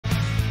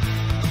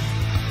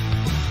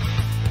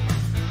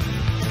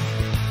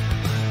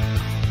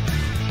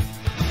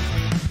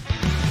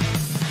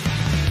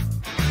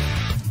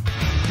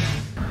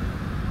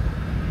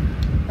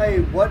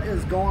Hey, what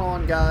is going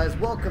on, guys?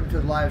 Welcome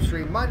to the live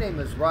stream. My name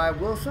is Ryan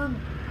Wilson.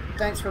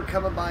 Thanks for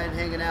coming by and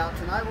hanging out.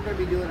 Tonight we're going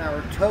to be doing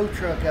our tow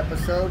truck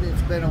episode.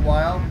 It's been a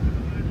while.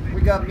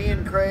 We got me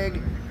and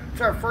Craig. It's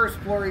our first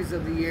flurries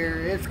of the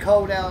year. It's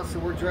cold out, so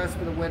we're dressed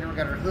for the winter. We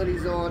got our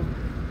hoodies on.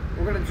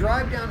 We're going to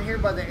drive down here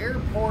by the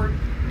airport,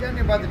 down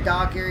here by the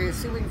dock area,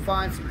 see if we can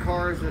find some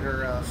cars that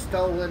are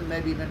stolen,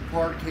 maybe been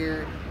parked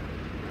here.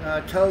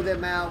 Tow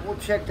them out. We'll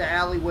check the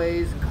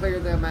alleyways and clear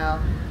them out.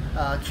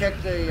 Check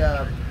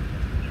the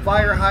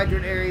fire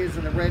hydrant areas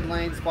and the red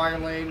lanes, fire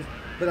lanes.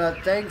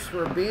 But thanks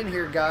for being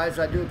here, guys.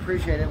 I do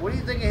appreciate it. What do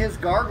you think of his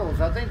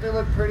gargles? I think they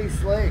look pretty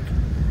slick.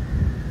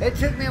 It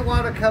took me a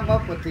while to come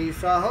up with these,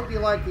 so I hope you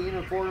like the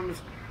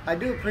uniforms. I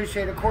do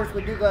appreciate it. Of course,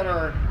 we do got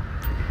our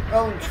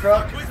own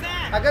truck.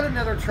 I got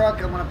another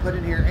truck I'm going to put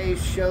in here.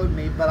 Ace showed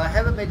me, but I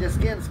haven't made the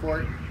skins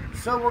for it.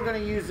 So we're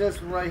going to use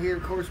this one right here.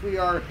 Of course, we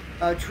are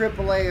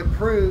AAA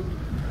approved.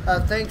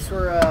 Thanks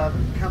for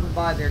coming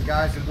by there,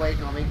 guys, and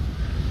waiting on me.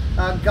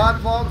 God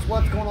Vlogs,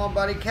 what's going on,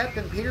 buddy?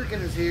 Captain Peterkin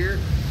is here.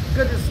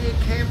 Good to see you,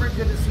 Cameron.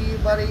 Good to see you,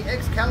 buddy.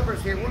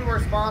 Excalibur's here, one of our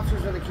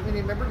sponsors and a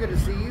community member. Good to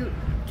see you.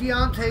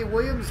 Deontay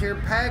Williams here.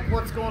 Pack,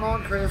 what's going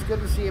on, Chris? Good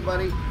to see you,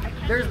 buddy.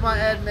 There's my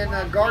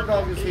admin. Guard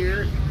Dog is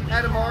here.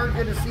 Adam R,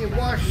 good to see you.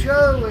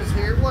 Washoe is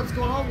here. What's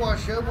going on,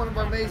 Washoe? One of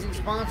our amazing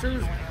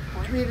sponsors.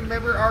 Community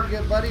member, our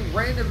good buddy.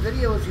 Random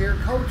Video is here.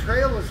 Cold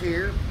Trail is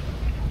here.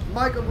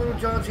 Michael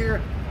Littlejohn's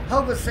here.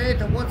 Hova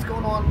Santa, what's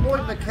going on? Lloyd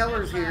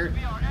McKellar's here.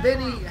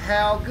 Benny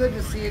Howe, good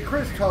to see you.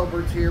 Chris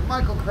Tolbert's here.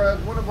 Michael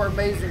Krug, one of our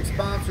amazing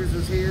sponsors,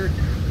 is here.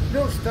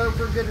 Bill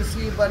Stoker, good to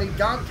see you, buddy.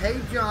 Dante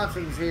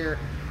Johnson's here.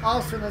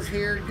 Austin is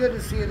here. Good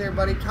to see you there,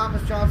 buddy.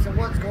 Thomas Johnson,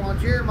 what's going on?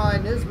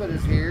 Jeremiah Nisbet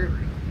is here.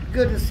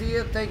 Good to see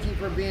you. Thank you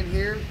for being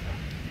here.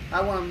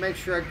 I want to make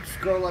sure I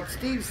scroll up.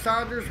 Steve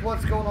Saunders,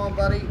 what's going on,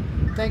 buddy?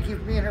 Thank you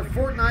for being here.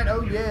 Fortnite,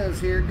 oh yeah,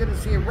 is here. Good to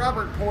see you.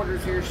 Robert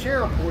Porter's here.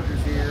 Cheryl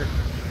Porter's here.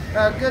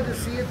 Good to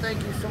see you.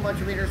 Thank you so much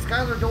for being here.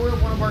 Skylar Doyle,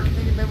 one of our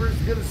community members.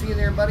 Good to see you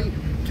there, buddy.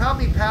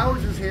 Tommy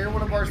Powers is here,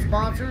 one of our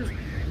sponsors.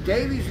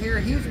 Davey's here.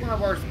 He's one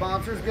of our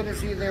sponsors. Good to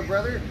see you there,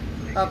 brother.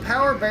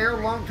 Power Bear,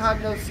 long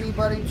time no see,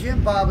 buddy.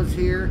 Jim Bob is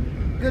here.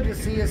 Good to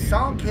see you.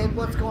 Song Kid,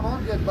 what's going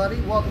on, good buddy?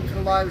 Welcome to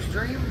the live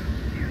stream.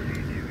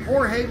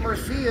 Jorge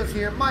Mercia is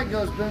here. Mike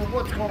Goes Boom,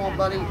 what's going on,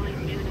 buddy?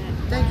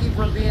 Thank you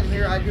for being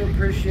here. I do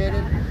appreciate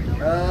it.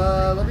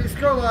 Let me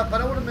scroll up. I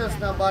don't want to miss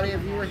nobody.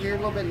 If you were here a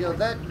little bit ago,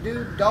 that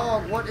dude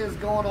dog, what is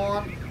going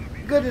on?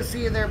 Good to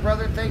see you there,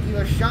 brother. Thank you.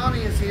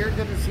 Ashani is here.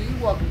 Good to see you.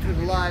 Welcome to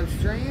the live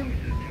stream.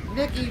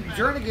 Nikki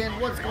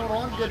Jernigan, what's going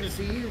on? Good to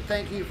see you.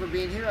 Thank you for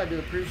being here. I do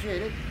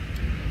appreciate it.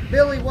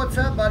 Billy, what's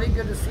up, buddy?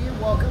 Good to see you.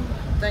 Welcome.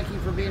 Thank you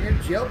for being here.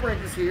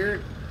 Jailbreak is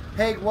here.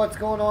 Hey, what's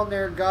going on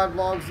there, God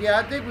Vlogs? Yeah,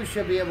 I think we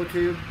should be able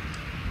to.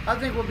 I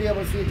think we'll be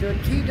able to see it too.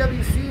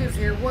 TWC is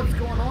here. What's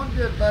going on,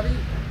 good buddy?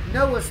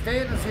 Noah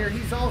Stan is here.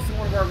 He's also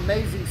one of our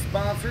amazing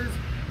sponsors.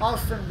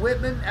 Austin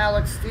Whitman,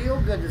 Alex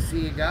Steele, good to see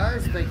you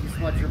guys. Thank you so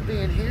much for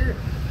being here.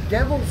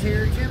 Devil's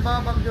here. Jim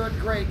Bob, I'm doing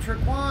great.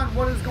 Triquan,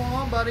 what is going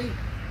on, buddy?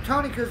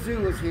 Tony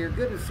Kazoo is here.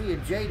 Good to see you.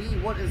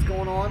 JD, what is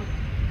going on?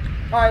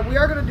 Alright, we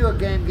are going to do a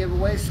game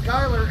giveaway.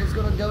 Skylar is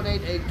going to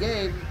donate a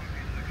game.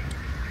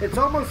 It's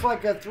almost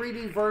like a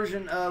 3D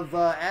version of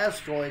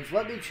Asteroids.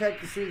 Let me check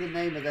to see the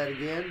name of that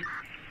again.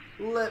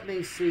 Let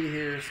me see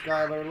here,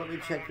 Skylar. Let me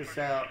check this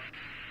out.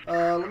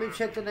 Let me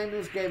check the name of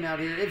this game out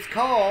here. It's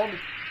called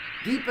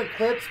Deep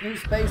Eclipse New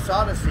Space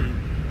Odyssey.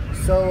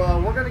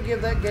 So we're going to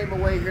give that game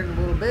away here in a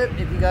little bit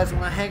if you guys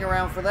want to hang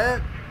around for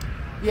that.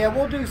 Yeah,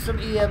 we'll do some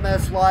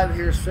EMS live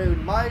here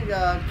soon. My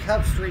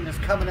Kuffs stream is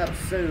coming up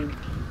soon.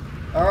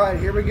 Alright,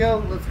 here we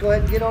go. Let's go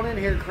ahead and get on in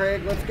here,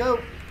 Craig. Let's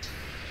go.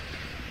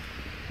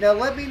 Now,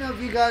 let me know if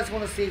you guys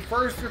want to see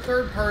first or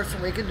third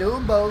person. We can do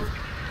them both.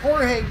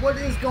 Jorge, what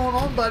is going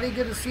on, buddy?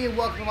 Good to see you.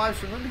 Welcome to live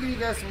stream. Let me give you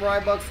guys some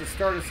Rybucks to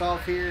start us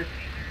off here.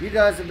 You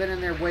guys have been in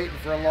there waiting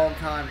for a long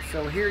time,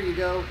 so here you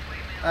go.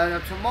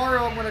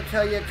 Tomorrow I'm going to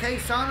tell you,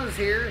 K-Sana's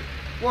here.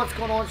 What's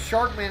going on?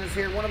 Sharkman is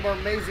here, one of our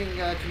amazing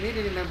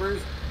community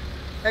members.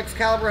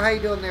 Excalibur, how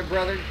you doing there,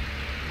 brother?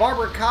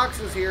 Barbara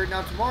Cox is here.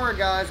 Now tomorrow,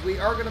 guys, we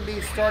are going to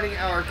be starting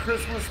our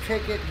Christmas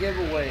ticket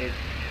giveaway.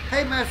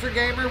 Hey, Master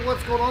Gamer,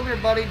 what's going on there,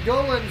 buddy?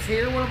 Dolan's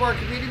here, one of our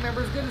community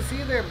members. Good to see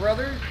you there,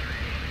 brother.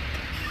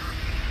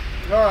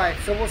 Alright,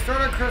 so we'll start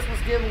our Christmas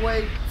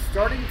giveaway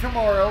starting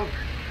tomorrow.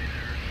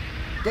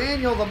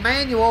 Daniel the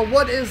Manual,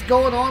 what is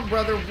going on,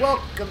 brother?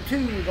 Welcome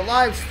to the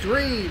live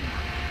stream.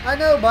 I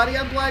know, buddy.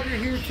 I'm glad you're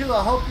here, too.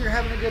 I hope you're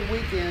having a good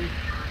weekend.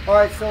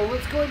 Alright, so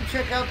let's go ahead and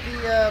check out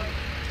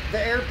the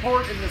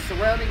airport and the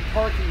surrounding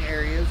parking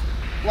areas.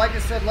 Like I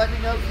said, let me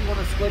know if you want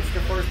to switch to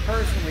first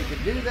person. We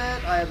can do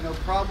that. I have no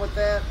problem with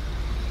that.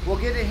 We'll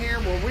get in here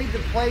and we'll read the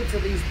plates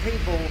of these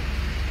people.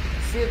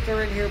 See if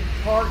they're in here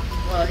parked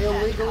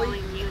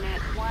illegally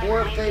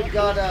or if they've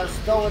got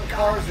stolen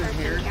cars in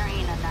here.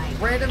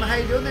 Random, how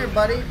you doing there,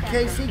 buddy?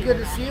 Casey, good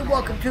to see you.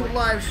 Welcome to the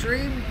live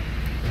stream.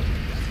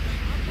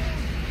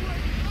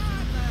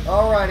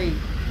 Alrighty.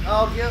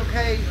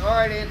 Okay.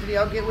 Alright, Anthony,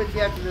 I'll get with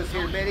you after this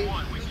here, Betty.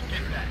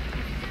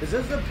 Is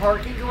this the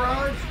parking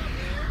garage?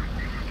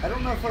 I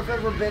don't know if I've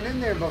ever been in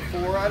there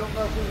before. I don't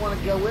know if we want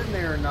to go in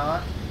there or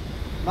not.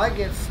 Might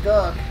get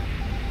stuck.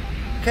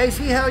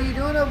 Casey, how you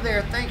doing over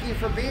there? Thank you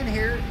for being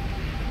here.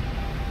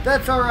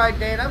 That's all right,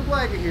 Dan. I'm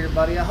glad you're here,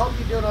 buddy. I hope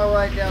you're doing all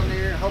right down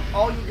there. Hope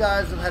all you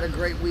guys have had a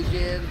great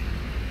weekend.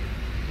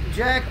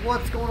 Jack,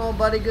 what's going on,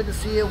 buddy? Good to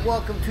see you.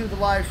 Welcome to the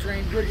live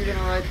stream. Good you're doing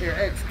all right there.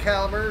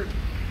 Excalibur.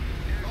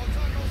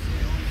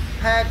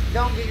 Pack,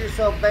 don't get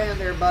yourself banned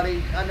there,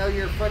 buddy. I know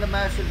you're a friend of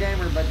Master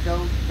Gamer, but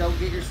don't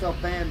get yourself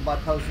banned by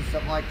posting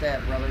something like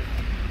that, brother.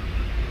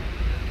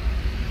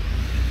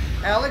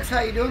 Alex,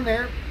 how you doing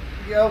there?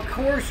 Yeah, of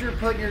course you're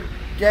putting your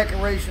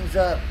decorations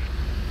up.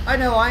 I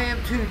know, I am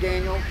too,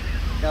 Daniel.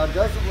 Now, it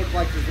doesn't look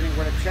like there's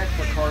anywhere to check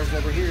for cars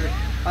over here.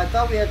 I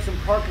thought we had some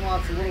parking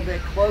lots a little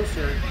bit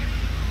closer.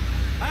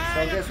 So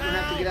I guess we're going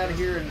to have to get out of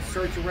here and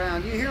search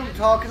around. You hear them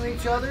talking to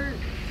each other?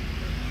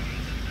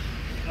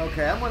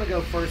 Okay, I'm going to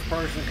go first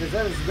person because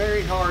that is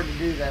very hard to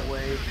do that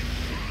way.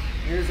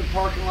 Here's a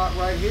parking lot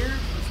right here.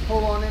 Let's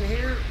pull on in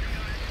here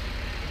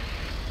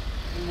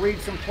and read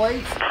some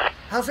plates.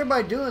 How's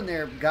everybody doing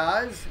there,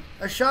 guys?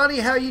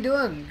 Ashani, how you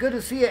doing? Good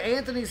to see you.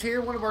 Anthony's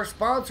here, one of our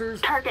sponsors.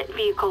 Target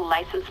vehicle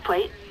license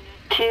plate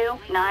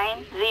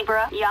 29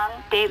 Zebra Young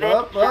David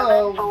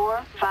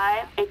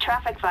 745. A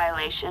traffic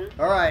violation.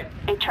 All right.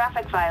 A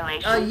traffic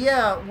violation.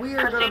 Yeah, we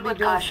are going to be doing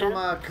caution.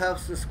 some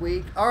cuffs this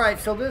week. All right,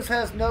 so this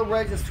has no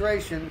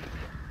registration.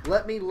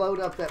 Let me load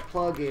up that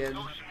plug-in.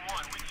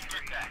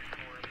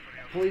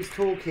 Police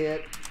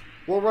toolkit.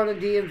 We'll run a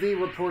DMV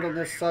report on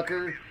this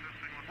sucker.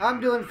 I'm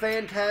doing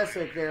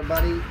fantastic there,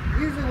 buddy.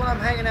 Usually when I'm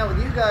hanging out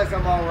with you guys,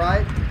 I'm all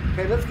right.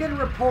 Okay, let's get a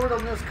report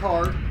on this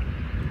car.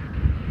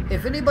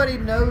 If anybody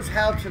knows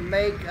how to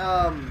make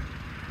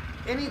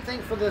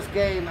anything for this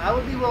game, I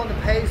would be willing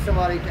to pay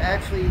somebody to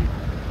actually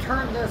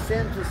turn this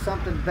into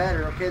something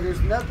better. Okay,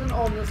 there's nothing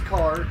on this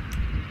car.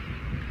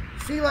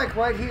 See, like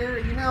right here,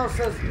 you know it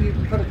says you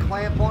put a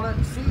clamp on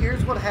it? See,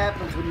 here's what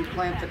happens when you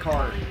clamp the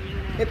car.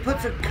 It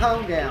puts a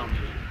cone down.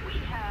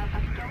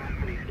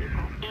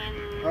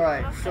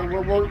 Alright, so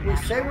we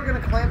say we're going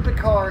to clamp the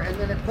car, and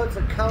then it puts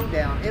a cone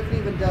down. If it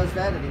even does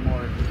that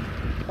anymore.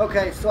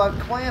 Okay, so I've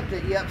clamped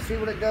it. Yep, see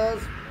what it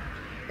does?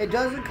 It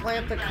doesn't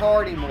clamp the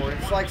car anymore.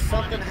 It's like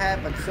something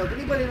happened. So if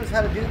anybody knows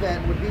how to do that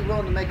and would be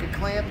willing to make a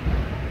clamp,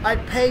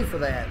 I'd pay for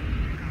that.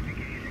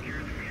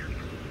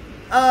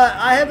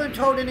 I haven't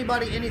told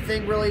anybody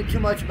anything really too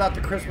much about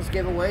the Christmas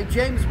giveaway.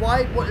 James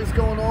White, what is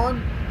going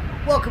on?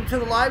 Welcome to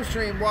the live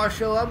stream,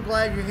 Washoe. I'm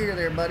glad you're here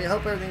there, buddy. I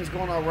hope everything's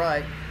going all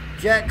right.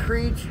 Jack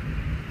Creech,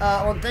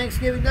 on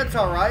Thanksgiving, that's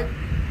all right.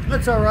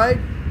 That's all right.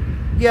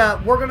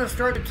 Yeah, we're going to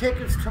start the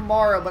tickets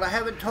tomorrow, but I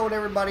haven't told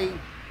everybody,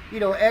 you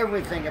know,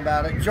 everything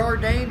about it.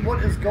 Jardine,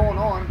 what is going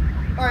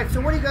on? All right,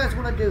 so what do you guys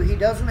want to do? He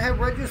doesn't have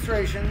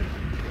registration.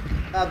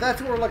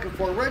 That's what we're looking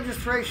for.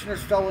 Registration or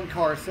stolen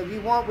cars. So if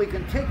you want, we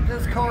can take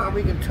this car or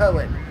we can tow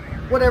it.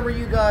 Whatever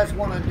you guys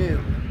want to do.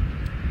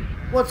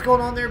 What's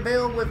going on there,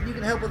 Bill? You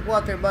can help with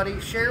what there, buddy?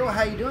 Cheryl,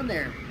 how you doing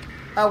there?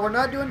 We're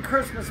not doing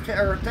Christmas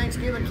or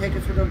Thanksgiving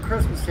tickets. We're doing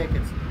Christmas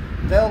tickets.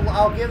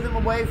 I'll give them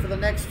away for the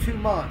next 2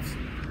 months.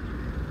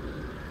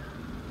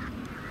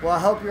 Well, I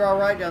hope you're all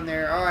right down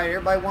there. All right,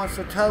 everybody wants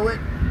to tow it.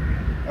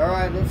 All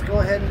right, let's go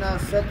ahead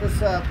and set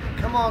this up.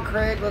 Come on,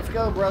 Craig. Let's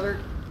go, brother.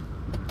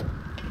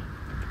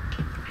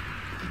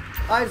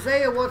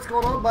 Isaiah, what's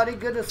going on, buddy?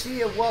 Good to see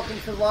you. Welcome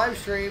to the live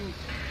stream.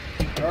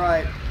 All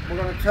right, we're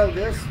going to tow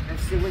this and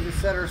see if we can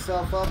set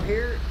ourselves up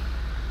here.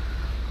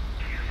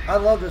 I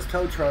love this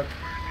tow truck.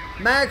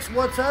 Max,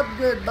 what's up,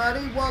 good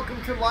buddy?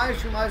 Welcome to the live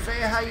stream.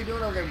 Isaiah, how you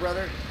doing over there,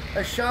 brother?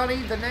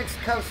 Ashani, the next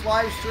Kuffs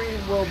live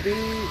stream will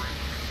be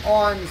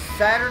on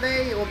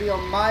Saturday. It will be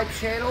on my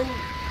channel.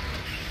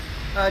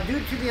 Due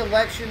to the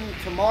election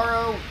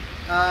tomorrow,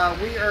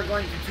 we are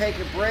going to take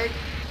a break.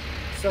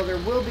 So there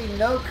will be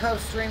no Kuffs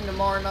stream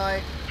tomorrow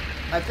night.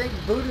 I think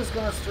Buddha's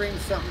going to stream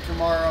something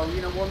tomorrow.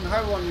 You know, one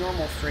of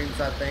normal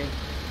streams, I think.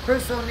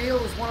 Chris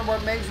O'Neill is one of our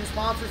amazing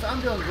sponsors. I'm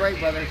doing great,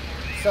 brother.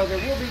 So there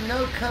will be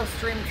no Kuffs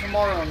stream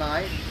tomorrow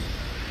night.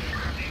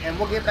 And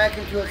we'll get back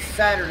into it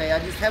Saturday. I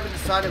just haven't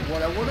decided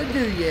what I want to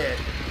do yet.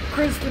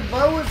 Kristen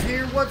Bow is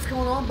here. What's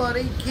going on,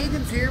 buddy?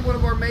 Keegan's here, one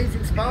of our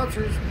amazing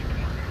sponsors.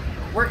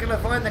 Where can I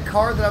find the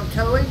car that I'm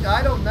towing?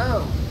 I don't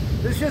know.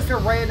 There's just a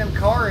random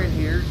car in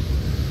here.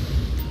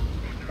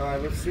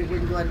 Alright, let's see if we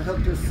can go ahead and hook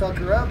this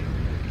sucker up.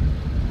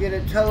 Get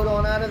it towed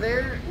on out of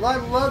there. I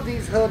love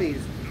these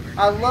hoodies.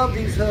 I love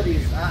these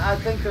hoodies. I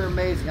think they're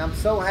amazing. I'm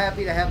so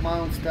happy to have my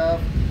own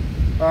stuff.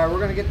 Alright, we're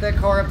going to get that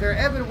car up there.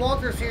 Evan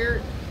Walters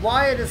here.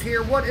 Wyatt is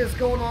here. What is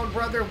going on,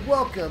 brother?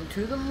 Welcome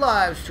to the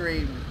live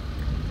stream.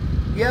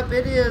 Yep,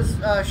 it is,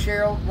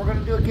 Cheryl. We're going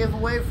to do a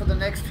giveaway for the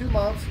next 2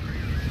 months.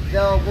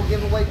 We'll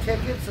give away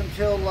tickets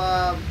until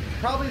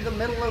probably the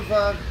middle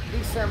of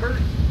December.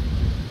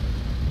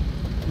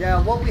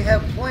 Now, what we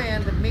have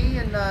planned, me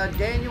and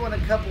Daniel and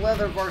a couple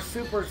other of our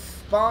super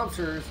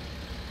sponsors,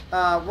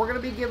 we're going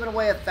to be giving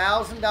away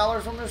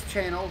 $1,000 on this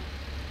channel.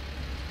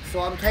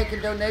 So I'm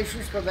taking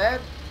donations for that.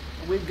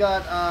 We've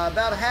got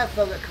about half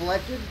of it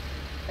collected.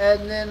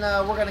 And then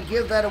we're going to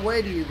give that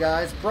away to you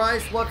guys.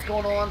 Bryce, what's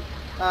going on?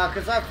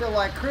 because I feel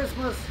like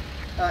Christmas,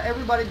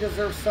 everybody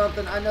deserves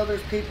something. I know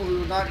there's people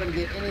who are not going to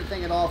get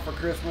anything at all for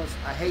Christmas.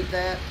 I hate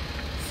that.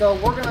 So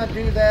we're going to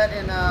do that,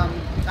 and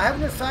I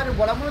haven't decided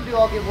what I'm going to do.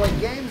 I'll give away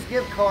games,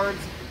 gift cards,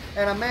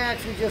 and I may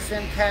actually just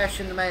send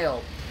cash in the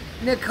mail.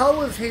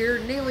 Nicole is here.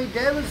 Neely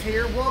Dev is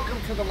here. Welcome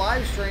to the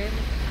live stream.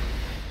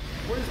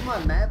 Where's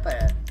my map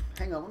at?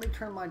 Hang on, let me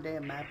turn my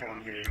damn map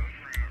on here.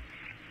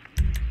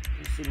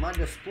 Let's see, my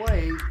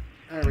display.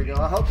 There we go.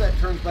 I hope that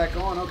turns back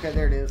on. Okay,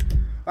 there it is.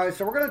 All right,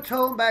 so we're going to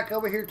tow him back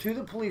over here to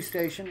the police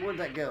station. Where'd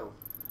that go?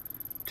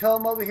 Tow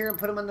him over here and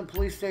put him in the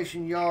police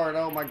station yard.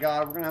 Oh, my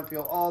God. We're going to have to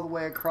go all the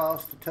way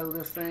across to tow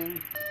this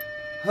thing.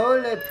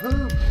 Holy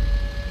poop.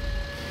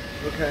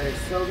 Okay,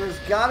 so there's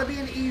got to be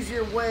an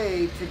easier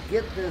way to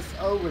get this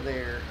over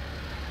there.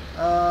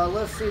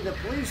 Let's see. The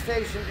police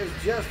station is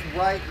just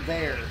right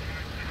there.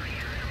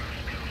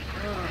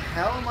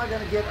 How am I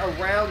going to get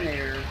around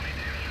there?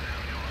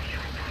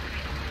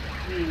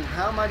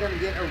 How am I going to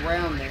get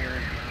around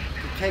there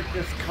to take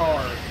this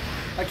car?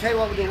 I tell you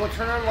what we'll do. We'll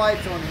turn our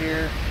lights on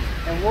here,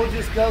 and we'll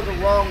just go the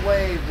wrong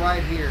way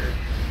right here,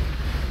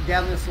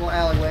 down this little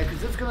alleyway,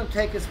 because it's going to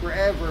take us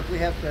forever if we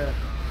have to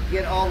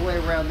get all the way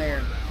around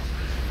there.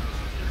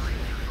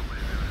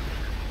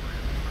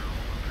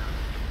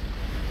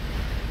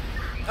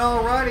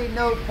 Alrighty,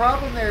 no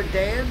problem there,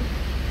 Dan.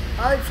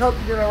 I just hope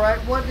you're doing alright.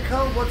 What,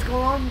 Nicole? What's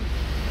going on?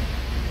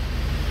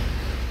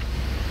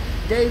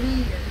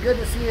 Davey, good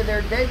to see you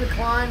there. David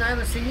Klein, I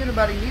haven't seen you in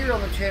about a year on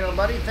the channel,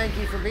 buddy. Thank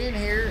you for being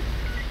here.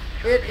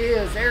 It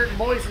is. Eric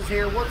Boyce is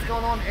here. What's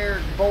going on,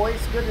 Eric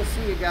Boyce? Good to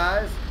see you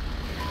guys.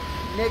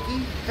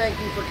 Nikki, thank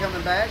you for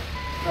coming back.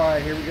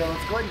 Alright, here we go.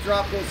 Let's go ahead and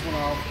drop this one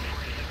off.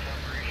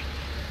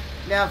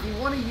 Now, if you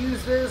want to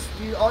use this,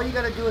 all you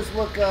got to do is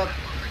look up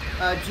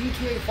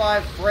GTA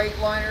 5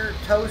 Freightliner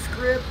tow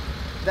script.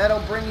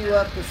 That'll bring you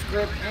up the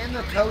script and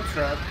the tow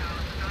truck.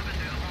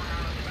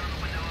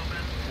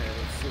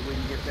 See if we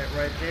can get that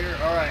right there.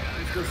 Alright,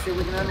 let's go see if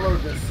we can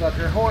unload this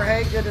sucker.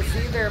 Jorge, good to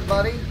see you there,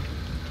 buddy.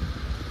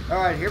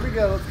 Alright, here we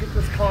go. Let's get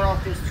this car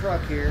off this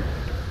truck here.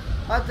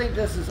 I think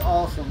this is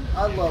awesome.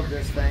 I love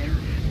this thing.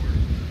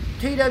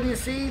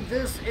 TWC,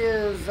 this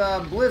is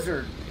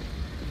Blizzard.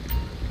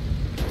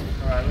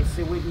 Alright, let's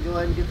see if we can go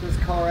ahead and get this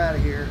car out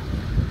of here.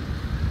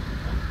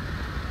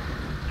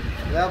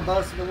 Without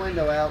busting the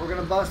window out. We're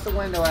going to bust the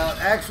window out.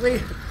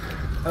 Actually,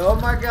 oh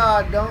my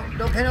God,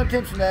 don't pay no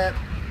attention to that.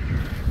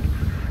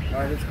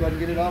 Alright, let's go ahead and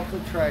get it off the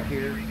track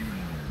here.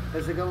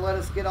 Is it going to let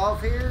us get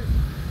off here?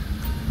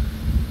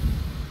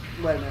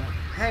 Wait a minute.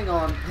 Hang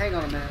on a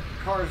minute.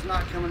 The car's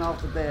not coming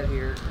off the bed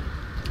here.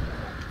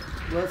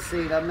 Let's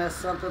see. Did I mess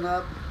something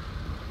up?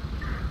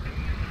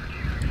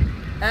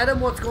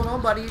 Adam, what's going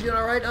on, buddy? You doing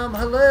alright?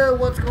 Hello.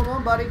 What's going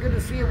on, buddy? Good to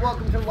see you.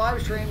 Welcome to the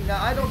live stream.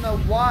 Now, I don't know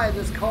why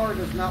this car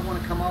does not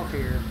want to come off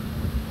here.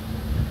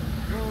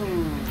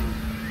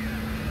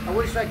 I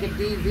wish I could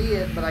DV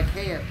it, but I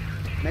can't.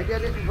 Maybe I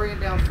didn't bring it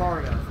down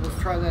far enough. Let's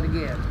try that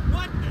again.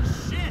 What the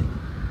shit?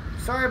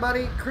 Sorry,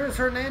 buddy. Chris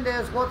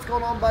Hernandez, what's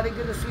going on, buddy?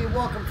 Good to see you.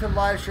 Welcome to the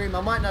live stream.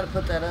 I might not have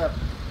put that up.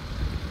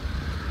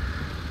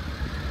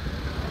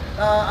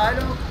 I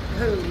don't...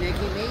 Who?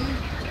 Nikki? Me?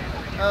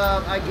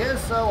 I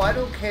guess so. I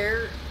don't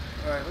care.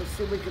 Alright, let's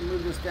see if we can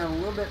move this down a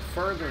little bit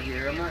further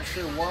here. I'm not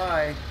sure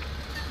why.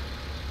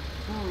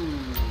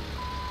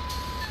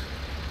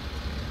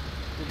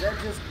 Did that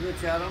just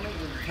glitch out on me?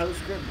 Did the tow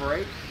script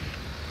break?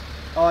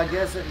 Oh, I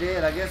guess it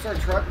did. I guess our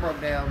truck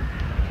broke down.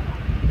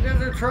 I guess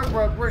our truck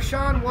broke.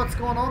 Rashawn, what's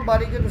going on,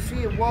 buddy? Good to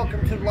see you.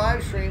 Welcome to the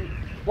live stream.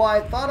 Well,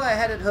 I thought I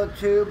had it hooked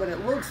too, but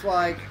it looks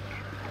like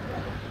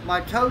my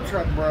tow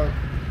truck broke.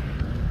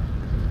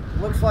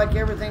 Looks like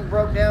everything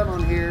broke down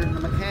on here, the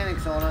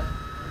mechanics on it.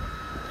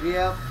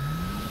 Yep.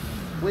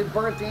 We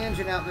burnt the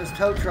engine out in this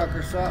tow truck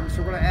or something,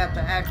 so we're going to have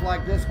to act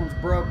like this one's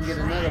broke and get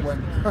another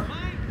one.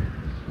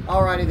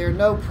 Alrighty there,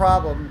 no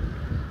problem.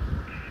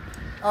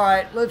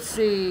 Alright, let's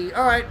see.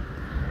 Alright.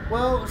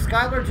 Well,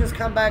 Skylar, just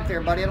come back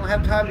there, buddy. I don't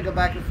have time to go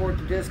back and forth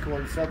to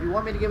Discord, so if you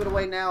want me to give it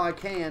away now, I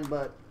can,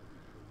 but,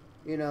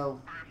 you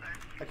know,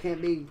 I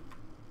can't be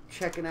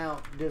checking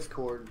out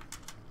Discord.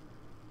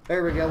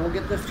 There we go. We'll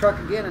get this truck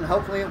again, and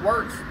hopefully it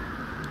works.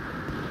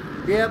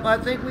 Yep, I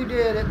think we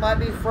did. It might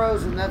be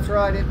frozen. That's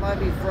right. It might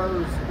be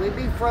froze. We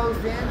be froze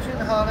the engine,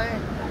 honey.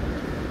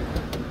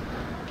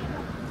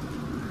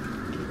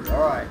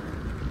 All right.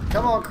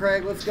 Come on,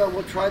 Craig. Let's go.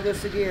 We'll try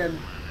this again.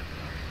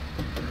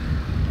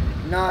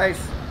 Nice.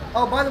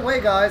 Oh, by the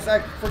way, guys, I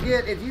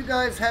forget, if you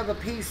guys have a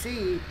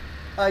PC,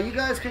 you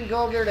guys can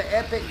go over there to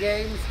Epic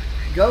Games.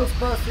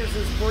 Ghostbusters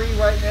is free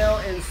right now,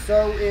 and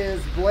so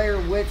is Blair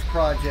Witch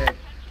Project.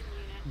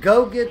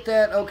 Go get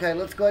that. Okay,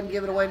 let's go ahead and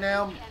give it away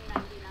now.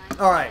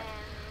 Alright,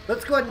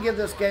 let's go ahead and give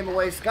this game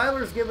away.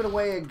 Skylar's giving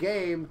away a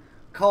game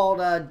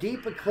called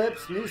Deep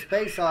Eclipse New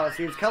Space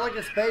Odyssey. It's kind of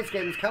like a space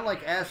game. It's kind of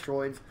like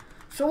Asteroids.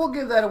 So we'll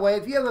give that away.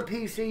 If you have a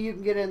PC, you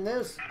can get in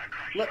this.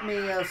 Let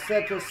me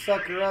set this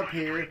sucker up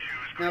here.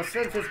 Now,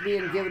 since it's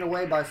being given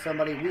away by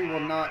somebody, we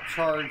will not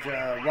charge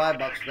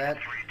Rybucks for that.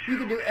 You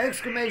can do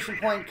exclamation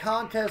point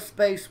contest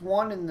space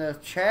 1 in the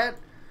chat.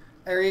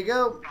 There you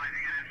go.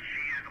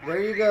 There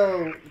you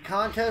go. The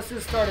contest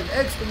is started.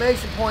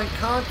 Exclamation point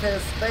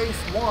contest space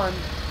 1.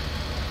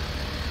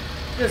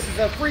 This is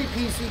a free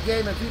PC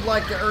game if you'd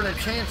like to earn a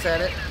chance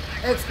at it.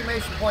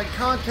 Exclamation point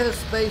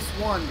contest space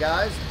 1,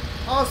 guys.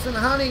 Austin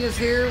Hunting is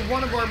here,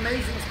 one of our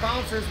amazing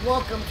sponsors.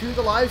 Welcome to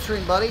the live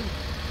stream, buddy.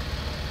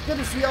 Good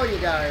to see all you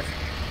guys.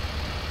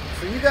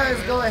 So you guys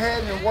go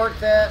ahead and work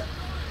that.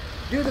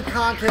 Do the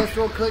contest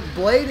real quick.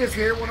 Blade is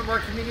here, one of our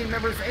community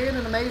members and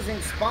an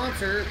amazing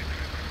sponsor.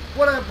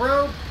 What up,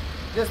 bro?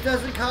 This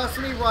doesn't cost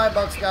any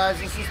Rybucks, guys.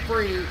 This is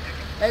free.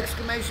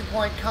 Exclamation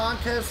point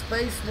contest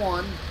space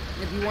 1.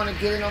 If you want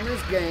to get in on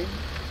this game,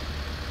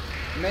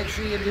 make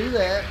sure you do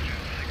that.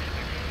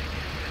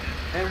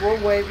 And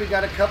we'll wait. We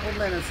got a couple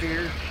minutes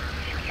here.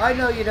 I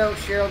know you don't,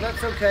 Cheryl.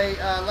 That's okay.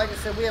 Like I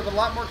said, we have a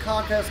lot more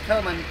contests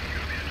coming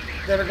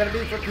that are going to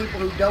be for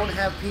people who don't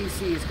have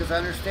PCs, because I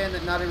understand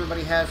that not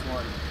everybody has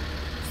one.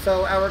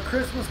 So our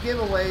Christmas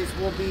giveaways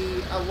will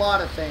be a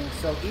lot of things.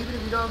 So even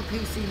if you don't have a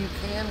PC, you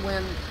can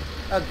win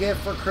a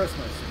gift for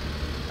Christmas.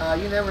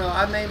 You never know.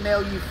 I may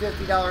mail you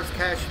 $50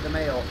 cash in the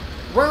mail.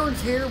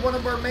 Roan's here, one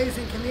of our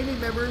amazing community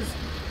members.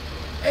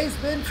 Ace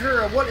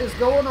Ventura, what is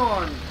going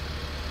on?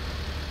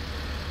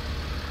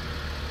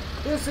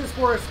 This is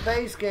for a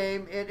space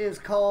game. It is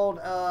called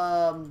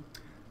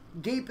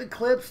Deep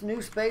Eclipse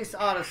New Space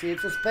Odyssey.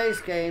 It's a space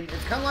game.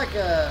 It's kind of like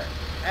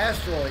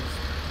asteroids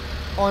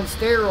on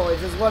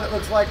steroids is what it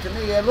looks like to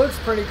me. It looks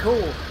pretty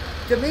cool.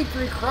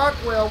 Dimitri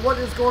Crockwell, what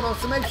is going on?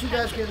 So make sure you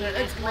guys get in an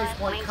exclamation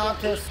point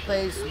contest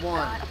space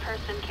 1.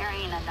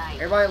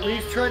 Everybody at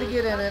least try to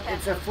get in it.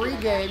 It's a free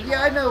game.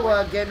 Yeah, I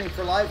know Gaming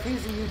for Life.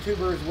 He's a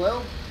YouTuber as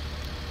well.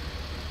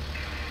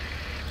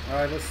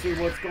 Alright, let's see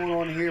what's going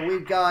on here.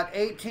 We've got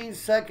 18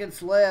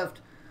 seconds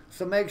left.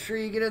 So make sure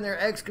you get in there.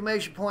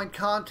 Exclamation point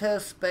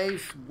contest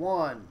space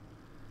 1.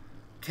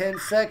 10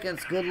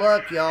 seconds. Good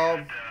luck,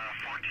 y'all.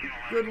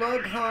 Good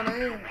luck,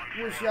 honey.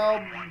 Wish y'all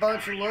a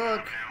bunch of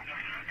luck.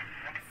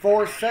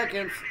 4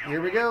 seconds.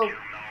 Here we go.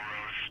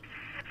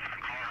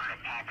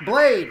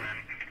 Blade.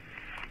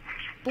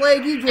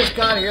 Blade, you just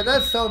got here.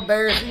 That's so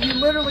embarrassing. You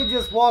literally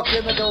just walked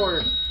in the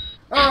door.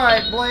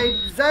 Alright, Blade.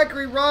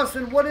 Zachary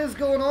Rawson, what is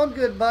going on,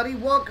 good buddy?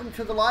 Welcome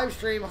to the live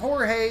stream.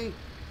 Jorge,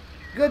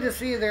 good to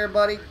see you there,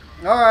 buddy.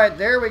 Alright,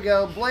 there we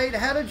go. Blade,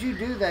 how did you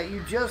do that?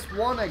 You just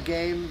won a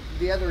game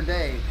the other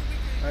day.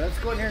 Alright, let's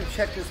go in here and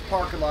check this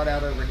parking lot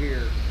out over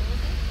here.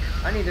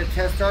 I need to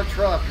test our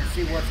truck and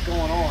see what's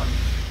going on.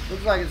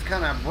 Looks like it's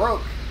kind of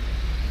broke.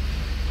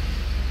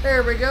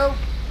 There we go.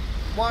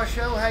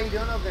 Washo, how you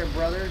doing over there,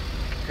 brother?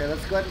 Okay,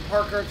 let's go ahead and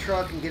park our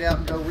truck and get out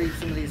and go read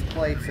some of these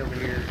plates over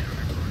here.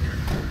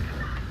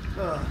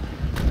 Ugh.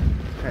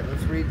 Okay,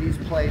 let's read these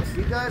plates.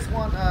 Do you guys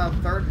want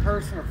third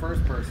person or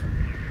first person?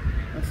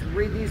 Let's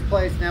read these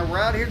plates. Now, we're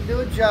out here to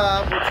do a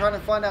job. We're trying to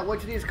find out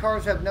which of these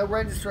cars have no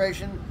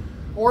registration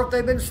or if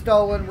they've been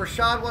stolen.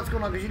 Rashad, what's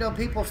going on? Because you know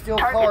people steal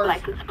cars.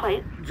 License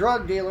plate.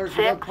 Drug dealers.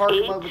 6,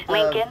 8,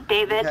 Lincoln,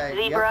 David, okay,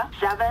 Zebra,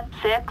 yep. 7,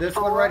 6, this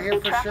 4, one right here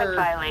for traffic sure.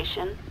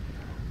 Violation.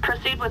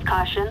 Proceed with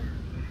caution.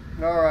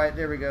 All right,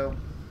 there we go.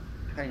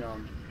 Hang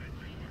on.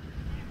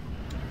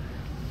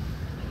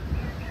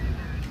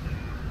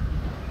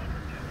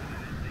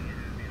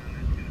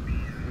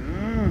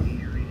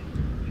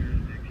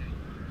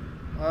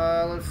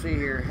 Let's see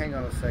here. Hang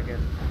on a second.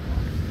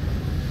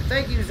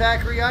 Thank you,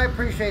 Zachary. I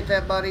appreciate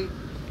that, buddy.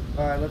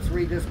 All right, let's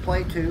read this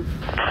plate, too.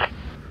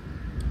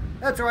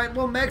 That's all right.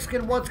 Well,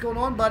 Mexican, what's going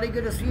on, buddy?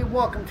 Good to see you.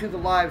 Welcome to the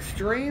live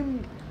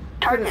stream.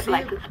 Target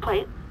license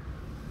plate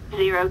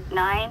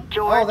 09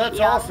 George. Oh, that's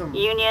Young, awesome.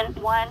 Union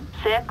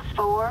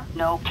 164,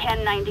 no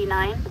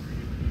 1099.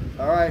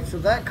 All right, so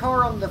that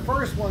car on the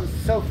first one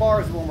so far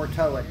is the one we're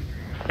towing.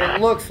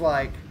 It looks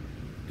like.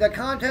 The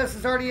contest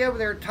is already over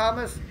there,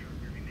 Thomas.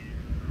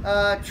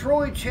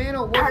 Troy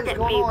Channel, what is going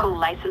on? Target vehicle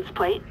license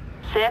plate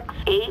 6,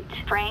 8,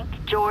 Frank,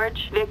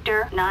 George,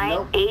 Victor,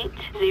 9, 8,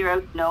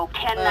 0, no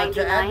 1099.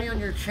 To add me on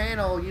your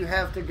channel, you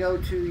have to go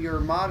to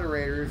your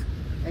moderators,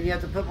 and you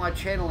have to put my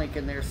channel link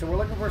in there. So we're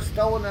looking for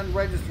stolen,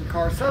 unregistered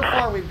cars. So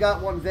far, we've got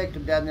one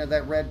victim down there,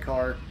 that red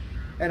car,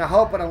 and I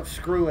hope I don't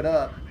screw it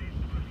up.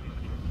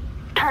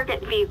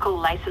 Target vehicle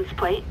license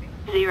plate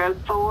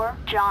 04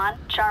 John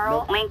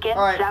Charles Lincoln,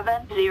 right.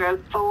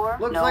 704,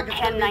 Looks no like it's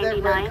going to be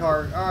that red 1099.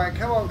 car. All right,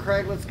 come on,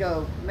 Craig, let's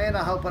go. Man,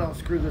 I hope I don't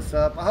screw this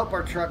up. I hope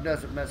our truck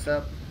doesn't mess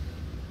up.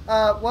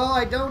 Well,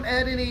 I don't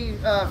add any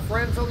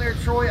friends on there,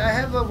 Troy. I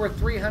have over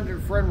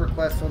 300 friend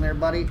requests on there,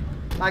 buddy.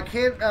 I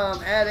can't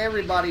add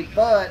everybody,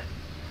 but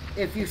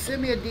if you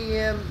send me a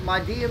DM, my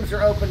DMs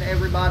are open to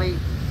everybody.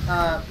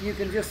 You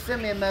can just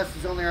send me a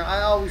message on there.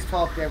 I always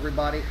talk to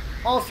everybody.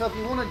 Also, if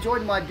you want to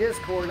join my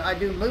Discord, I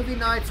do movie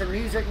nights and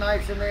music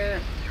nights in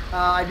there.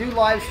 I do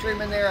live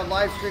stream in there. I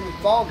live streamed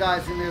Fall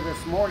Guys in there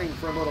this morning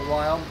for a little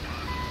while.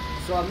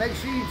 So make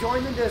sure you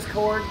join the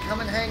Discord.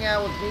 Come and hang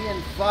out with me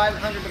and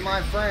 500 of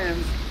my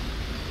friends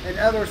and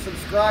other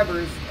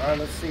subscribers. All right,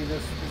 let's see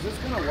this. Is this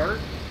going to work?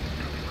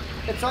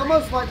 It's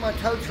almost like my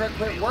tow truck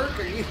quit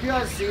working. You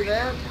guys see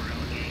that?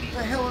 What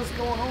the hell is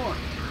going on?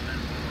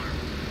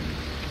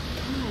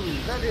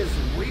 That is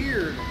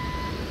weird.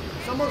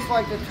 It's almost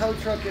like the tow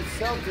truck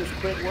itself just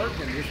quit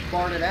working, just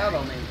farted out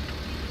on me.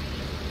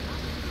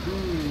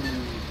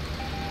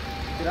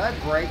 Did I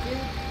break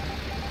it?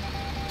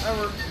 I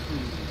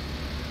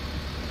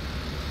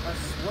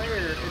swear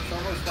it's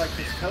almost like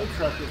this tow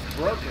truck is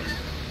broken.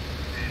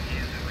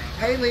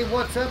 Haley,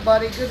 what's up,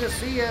 buddy? Good to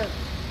see you.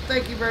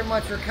 Thank you very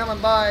much for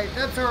coming by.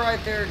 That's all right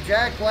there,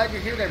 Jack. Glad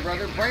you're here there,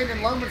 brother.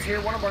 Brandon Loman's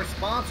here, one of our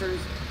sponsors.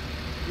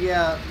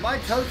 Yeah, my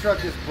tow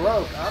truck is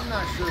broke. I'm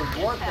not sure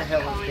what the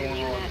hell is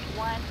going on.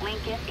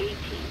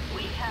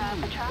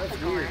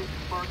 That's weird.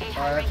 Alright,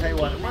 I'll tell you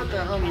what. I'm going to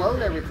have to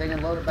unload everything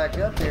and load it back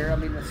up there. I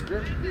mean, the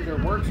script either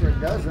works or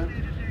it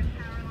doesn't.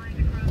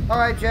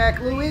 Alright,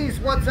 Jack. Louise,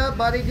 what's up,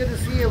 buddy? Good to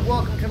see you.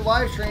 Welcome to the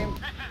live stream.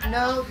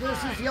 No,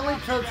 this is the only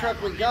tow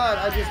truck we got.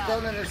 I just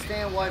don't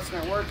understand why it's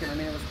not working. I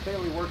mean, it was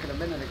clearly working a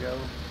minute ago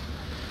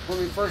when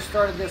we first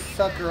started this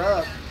sucker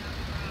up.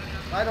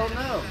 I don't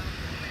know.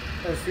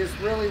 It's just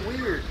really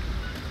weird.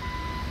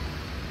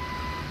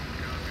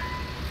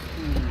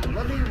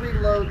 Let me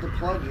reload the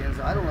plugins.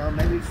 I don't know.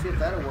 Maybe see if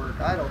that'll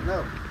work. I don't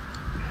know.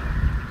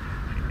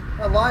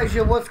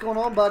 Elijah, what's going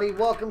on, buddy?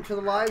 Welcome to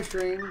the live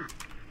stream.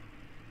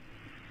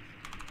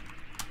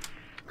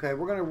 Okay,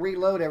 we're going to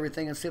reload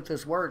everything and see if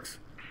this works.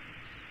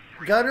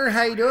 Gunner,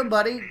 how you doing,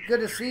 buddy?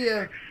 Good to see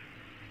you.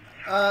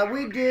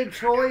 We did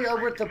Troy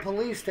over at the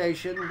police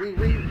station. We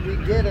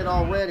did it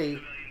already.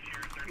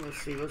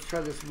 Let's see. Let's try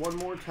this one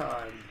more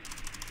time.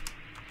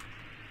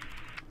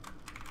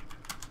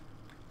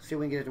 See if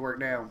we can get it to work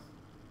now.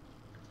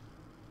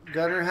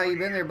 Gunner, how you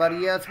been there, buddy?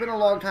 Yeah, it's been a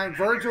long time.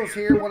 Virgil's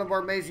here, one of our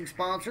amazing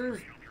sponsors.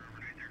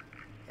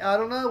 I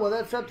don't know. Well,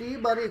 that's up to you,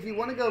 buddy. If you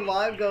want to go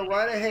live, go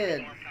right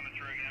ahead.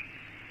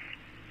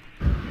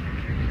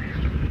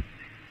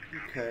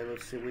 Okay,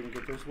 let's see if we can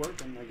get this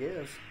working, I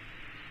guess.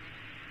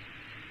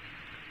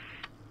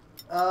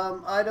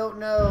 I don't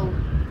know.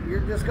 You're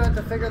just going to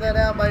have to figure that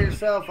out by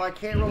yourself. I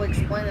can't really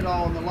explain it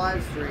all on the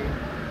live stream.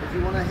 If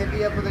you want to hit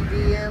me up with a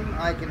DM,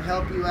 I can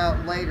help you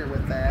out later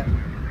with that.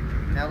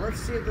 Now, let's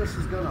see if this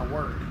is going to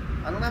work.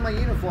 I don't have my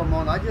uniform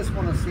on. I just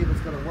want to see if it's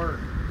going to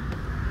work.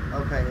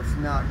 Okay, it's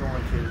not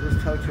going to.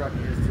 This tow truck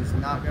is just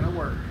not going to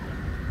work.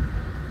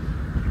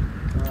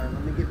 Alright,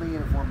 let me get my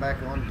uniform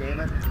back on,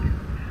 damn it.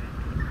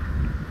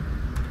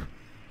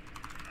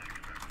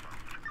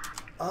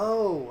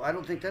 Oh, I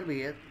don't think that'll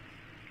be it.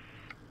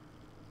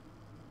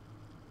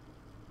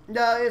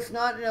 No, it's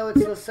not. No,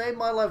 it's the same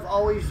model I've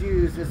always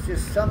used. It's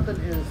just something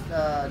is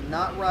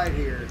not right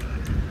here.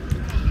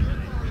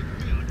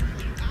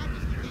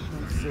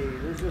 Let's see.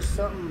 There's just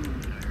something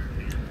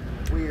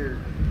weird.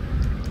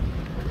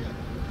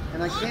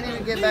 And I can't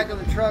even get back in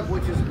the truck,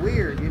 which is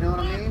weird. You know what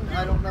I mean?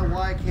 I don't know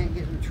why I can't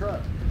get in the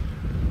truck.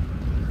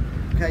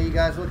 Okay, you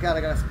guys, look out.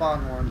 I got a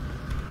spawn one.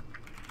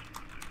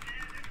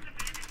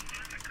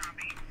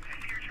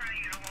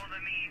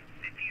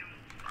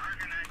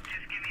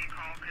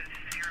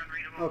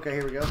 Okay,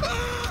 here we go.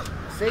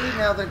 See,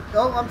 now the...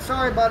 Oh, I'm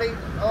sorry, buddy.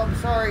 Oh, I'm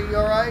sorry. You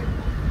alright?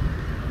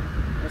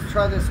 Let's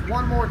try this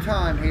one more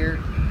time here.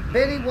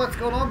 Benny, what's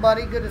going on,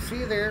 buddy? Good to see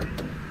you there.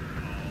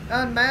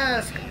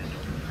 Unmasked.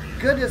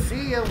 Good to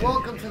see you.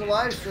 Welcome to the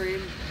live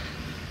stream.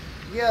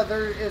 Yeah,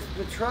 the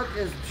truck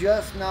is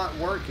just not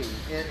working.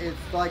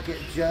 It's like it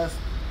just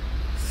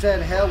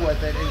said hell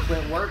with it and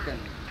quit working.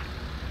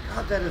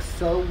 God, that is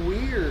so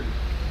weird.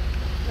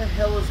 What the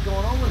hell is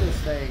going on with this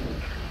thing?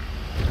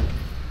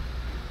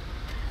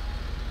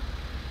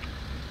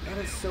 That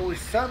is so weird.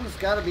 Something's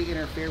got to be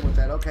interfered with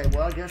that. Okay,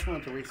 well, I guess we'll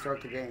have to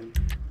restart the game.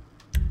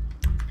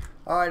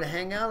 Alright,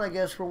 hang on, I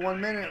guess, for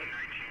 1 minute.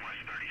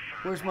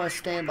 Where's my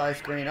standby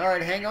screen?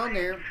 Alright, hang on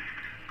there.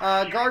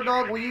 Guard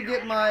Dog, will you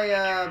get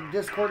my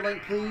Discord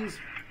link, please?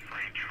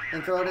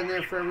 And throw it in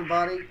there for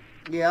everybody?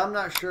 Yeah, I'm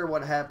not sure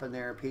what happened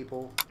there,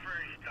 people.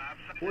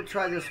 We'll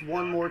try this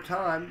one more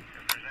time.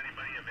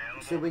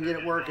 See if we can get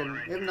it working.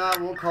 If not,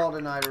 we'll call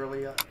tonight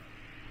early.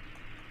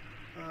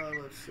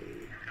 Let's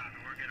see.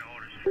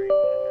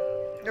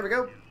 There we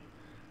go.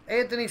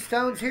 Anthony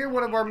Stone's here,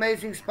 one of our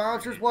amazing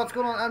sponsors. What's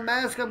going on,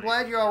 Unmasked? I'm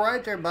glad you're all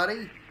right there,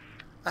 buddy.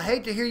 I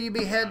hate to hear you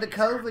had the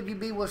COVID.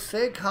 You was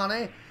sick,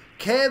 honey.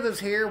 Kev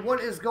is here. What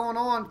is going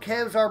on?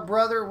 Kev's our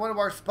brother, one of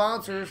our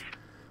sponsors,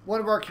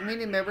 one of our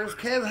community members.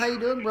 Kev, how you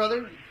doing,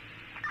 brother?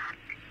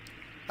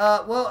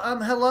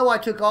 Hello. I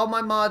took all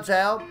my mods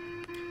out.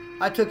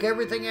 I took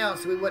everything out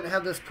so we wouldn't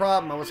have this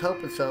problem. I was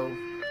hoping so.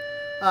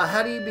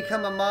 How do you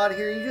become a mod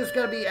here? You just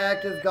got to be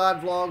active,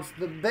 God Vlogs.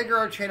 The bigger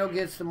our channel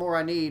gets, the more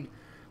I need.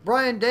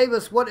 Brian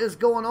Davis, what is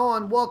going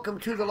on? Welcome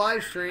to the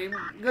live stream.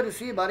 Good to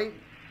see you, buddy.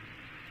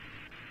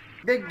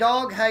 Big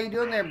Dog, how you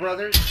doing there,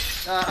 brother?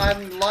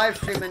 I'm live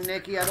streaming,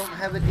 Nikki. I don't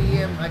have a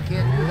DM. I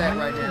can't do that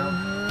right now.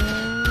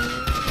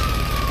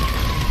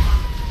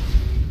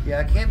 Yeah,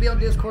 I can't be on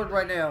Discord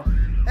right now.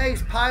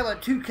 Ace Pilot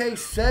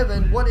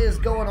 2K7, what is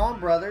going on,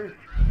 brother?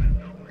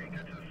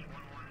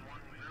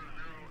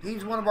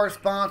 He's one of our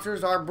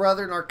sponsors, our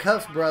brother and our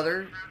Kuffs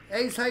brother.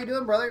 Ace, how you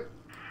doing, brother?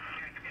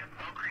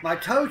 My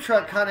tow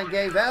truck kind of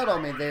gave out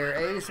on me there,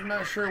 Ace. I'm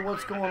not sure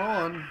what's going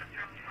on.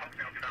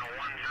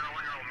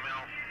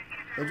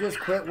 It just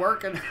quit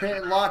working.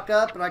 It locked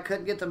up and I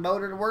couldn't get the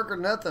motor to work or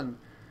nothing.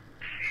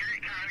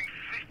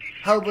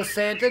 Hoba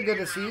Santa, good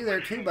to see you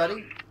there too,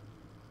 buddy.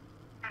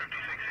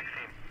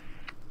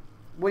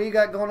 What do you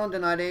got going on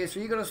tonight, Ace? Are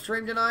you going to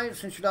stream tonight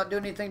since you're not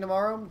doing anything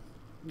tomorrow?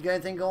 You got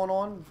anything going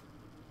on?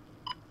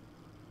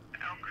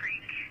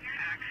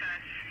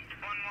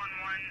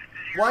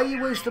 Why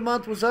you wish the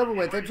month was over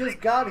with? It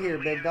just got here,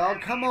 big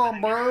dog. Come on,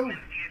 bro.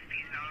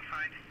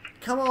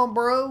 Come on,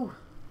 bro.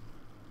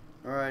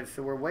 Alright,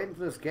 so we're waiting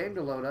for this game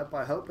to load up.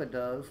 I hope it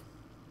does.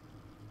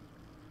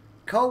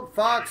 Colt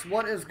Fox,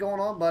 what is going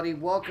on, buddy?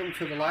 Welcome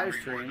to the live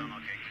stream.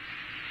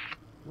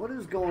 What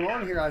is going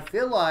on here? I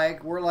feel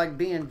like we're like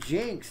being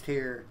jinxed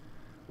here.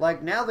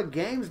 Like now the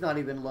game's not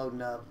even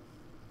loading up.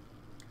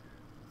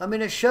 I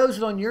mean, it shows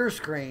it on your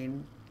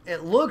screen.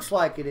 It looks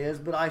like it is,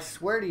 but I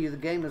swear to you the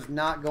game is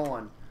not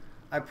going.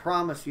 I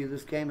promise you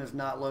this game is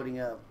not loading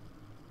up.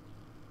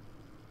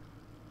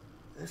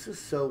 This is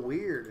so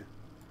weird.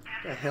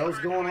 What the hell's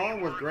going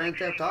on with Grand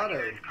Theft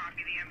Auto?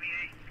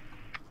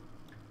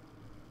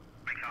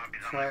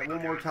 Try it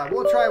one more time.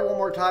 We'll try it one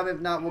more time.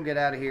 If not, we'll get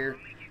out of here.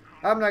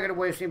 I'm not going to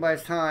waste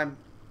anybody's time.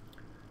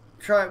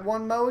 Try it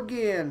one more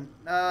again.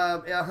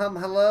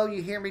 Hello,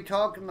 you hear me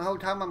talking the whole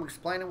time I'm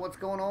explaining what's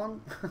going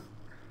on?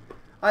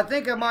 I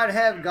think I might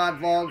have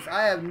God Vlogs.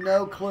 I have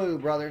no clue,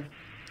 brother.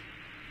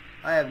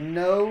 I have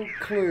no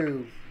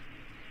clue.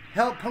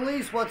 Help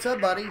Police, what's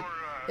up, buddy?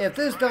 If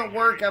this don't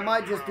work, I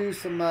might just do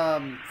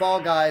some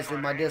Fall Guys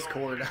in my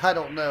Discord. I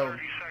don't know.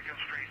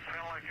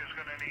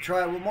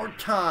 Try it one more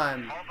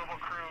time.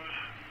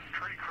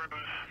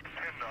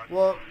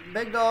 Well,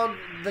 big dog,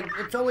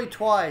 it's only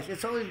twice.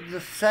 It's only the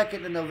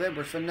 2nd of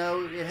November, so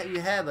no,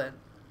 you haven't.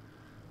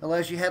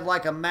 Unless you had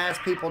like a mass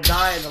people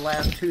die in the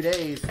last 2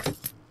 days. There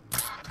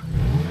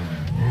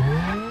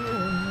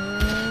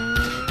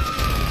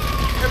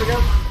we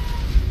go.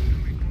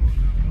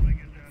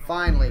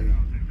 Finally.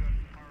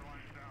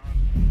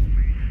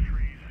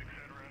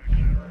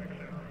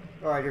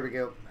 Alright, here we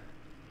go.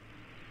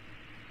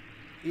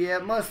 Yeah,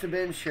 it must have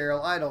been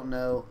Cheryl. I don't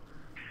know.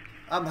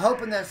 I'm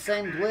hoping that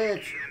same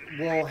glitch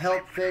will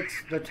help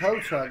fix the tow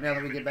truck now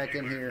that we get back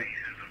in here.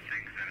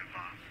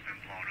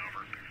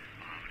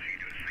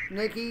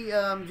 Nikki,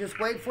 just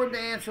wait for him to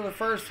answer the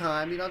first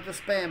time. You don't have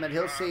to spam it.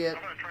 He'll see it.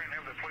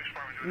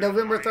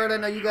 November 3rd, I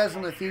know you guys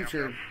in the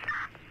future.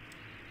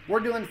 We're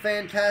doing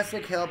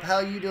fantastic. Help. How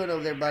you doing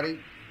over there, buddy?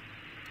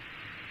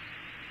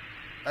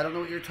 I don't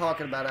know what you're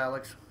talking about,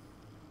 Alex.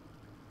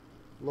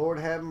 Lord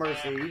have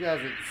mercy. You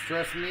guys are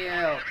stressing me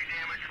out.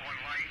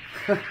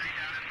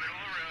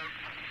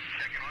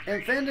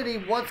 Infinity,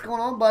 what's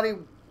going on, buddy?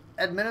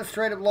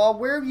 Administrative law,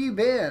 where have you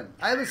been?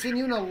 I haven't seen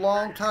you in a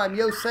long time.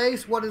 Yo,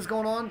 Sace, what is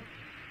going on?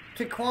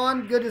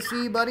 Taquan, good to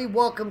see you, buddy.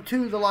 Welcome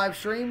to the live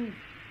stream.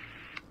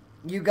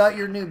 You got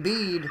your new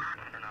bead.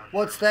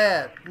 What's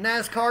that?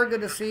 NASCAR,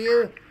 good to see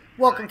you.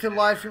 Welcome to the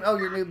live stream. Oh,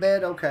 your new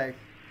bed? Okay.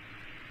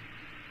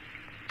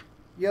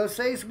 Yo,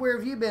 Sace, where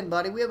have you been,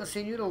 buddy? We haven't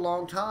seen you in a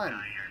long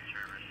time.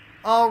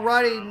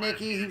 Alrighty,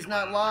 Nikki, he's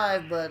not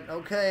live, but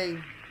okay.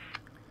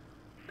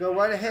 Go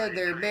right ahead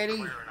there,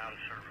 Betty.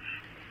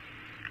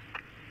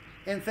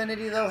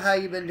 Infinity, though, how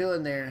you been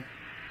doing there?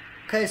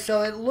 Okay,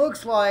 so it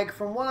looks like,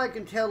 from what I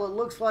can tell, it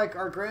looks like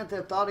our Grand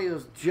Theft Auto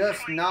is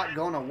just not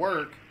going to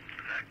work.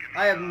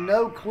 I have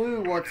no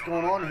clue what's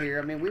going on here.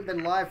 I mean, we've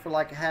been live for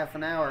like a half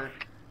an hour,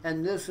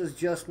 and this is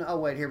just... Oh,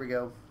 wait, here we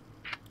go.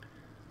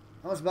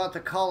 I was about to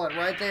call it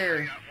right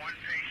there.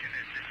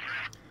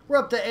 We're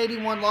up to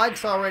 81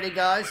 likes already,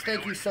 guys.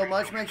 Thank you so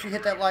much. Make sure you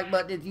hit that like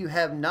button if you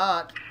have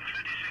not.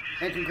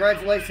 And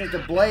congratulations to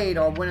Blade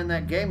on winning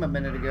that game a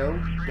minute ago.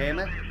 Damn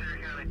it.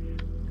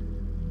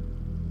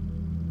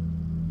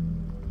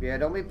 Yeah,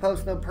 don't be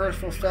posting no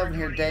personal stuff in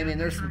here, Damien.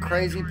 There's some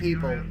crazy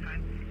people.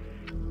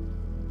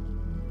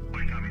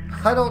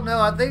 I don't know.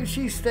 I think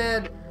she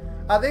said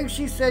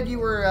you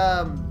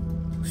were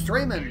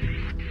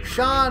streaming.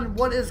 Sean,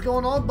 what is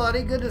going on,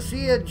 buddy? Good to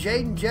see you.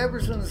 Jaden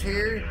Jefferson's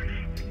here.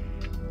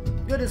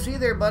 Good to see you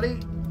there, buddy.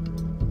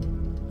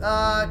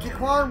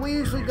 Taquan, we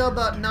usually go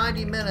about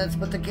 90 minutes,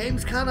 but the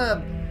game's kind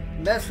of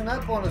messing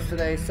up on us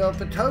today. So if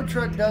the tow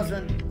truck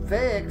doesn't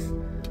fix,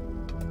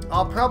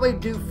 I'll probably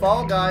do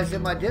Fall Guys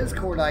in my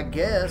Discord, I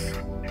guess.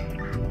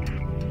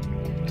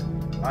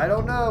 I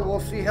don't know. We'll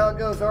see how it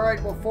goes. All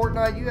right, well,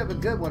 Fortnite, you have a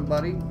good one,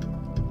 buddy.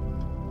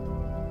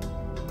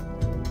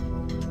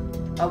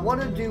 I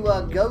want to do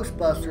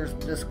Ghostbusters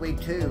this week,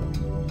 too.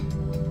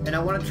 And I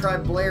want to try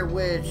Blair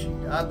Witch,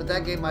 but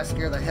that game might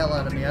scare the hell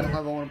out of me. I don't know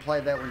if I want to play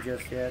that one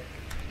just yet.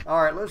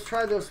 Alright, let's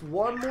try this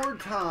one more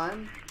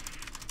time.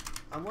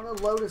 I'm going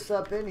to load us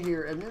up in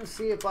here and then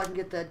see if I can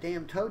get that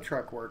damn tow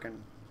truck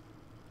working.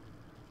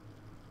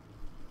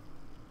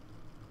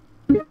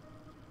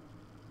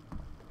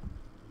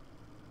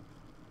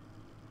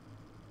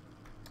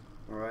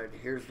 Alright,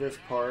 here's this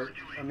part.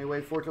 Let me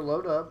wait for it to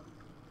load up.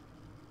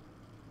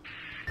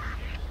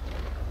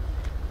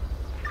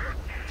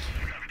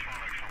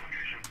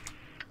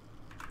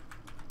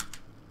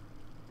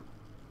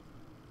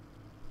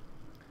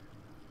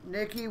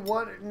 Nikki,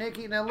 what?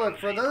 Nikki, now look,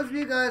 for those of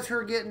you guys who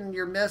are getting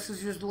your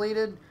messages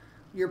deleted,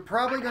 you're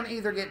probably going to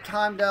either get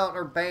timed out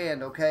or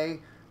banned, okay?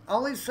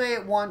 Only say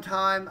it one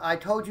time. I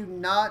told you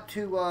not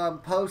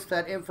to post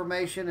that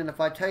information, and if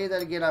I tell you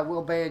that again, I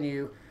will ban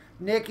you.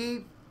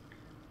 Nikki,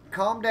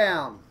 calm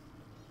down.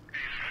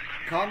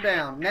 Calm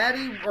down.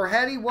 Natty or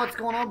Hattie, what's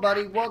going on,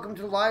 buddy? Welcome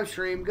to the live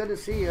stream. Good to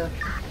see you.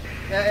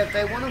 Now, if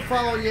they want to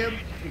follow you,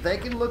 they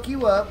can look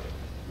you up,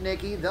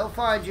 Nikki. They'll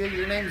find you.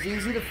 Your name's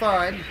easy to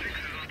find.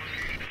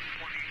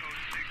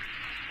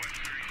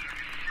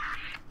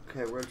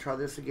 Okay, we're going to try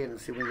this again and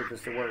see if we can get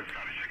this to work.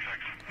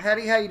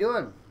 Hattie, how you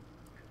doing?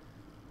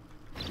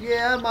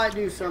 Yeah, I might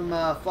do some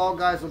Fall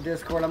Guys on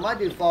Discord. I might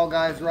do Fall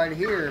Guys right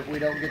here if we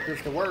don't get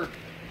this to work.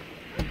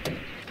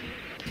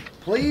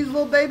 Please,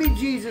 little baby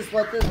Jesus,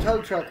 let this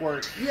tow truck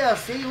work. Yeah,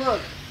 see, look.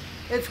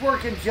 It's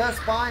working just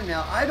fine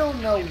now. I don't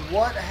know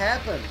what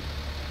happened.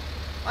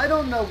 I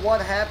don't know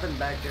what happened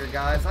back there,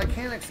 guys. I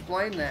can't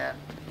explain that.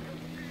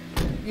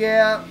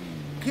 Yeah,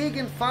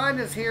 Keegan Fine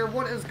is here.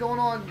 What is going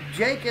on?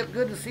 Jacob,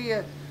 good to see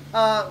you.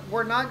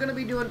 We're not going to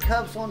be doing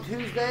Kuffs on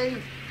Tuesday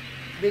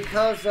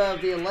because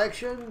of the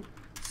election.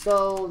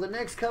 So the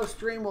next Kuffs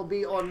stream will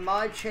be on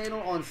my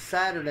channel on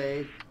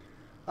Saturday.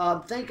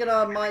 I'm thinking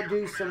I might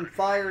do some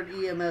fire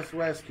and EMS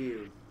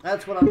rescue.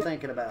 That's what I'm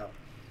thinking about.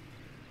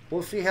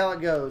 We'll see how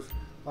it goes.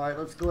 Alright,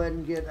 let's go ahead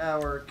and get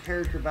our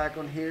character back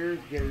on here.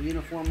 Get a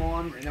uniform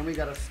on. And then we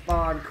got to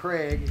spawn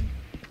Craig.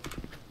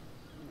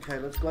 Okay,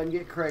 let's go ahead and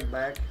get Craig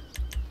back.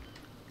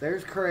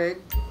 There's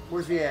Craig.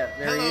 Where's he at?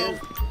 There he is.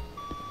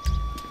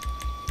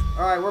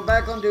 Alright, we're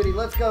back on duty.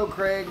 Let's go,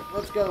 Craig.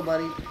 Let's go,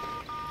 buddy.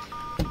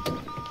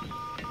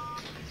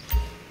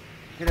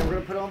 Okay, now we're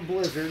going to put on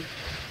Blizzard.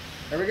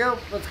 There we go.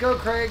 Let's go,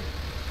 Craig.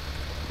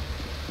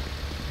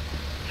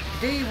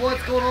 D,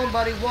 what's going on,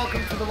 buddy?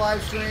 Welcome to the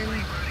live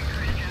stream.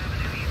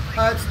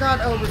 It's not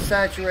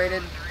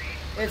oversaturated.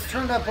 It's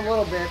turned up a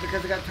little bit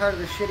because I got tired of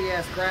the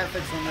shitty-ass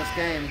graphics on this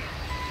game.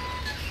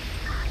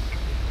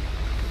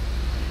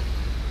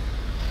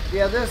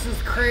 Yeah, this is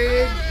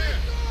Craig.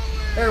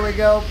 There we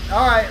go.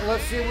 Alright,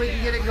 let's see if we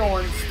can get it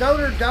going.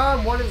 Stoner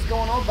Dom, what is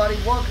going on, buddy?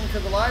 Welcome to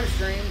the live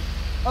stream.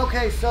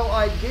 Okay, so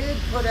I did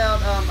put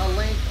out a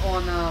link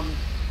on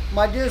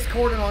my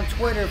Discord and on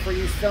Twitter for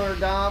you, Stoner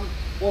Dom.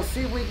 We'll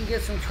see if we can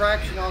get some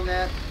traction on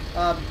that.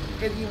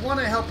 If you want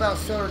to help out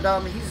Stoner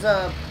Dom, he's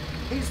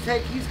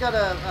got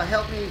a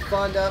help me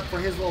fund up for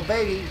his little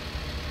baby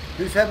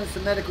who's having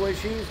some medical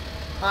issues.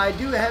 I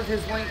do have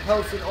his link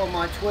posted on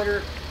my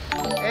Twitter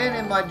and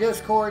in my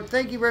Discord.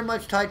 Thank you very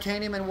much,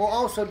 Titanium, and we'll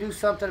also do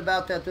something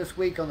about that this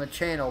week on the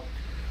channel.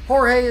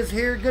 Jorge is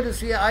here. Good to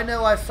see you. I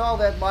know I saw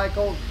that,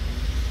 Michael.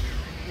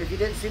 If you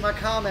didn't see my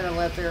comment I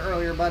left there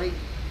earlier, buddy.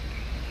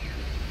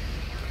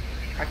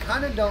 I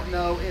kind of don't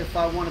know if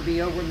I want to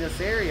be over in this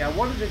area. I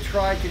wanted to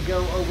try to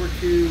go over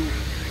to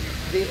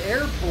the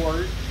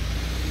airport,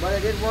 but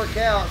it didn't work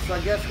out, so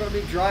I guess we're going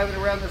to be driving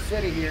around the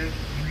city here.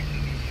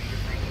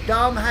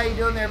 Dom, how you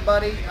doing there,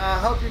 buddy? I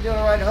hope you're doing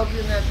all right. I hope you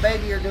and that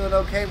baby are doing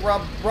okay.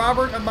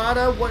 Robert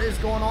Amato, what is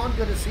going on?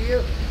 Good to see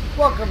you.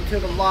 Welcome to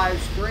the live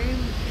stream.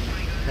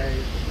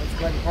 Okay, let's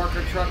go ahead and park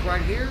our truck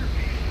right here.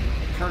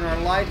 Turn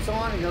our lights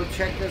on and go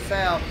check this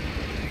out.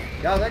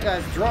 God, that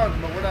guy's drunk,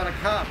 but we're not a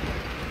cop.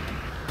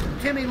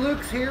 Timmy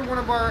Luke's here, one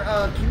of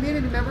our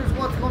community members.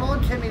 What's going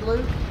on, Timmy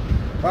Luke?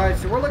 Alright,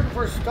 so we're looking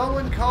for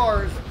stolen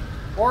cars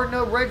or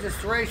no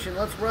registration.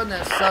 Let's run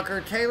that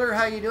sucker. Taylor,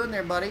 how you doing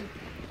there, buddy?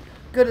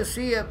 Good to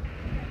see you.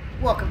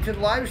 Welcome to the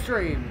live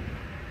stream.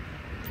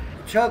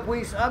 Chuck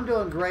Weiss, I'm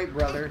doing great,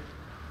 brother.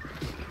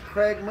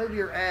 Craig, move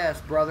your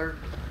ass, brother.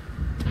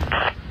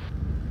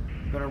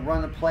 I'm gonna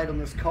run the plate on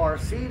this car.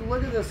 See,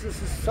 look at this.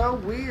 This is so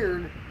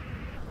weird.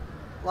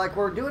 Like,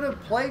 we're doing a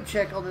plate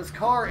check on this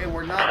car and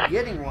we're not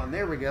getting one.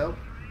 There we go.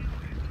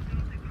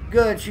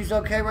 Good. She's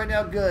okay right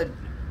now. Good.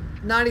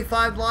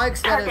 95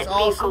 likes. That is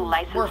awesome.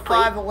 We're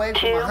 5 away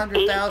from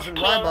 100,000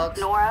 Rybucks.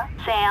 Nora,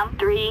 Sam,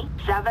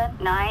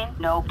 379,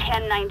 no,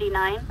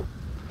 1099.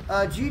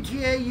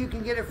 GTA, you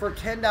can get it for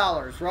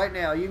 $10 right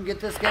now. You can get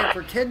this game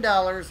for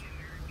 $10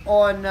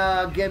 on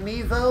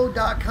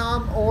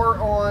Gamevo.com or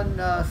on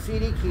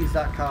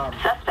CDkeys.com.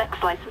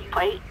 Suspect's license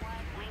plate.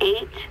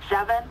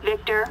 87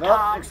 Victor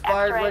Tom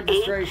expired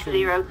registration.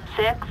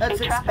 806. That's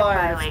a traffic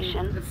expired.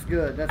 violation. That's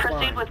good. That's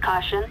Proceed fine. with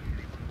caution.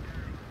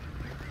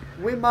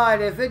 We might.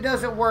 If it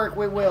doesn't work,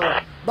 we will.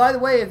 By the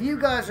way, if you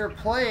guys are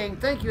playing,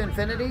 thank you,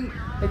 Infinity.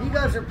 If you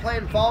guys are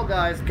playing Fall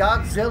Guys,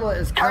 Godzilla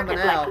is coming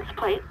out. License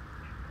plate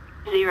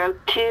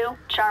 02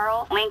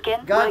 Charles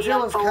Lincoln.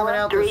 Godzilla's coming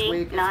out this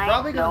week. It's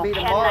probably going to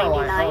be tomorrow,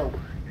 I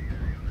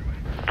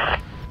hope.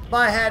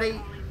 Bye,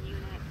 Hattie.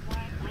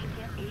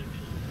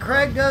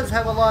 Craig does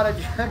have a lot of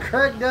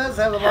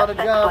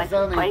jobs,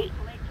 doesn't he?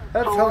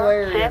 That's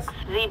hilarious. 6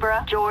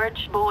 Zebra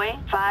George Boy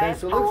 5. Okay,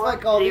 so it looks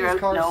like all these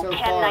cars so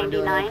far are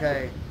doing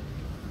okay.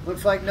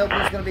 Looks like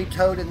nobody's going to be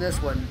towed in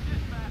this one.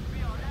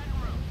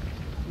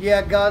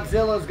 Yeah,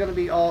 Godzilla's going to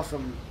be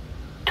awesome.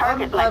 I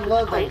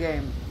love that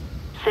game.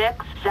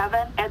 6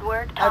 7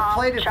 Edward Tom I've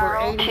played it for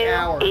Charles 80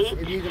 hours,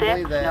 if you can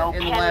believe that,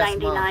 in the last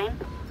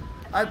month.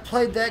 I've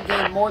played that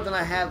game more than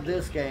I have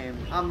this game.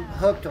 I'm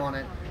hooked on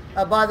it.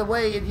 By the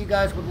way, if you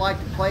guys would like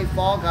to play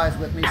Fall Guys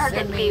with me,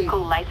 send me a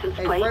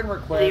friend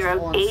request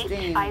on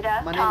Steam. My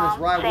name is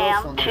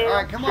Rye Wilson.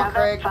 Alright, come on,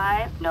 Craig.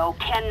 5, no,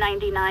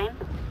 1099.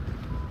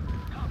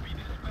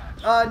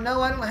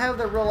 No, I don't have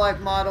the real life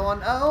mod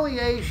on. Only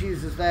Ace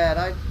uses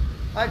that.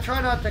 I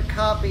try not to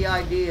copy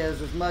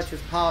ideas as much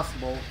as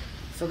possible.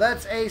 So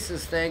that's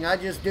Ace's thing. I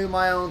just do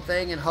my own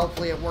thing and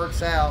hopefully it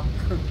works out.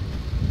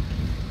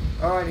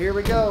 Alright, here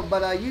we go.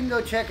 But you can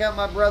go check out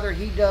my brother.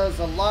 He does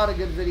a lot of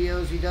good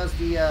videos. He does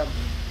the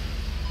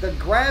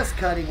grass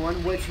cutting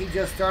one, which he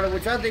just started,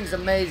 which I think is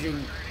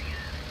amazing.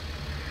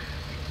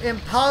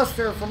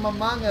 Imposter from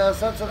Among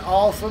Us. That's an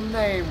awesome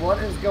name. What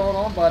is going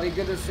on, buddy?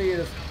 Good to see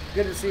you.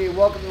 Good to see you.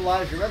 Welcome to the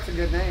live stream. That's a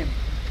good name.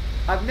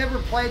 I've never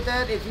played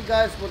that. If you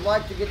guys would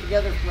like to get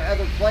together for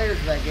other players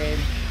of that game,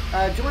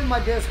 join my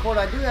Discord.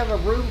 I do have a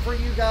room for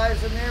you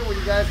guys in there where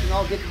you guys can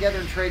all get together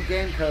and trade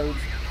game codes.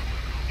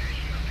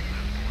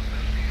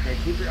 Okay,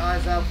 keep your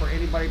eyes out for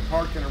anybody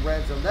parked in a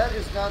red zone. That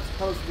is not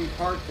supposed to be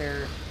parked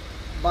there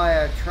by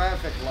a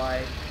traffic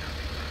light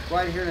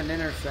right here in an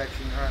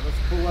intersection. All right, let's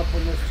pull up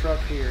on this truck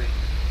here.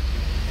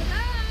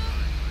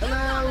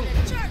 Hello.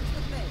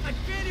 I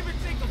can't even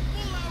take a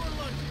full hour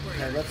lunch break.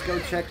 Okay, let's go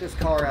check this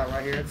car out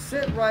right here. It's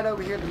sitting right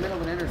over here in the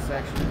middle of an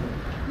intersection.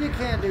 You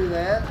can't do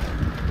that.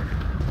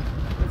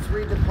 Let's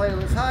read the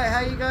playlist. Hi, how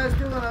you guys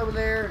doing over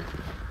there?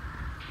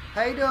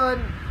 How you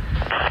doing?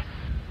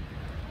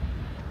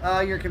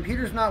 Your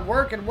computer's not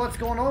working. What's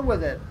going on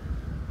with it?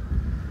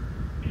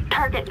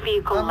 Target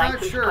vehicle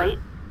license plate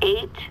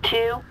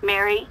 82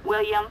 Mary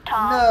William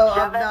Tom No,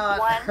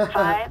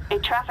 715. A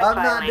traffic I'm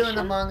violation. not doing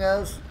Among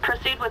Us.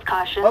 Proceed with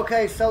caution.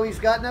 Okay, so he's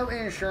got no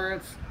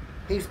insurance.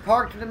 He's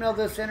parked in the middle of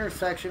this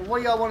intersection. What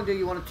do y'all want to do?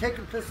 You want to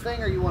ticket this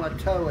thing or you want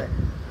to tow it?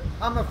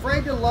 I'm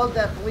afraid to load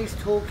that police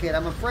toolkit.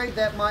 I'm afraid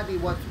that might be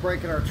what's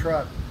breaking our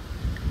truck.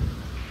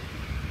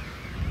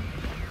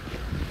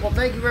 Well,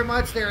 thank you very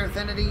much there,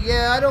 Infinity.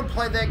 Yeah, I don't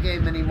play that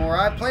game anymore.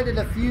 I played it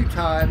a few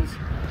times.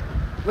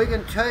 We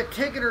can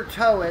ticket or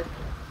tow it.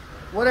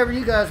 Whatever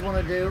you guys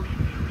want to do.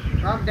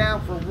 I'm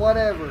down for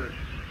whatever.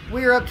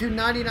 We are up to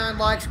 99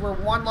 likes. We're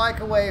 1 like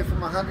away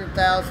from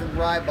 100,000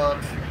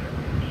 Rybucks.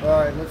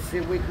 Alright, let's see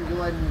if we can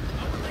go ahead and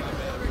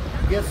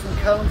get some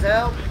cones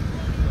out.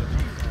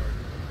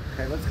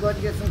 Okay, let's go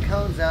ahead and get some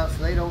cones out so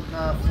they don't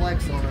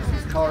flex on us.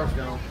 These cars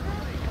don't.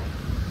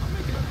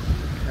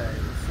 Okay,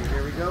 let's see.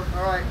 Here we go.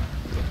 Alright.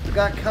 We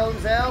got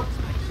cones out.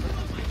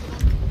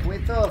 Can we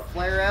throw a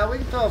flare out? We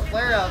can throw a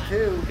flare out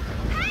too.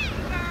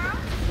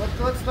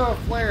 Let's throw a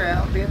flare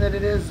out, being that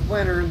it is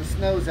winter and the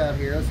snow's out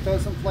here. Let's throw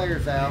some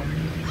flares out.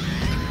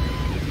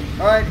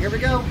 Alright, here we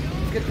go.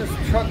 Let's get this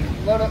truck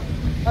loaded up.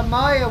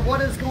 Amaya, what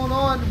is going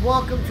on?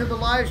 Welcome to the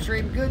live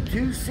stream. Good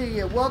to see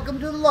you. Welcome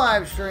to the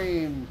live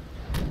stream.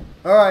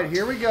 Alright,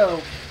 here we go.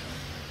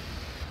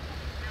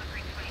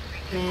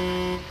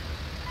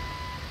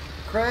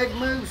 Craig,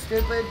 move,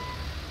 stupid.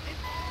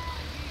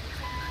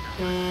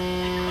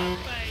 Yeah,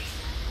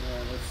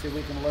 let's see if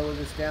we can lower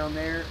this down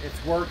there.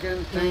 It's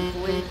working,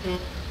 thankfully.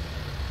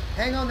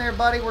 Hang on there,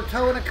 buddy. We're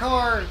towing a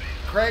car.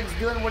 Craig's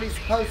doing what he's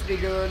supposed to be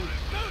doing.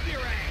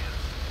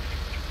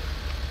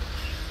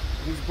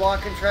 He's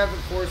blocking traffic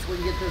for us so we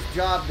can get this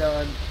job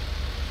done.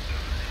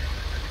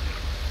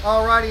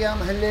 Alrighty,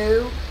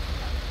 hello.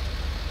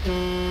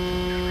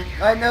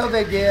 I know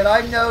they did.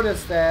 I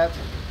noticed that.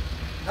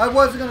 I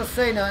wasn't going to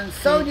say nothing.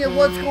 Sonia,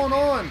 what's going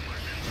on?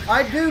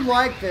 I do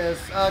like this.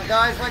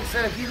 Guys, like I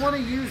said, if you want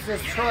to use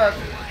this truck,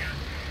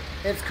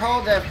 it's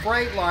called that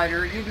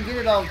Freightliner. You can get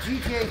it on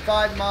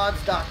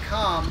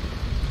GTA5mods.com.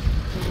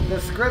 The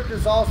script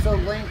is also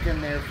linked in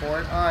there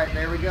for it. Alright,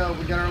 there we go.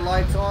 We got our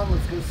lights on.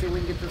 Let's go see if we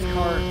can get this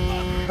car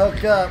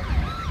hooked up.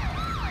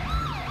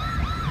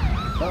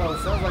 Oh,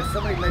 sounds like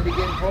somebody may be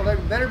getting pulled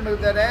over. Better move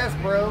that ass,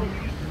 bro.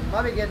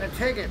 Might be getting a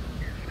ticket.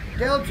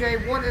 Del J,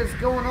 what is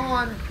going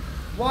on?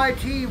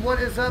 YT, what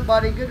is up,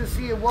 buddy? Good to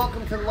see you.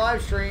 Welcome to the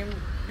live stream.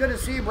 Good to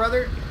see you,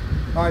 brother.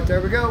 Alright, there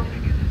we go.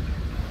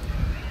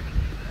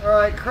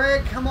 Alright,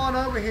 Craig, come on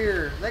over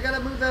here. They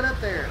gotta move that up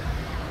there.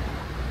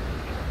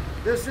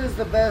 This is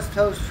the best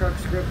toast truck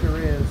script there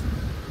is.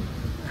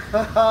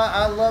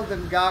 I love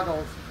them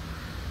goggles.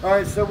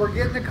 Alright, so we're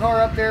getting the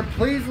car up there.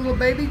 Please, little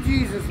baby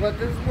Jesus, let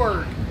this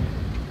work.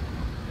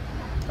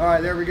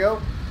 Alright, there we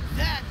go.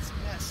 That's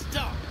messed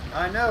up.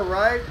 I know,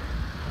 right?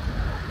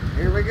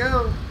 Here we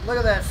go. Look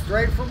at that.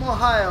 Straight from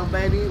Ohio,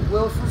 baby.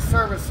 Wilson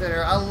Service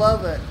Center. I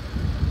love it.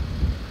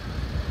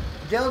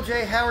 Del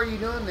J, how are you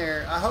doing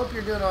there? I hope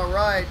you're doing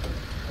alright.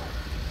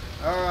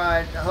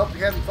 Alright. I hope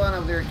you're having fun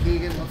over there,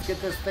 Keegan. Let's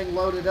get this thing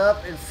loaded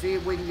up and see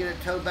if we can get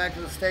it towed back to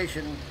the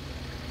station.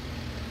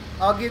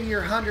 I'll give you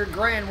your 100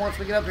 grand once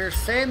we get up here.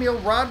 Samuel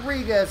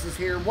Rodriguez is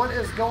here. What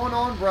is going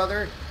on,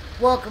 brother?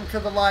 Welcome to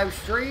the live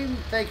stream.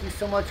 Thank you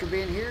so much for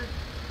being here.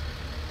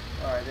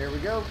 Alright, there we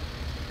go.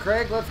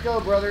 Craig, let's go,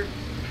 brother.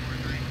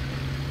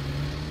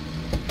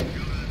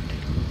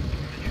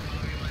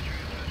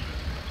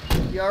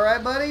 You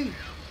alright, buddy?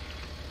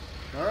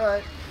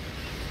 Alright.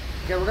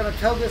 Okay, we're going to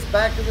tow this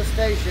back to the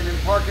station and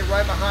park it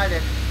right behind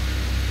it.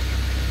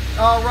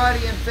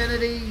 Alrighty,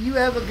 Infinity. You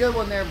have a good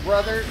one there,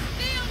 brother.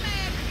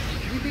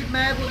 You be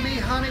mad with me,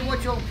 honey?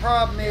 What your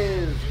problem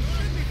is?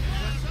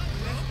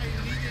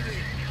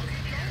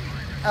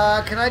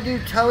 Can I do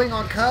towing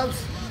on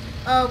Kuffs?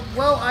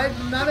 Well,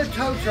 I'm not a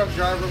tow truck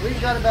driver. We've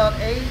got about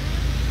eight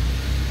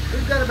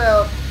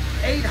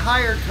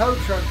hired tow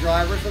truck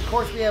drivers. Of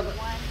course, we have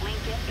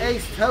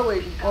Ace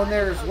Towing on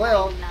there as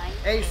well.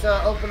 Ace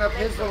opened up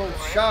his little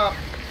shop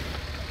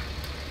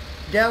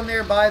down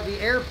there by the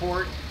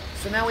airport.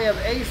 So now we have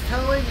Ace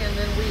Towing, and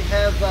then we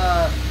have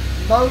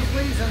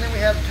Mosley's, and then we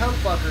have Tow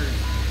Fuckers.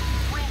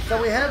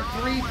 So we have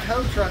 3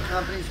 tow truck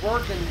companies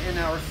working in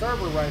our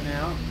server right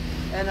now.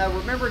 And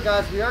remember,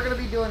 guys, we are going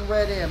to be doing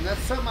Red M.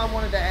 That's something I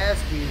wanted to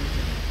ask you.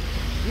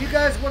 You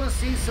guys want to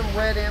see some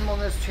Red M on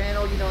this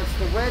channel? You know, it's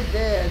the Red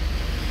Dead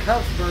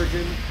Kuffs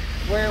version,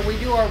 where we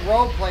do our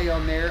roleplay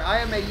on there. I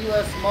am a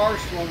U.S.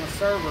 Marshal on the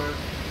server.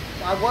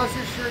 I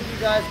wasn't sure if you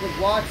guys would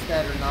watch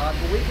that or not,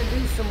 but we can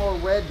do some more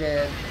Red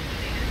Dead.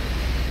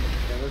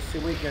 Okay, let's see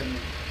if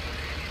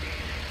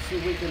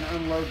we can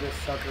unload this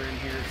sucker in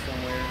here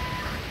somewhere.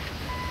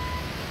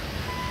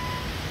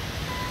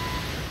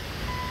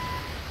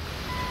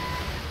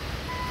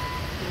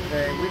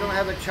 Okay, we don't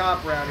have a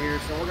chopper out here,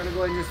 so we're going to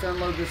go ahead and just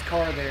unload this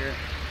car there.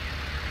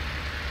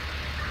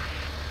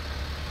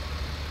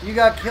 You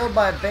got killed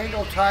by a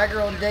Bengal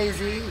tiger on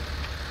DayZ.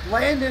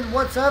 Landon,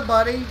 what's up,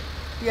 buddy?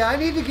 Yeah, I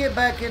need to get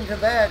back into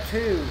that,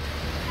 too.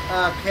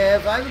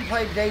 Kev, I haven't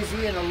played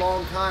DayZ in a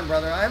long time,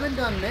 brother. I haven't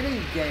done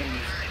many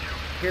games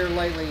here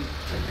lately.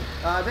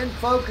 I've been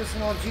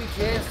focusing on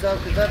GTA and stuff,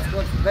 because that's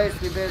what's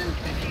basically been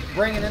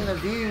bringing in the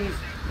views.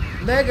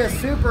 Mega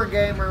Super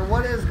Gamer,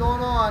 what is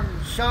going on?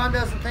 Sean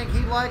doesn't think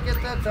he'd like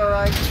it. That's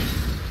alright.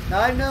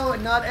 Now, I know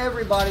not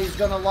everybody's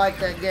going to like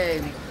that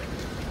game.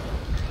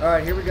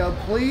 Alright, here we go.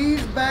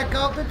 Please back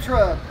off the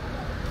truck.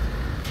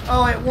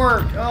 Oh, it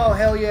worked. Oh,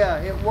 hell yeah.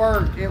 It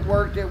worked. It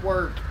worked. It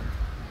worked.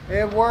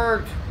 It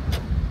worked.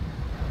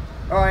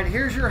 Alright,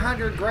 here's your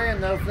 100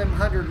 grand, though, for them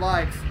 100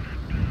 likes.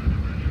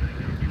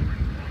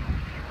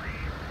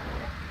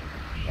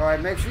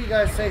 Alright, make sure you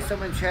guys say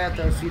something in chat,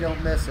 though, so you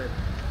don't miss it.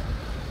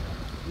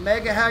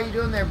 Mega, how you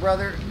doing there,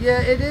 brother? Yeah,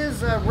 it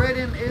is. Red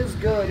M is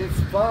good. It's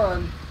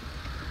fun.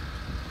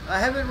 I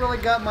haven't really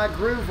got my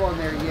groove on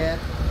there yet.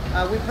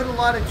 We put a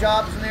lot of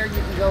jobs in there. You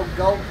can go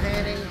gold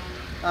panning.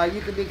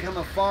 You can become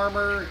a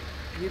farmer.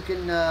 You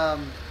can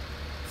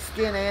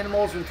skin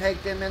animals and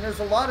take them in. There's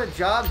a lot of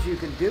jobs you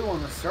can do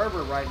on the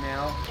server right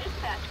now.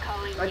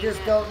 I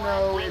just don't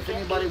know if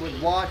anybody would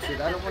watch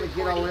it. I don't want to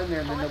get all in there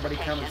and then nobody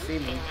come and see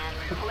me.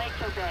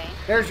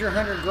 There's your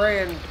 100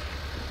 grand.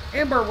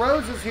 Amber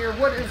Rose is here.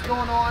 What is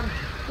going on?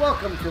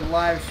 Welcome to the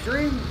live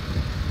stream.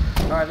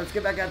 Alright, let's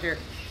get back out there.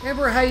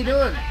 Amber, how you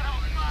doing?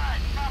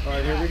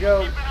 Alright, here we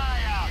go.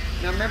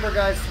 Now remember,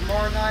 guys,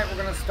 tomorrow night we're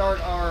going to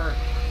start our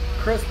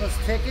Christmas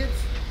tickets.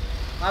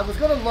 I was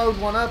going to load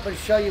one up and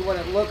show you what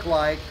it looked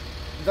like.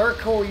 They're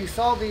cool. You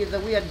saw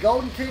that we had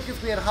golden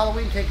tickets, we had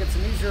Halloween tickets,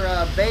 and these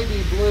are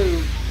baby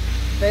blue.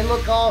 They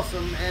look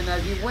awesome, and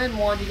if you win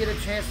one, you get a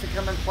chance to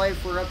come and play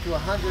for up to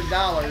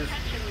 $100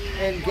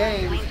 in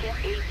games.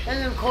 And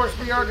then, of course,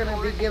 we are going to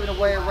be giving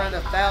away around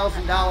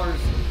 $1,000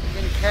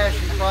 in cash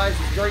and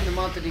prizes during the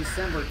month of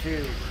December,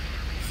 too.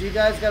 So you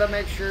guys got to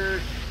make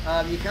sure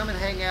you come and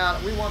hang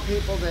out. We want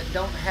people that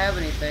don't have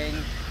anything,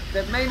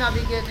 that may not be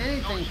getting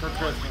anything for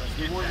Christmas.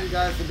 We want you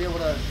guys to be able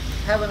to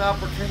have an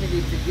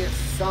opportunity to get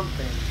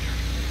something.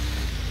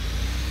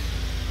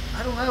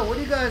 I don't know. What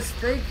do you guys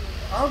think?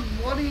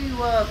 What do you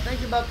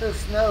think about the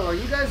snow? Are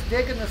you guys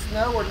digging the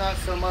snow or not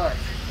so much?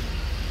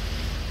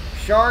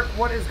 Shark,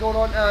 what is going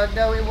on?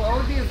 No, it will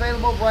only be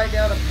available right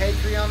now to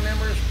Patreon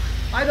members.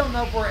 I don't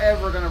know if we're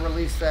ever going to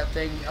release that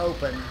thing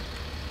open.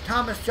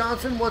 Thomas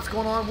Johnson, what's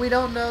going on? We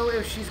don't know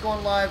if she's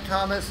going live,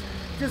 Thomas.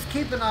 Just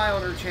keep an eye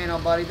on her channel,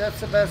 buddy. That's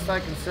the best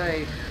I can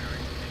say.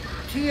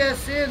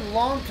 TSN,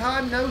 long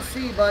time no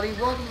see, buddy.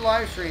 Welcome to the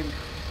live stream.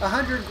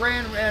 100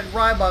 grand and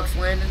Rybucks,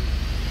 Landon.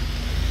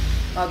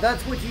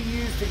 That's what you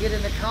use to get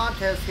into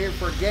contests here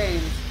for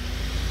games.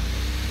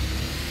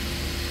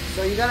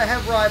 So you got to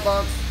have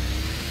Rybucks.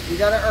 You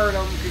got to earn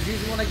them, because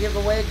usually when I give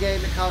away a game,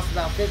 it costs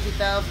about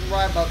 50,000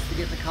 Rybucks to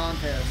get in the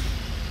contest.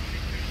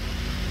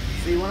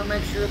 So you want to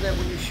make sure that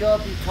when you show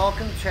up, you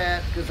talk in the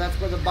chat, because that's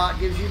where the bot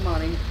gives you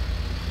money.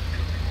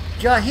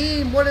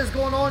 Jaheem, what is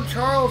going on?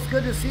 Charles,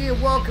 good to see you.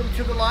 Welcome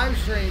to the live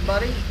stream,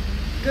 buddy.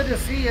 Good to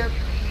see you.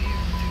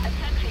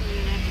 Attention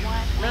Unit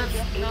 1,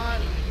 That's not...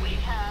 We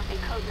have a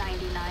code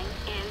 99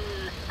 in...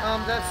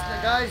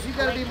 guys, you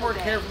got to be more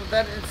careful with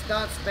that. It's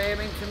not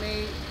spamming to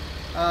me.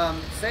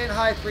 Saying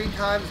hi 3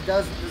 times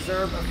doesn't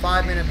deserve a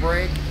 5-minute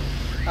break.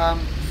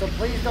 So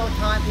please don't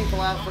time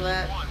people out for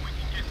that.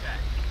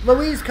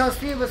 Luis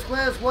Castillo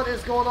Vasquez, what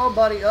is going on,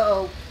 buddy?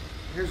 Uh-oh.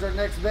 Here's our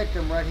next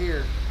victim right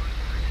here.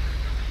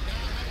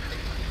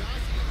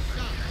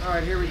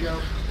 Alright, here we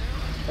go.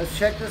 Let's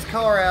check this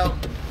car out.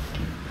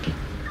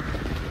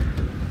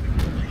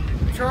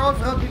 Charles,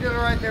 I hope you did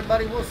alright there,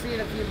 buddy. We'll see you in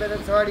a few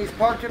minutes. Alright, he's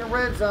parked in a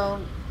red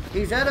zone.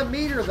 He's at a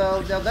meter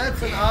though. Now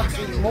that's an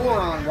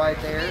oxymoron right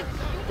there.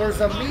 There's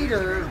a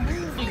meter.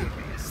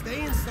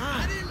 Stay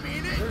inside.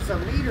 There's a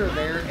meter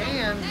there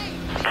and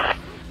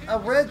a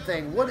red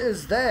thing. What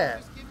is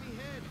that?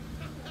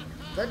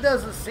 That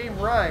doesn't seem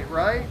right,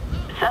 right?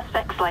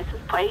 Suspect's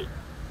license plate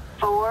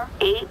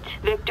 4-8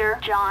 Victor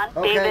John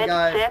Okay, David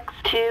guys,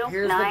 6-2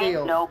 here's the 9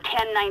 deal. no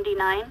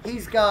 1099.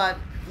 He's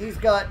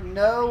got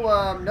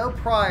no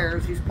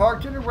priors. He's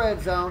parked in the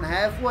red zone.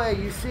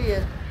 Halfway, you see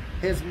it.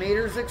 His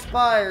meter's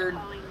expired.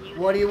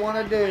 What do you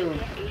want to do?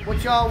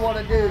 What y'all want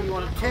to do? You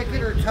want to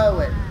ticket or tow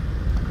it?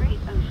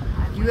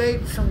 You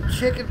ate some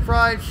chicken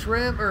fried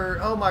shrimp or,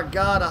 oh my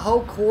God, a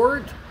whole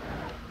quart?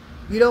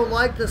 You don't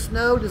like the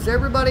snow? Does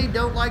everybody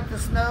don't like the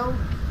snow?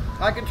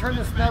 I can turn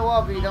the snow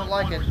off if you don't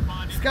like it.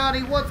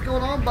 Scotty, what's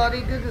going on,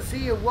 buddy? Good to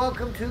see you.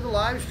 Welcome to the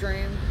live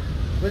stream.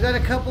 We got a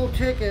couple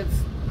tickets.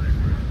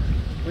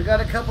 We got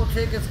a couple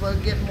tickets, but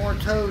I'm getting more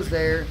toes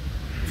there.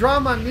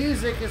 Drama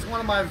Music is one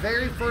of my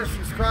very first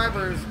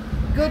subscribers.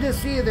 Good to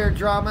see you there,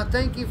 Drama.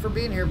 Thank you for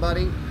being here,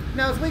 buddy.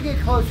 Now, as we get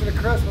closer to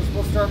Christmas,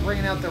 we'll start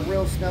bringing out the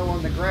real snow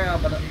on the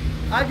ground, but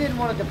I didn't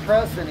want to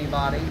depress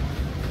anybody.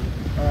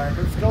 All right,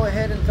 let's go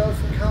ahead and throw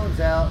some cones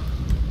out.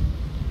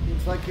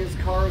 Looks like his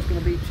car is going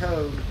to be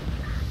towed.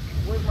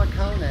 Where's my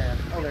cone at?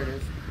 Oh, there it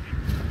is.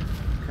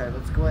 Okay,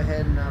 let's go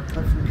ahead and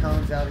put some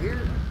cones out here.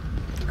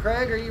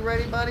 Craig, are you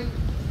ready, buddy?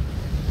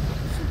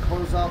 Let's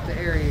close off the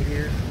area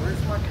here.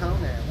 Where's my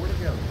cone at? Where'd it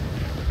go?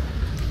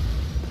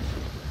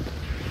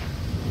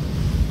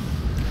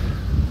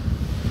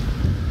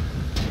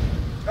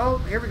 Oh,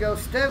 here we go.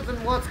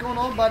 Stephen, what's going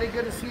on, buddy?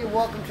 Good to see you.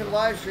 Welcome to the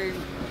live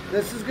stream.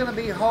 This is going to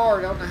be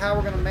hard. I don't know how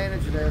we're going to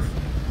manage this.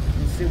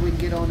 Let's see if we can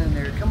get on in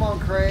there. Come on,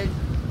 Craig.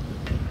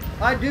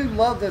 I do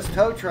love this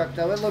tow truck,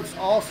 though. It looks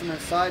awesome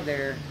inside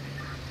there.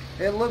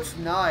 It looks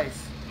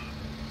nice.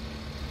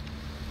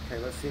 Okay,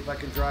 let's see if I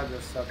can drive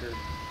this sucker.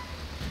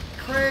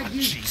 Craig,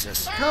 you...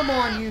 Jesus. Come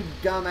on, you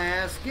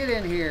dumbass. Get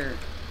in here.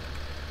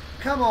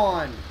 Come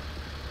on.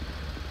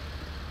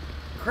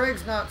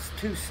 Craig's not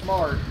too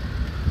smart.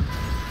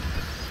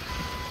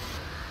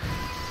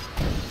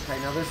 Okay,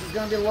 now this is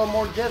going to be a little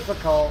more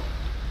difficult.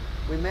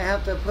 We may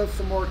have to put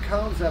some more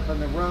cones up in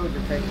the road to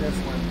take this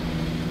one.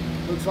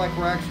 Looks like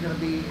we're actually going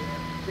to be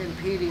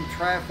impeding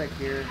traffic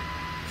here.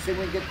 See if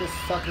we can get this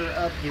sucker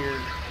up here.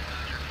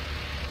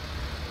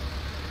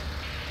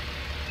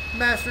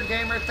 Master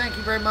Gamer, thank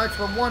you very much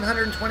for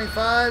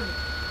 125.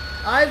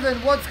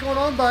 Ivan, what's going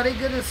on, buddy?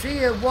 Good to see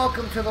you.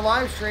 Welcome to the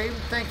live stream.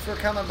 Thanks for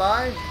coming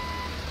by.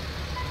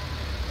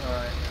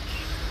 Alright.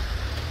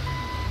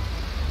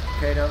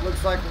 Okay, now it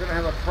looks like we're going to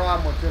have a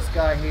problem with this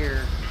guy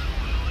here.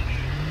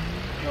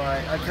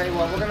 Alright, I tell you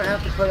what, we're going to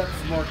have to put up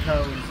some more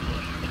cones.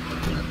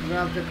 We're going to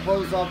have to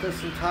close off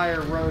this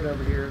entire road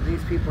over here.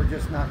 These people are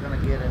just not going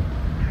to get it.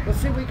 Let's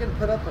see if we can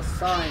put up a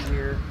sign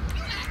here.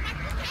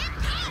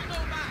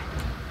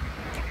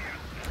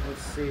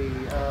 Let's see,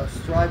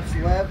 stripes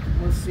left.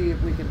 Let's see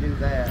if we can do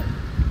that.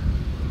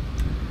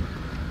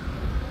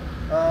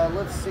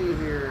 Let's see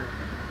here.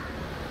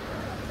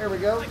 There we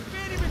go. I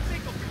can't even take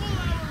a full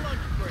hour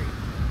lunch break.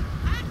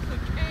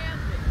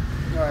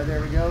 Alright,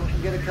 there we go.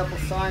 Get a couple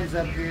signs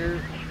up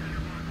here.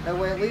 That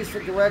way at least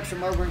it directs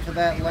them over into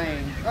that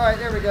lane. Alright,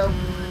 there we go.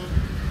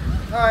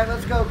 Alright,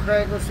 let's go,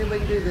 Craig. Let's see if we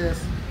can do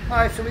this.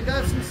 Alright, so we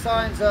got some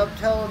signs up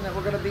telling that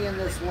we're going to be in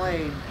this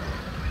lane.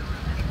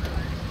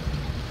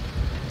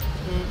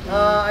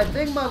 I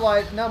think my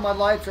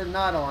lights are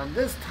not on.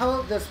 This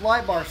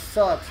light bar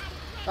sucks.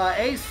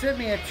 Ace sent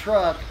me a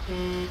truck.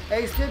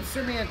 Ace did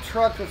send me a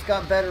truck that's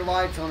got better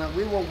lights on it.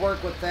 We will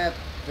work with that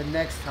the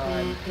next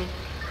time.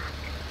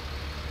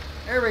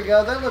 There we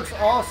go. That looks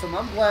awesome.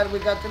 I'm glad we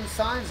got them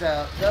signs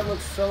out. That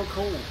looks so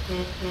cool.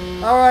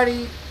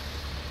 Alrighty.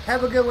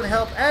 Have a good one,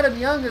 Help. Adam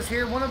Young is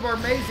here, one of our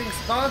amazing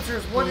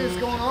sponsors. What is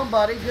going on,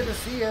 buddy? Good to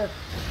see you.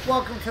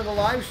 Welcome to the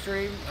live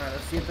stream. Alright,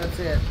 let's see if that's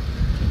it.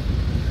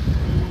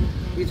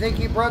 You think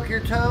you broke your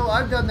toe?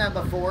 I've done that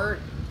before.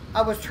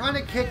 I was trying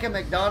to kick a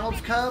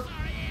McDonald's cup.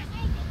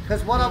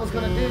 Because what I was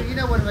going to do, you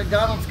know when a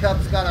McDonald's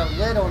cup's got a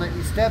lid on it,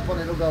 you step on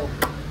it, it'll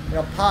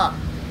pop.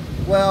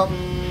 Well,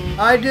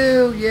 I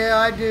do,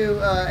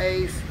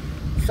 Ace.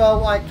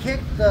 So I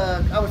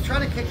was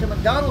trying to kick the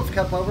McDonald's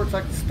cup over so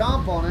I could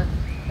stomp on it.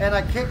 And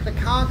I kicked the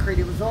concrete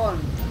it was on.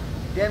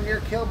 Damn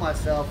near killed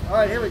myself.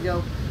 Alright, here we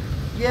go.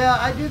 Yeah,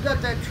 I do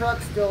got that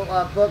truck still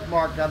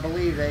bookmarked, I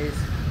believe, Ace.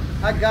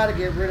 I gotta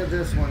get rid of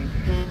this one.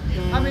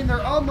 I mean,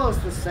 they're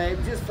almost the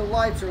same, just the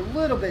lights are a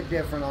little bit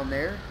different on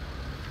there.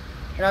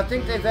 And I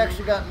think they've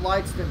actually got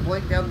lights that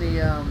blink down the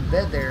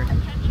bed there.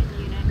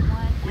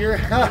 Your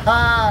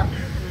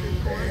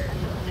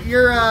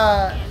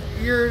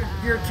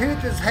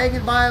tooth is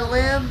hanging by a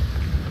limb?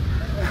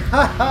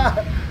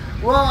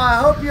 Well, I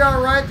hope you're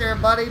alright there,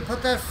 buddy.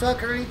 Put that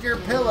sucker underneath your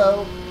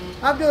pillow.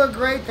 I'm doing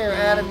great there,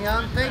 Adam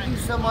Young. Thank you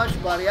so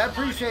much, buddy. I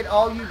appreciate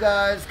all you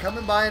guys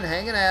coming by and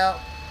hanging out.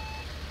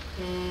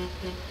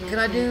 Can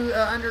I do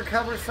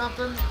undercover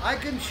something? I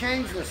can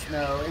change the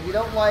snow if you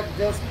don't like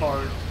this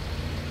part.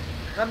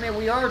 I mean,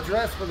 we are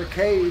dressed for the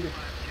cade.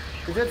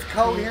 Because it's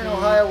cold here in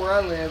Ohio where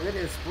I live. It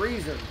is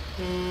freezing.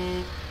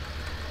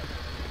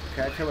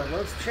 Okay, I tell you what,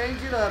 let's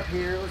change it up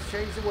here. Let's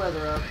change the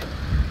weather up.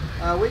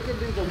 We can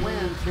do the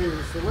wind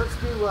too. So let's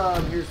do,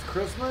 here's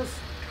Christmas.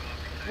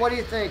 What do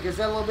you think? Is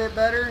that a little bit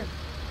better?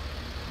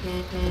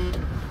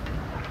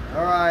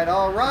 Alright,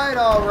 alright,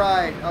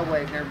 alright. Oh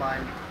wait, never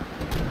mind.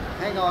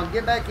 Hang on,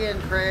 get back in,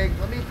 Craig.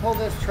 Let me pull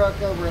this truck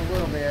over a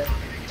little bit.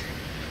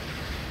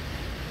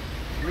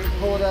 Let me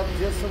pull it up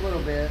just a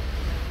little bit.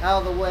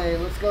 Out of the way.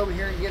 Let's go over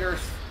here and get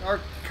our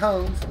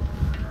cones.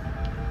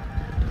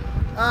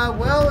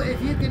 Well,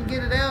 if you can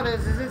get it out,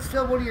 is it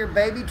still one of your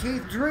baby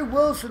teeth? Drew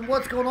Wilson,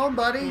 what's going on,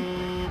 buddy?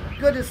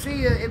 Good to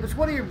see you. If it's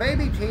one of your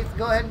baby teeth,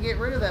 go ahead and get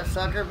rid of that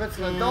sucker. If it's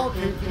an adult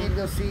tooth, you need to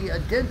go see a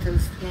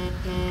dentist.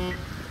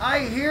 I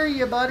hear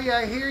you, buddy.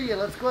 I hear you.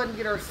 Let's go ahead and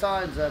get our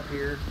signs up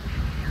here.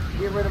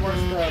 Get rid of our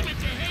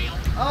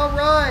stuff. All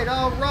right,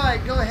 all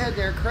right. Go ahead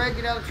there, Craig.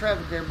 Get out of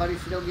traffic there, buddy,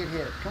 so you don't get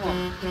hit. Come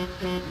on.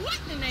 What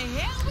in the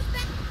hell was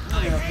that?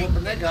 I'm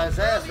whooping that guy's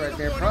ass right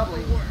there,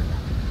 probably.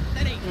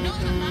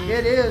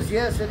 It is,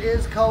 yes, it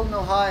is cold in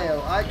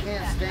Ohio. I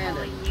can't stand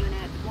it.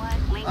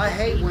 I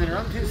hate winter.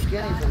 I'm too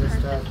skinny for this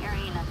stuff.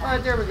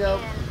 Alright, there we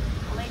go.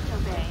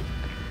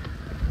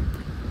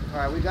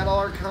 Alright, we got all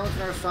our cones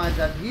and our signs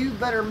up. You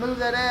better move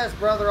that ass,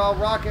 brother. I'll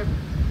rock it.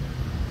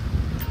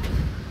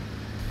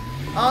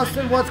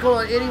 Austin, what's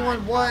going on?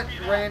 Anyone what?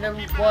 Random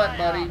what,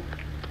 buddy?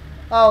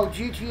 Oh,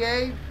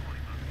 GTA?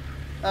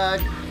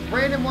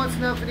 Brandon wants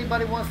to know if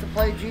anybody wants to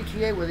play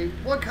GTA with him.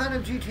 What kind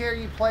of GTA are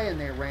you playing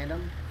there,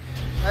 Random?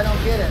 I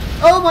don't get it.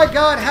 Oh my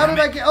God, how did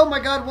I get, oh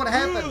my God, what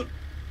happened?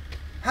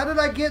 How did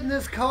I get in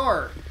this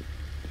car?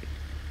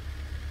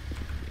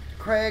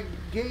 Craig,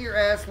 get your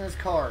ass in this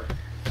car.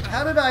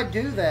 How did I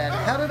do that?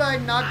 How did I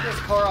knock this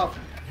car off?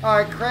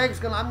 Alright,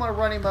 I'm gonna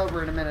run him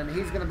over in a minute.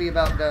 He's gonna be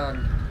about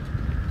done.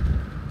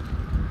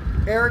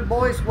 Eric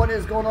Boyce, what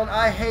is going on?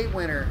 I hate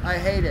winter. I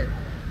hate it.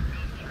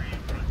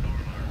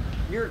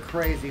 You're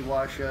crazy,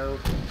 Washo.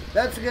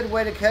 That's a good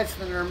way to catch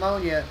the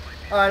pneumonia.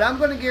 Alright, I'm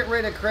going to get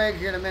rid of Craig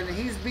here in a minute.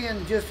 He's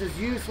being just as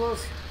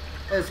useless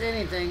as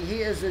anything.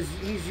 He's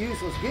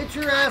useless. Get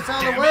your ass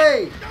out of the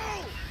way!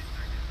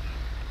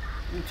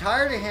 I'm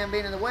tired of him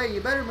being in the way. You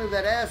better move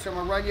that ass or I'm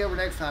going to run you over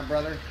next time,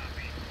 brother.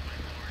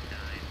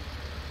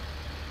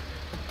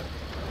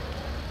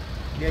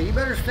 Yeah, you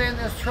better stay in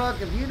this truck.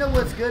 If you know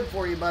what's good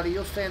for you, buddy,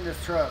 you'll stay in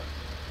this truck.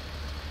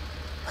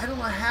 I don't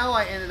know how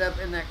I ended up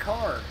in that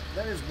car.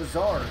 That is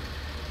bizarre.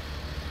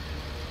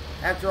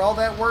 After all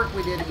that work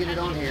we did to get it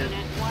on here.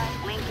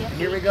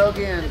 Here we go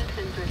again.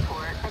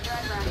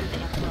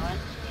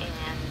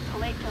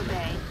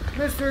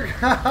 Mr.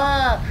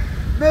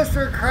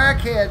 Mr.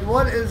 Crackhead,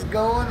 what is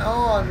going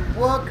on?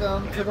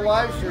 Welcome to the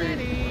live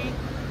stream.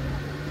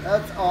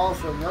 That's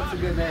awesome. That's a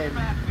good name.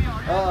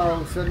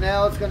 Uh-oh, so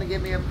now it's going to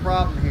give me a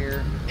problem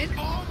here. In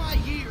all my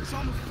years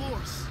on the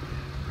force.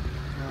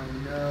 Oh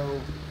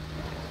no.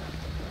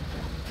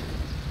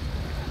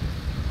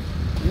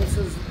 This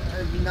is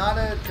not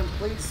a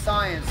complete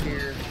science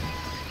here.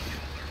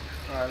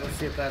 Alright, let's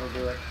see if that'll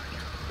do it.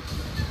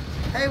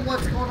 Hey,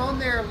 what's going on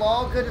there,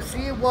 Law? Good to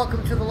see you.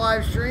 Welcome to the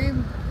live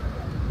stream.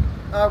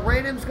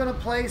 Random's going to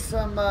play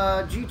some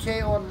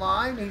GTA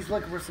Online. He's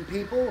looking for some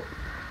people.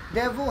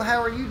 Devil,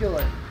 how are you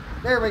doing?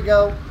 There we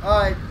go.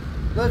 Alright,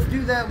 let's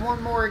do that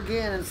one more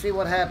again and see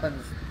what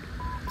happens.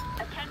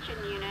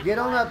 Get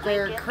on up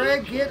there.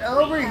 Craig, get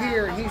over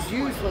here. He's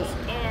useless.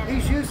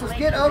 He's useless.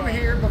 Get over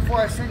here before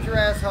I send your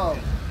ass home.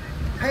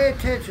 Pay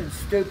attention,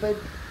 stupid.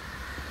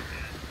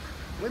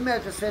 We may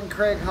have to send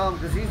Craig home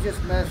because he's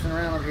just messing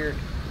around over here.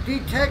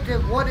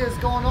 Detective, what is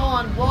going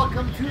on?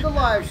 Welcome to the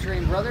live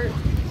stream, brother.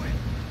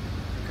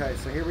 Okay,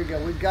 so here we go.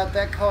 We've got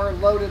that car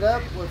loaded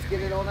up. Let's get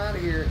it on out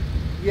of here.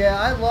 Yeah,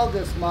 I love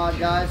this mod,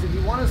 guys. If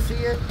you want to see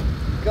it,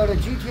 go to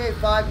GTA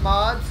 5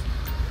 Mods.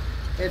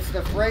 It's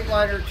the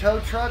Freightliner tow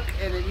truck,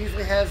 and it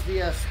usually has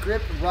the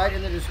script right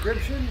in the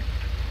description.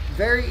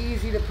 Very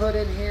easy to put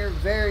in here.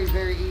 Very,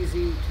 very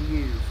easy to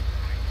use.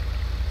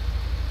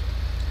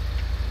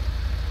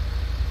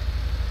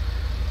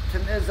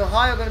 Is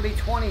Ohio going to be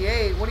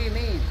 28? What do you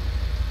mean?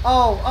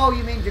 Oh,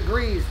 you mean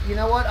degrees. You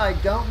know what? I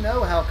don't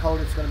know how cold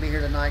it's going to be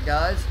here tonight,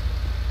 guys.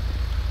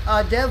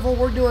 Devil,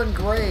 we're doing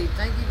great.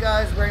 Thank you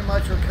guys very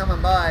much for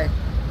coming by.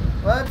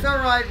 Well, that's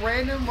alright,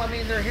 Random. I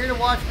mean, they're here to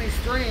watch me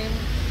stream.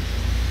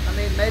 I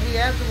mean, maybe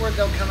afterward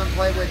they'll come and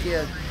play with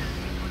you.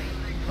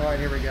 Alright,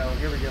 here we go.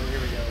 Here we go.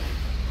 Here we go.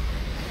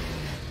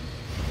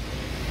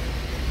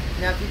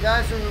 Now, if you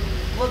guys are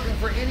looking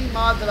for any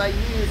mod that I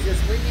use,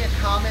 just leave me a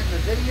comment in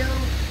the video,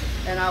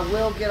 and I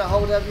will get a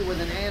hold of you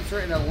with an answer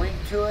and a link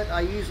to it.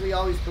 I usually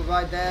always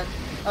provide that.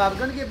 I'm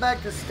going to get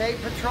back to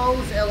State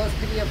Patrols,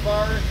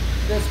 LSPDFR,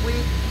 this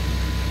week.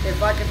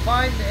 If I can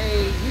find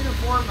a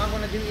uniform, I'm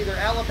going to do either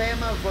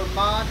Alabama,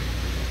 Vermont,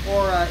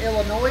 or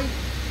Illinois.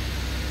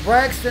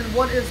 Braxton,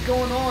 what is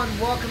going on?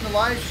 Welcome to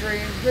live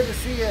stream. Good to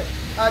see you.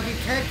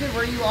 Detective,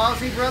 are you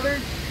Aussie, brother?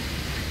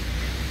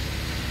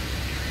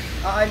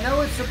 I know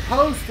it's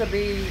supposed to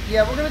be...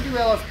 Yeah, we're going to do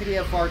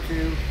LSPDFR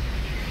too.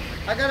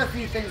 I got a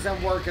few things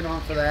I'm working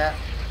on for that.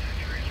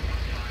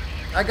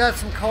 I got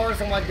some cars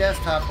on my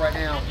desktop right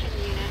now.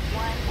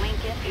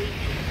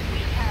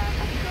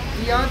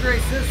 DeAndre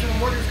System,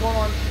 what is going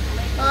on?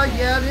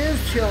 Yeah, it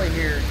is chilly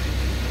here.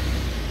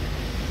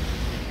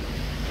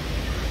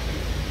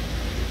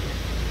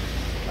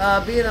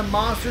 Being a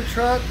monster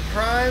truck,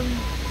 Prime.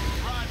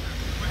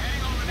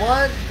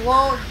 What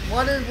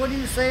are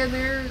you saying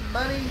there,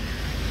 buddy?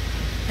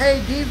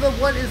 Hey, Diva,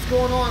 what is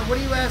going on? What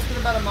are you asking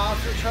about a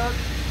monster truck?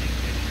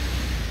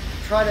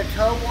 Try to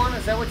tow one?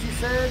 Is that what you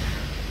said?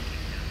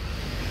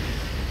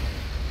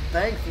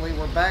 Thankfully,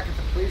 we're back at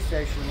the police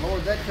station.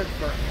 Lord, that took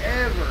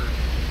forever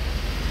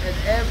and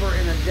ever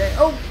in a day.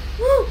 Oh,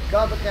 woo!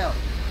 God, look out.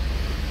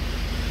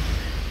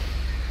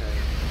 Okay.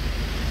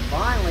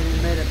 Finally,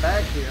 we made it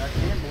back here. I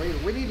can't believe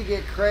it. We need to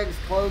get Craig's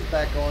clothes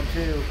back on,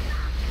 too.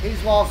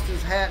 He's lost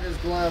his hat and his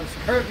gloves.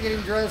 Hurt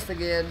getting dressed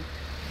again.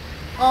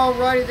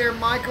 Alrighty there,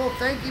 Michael.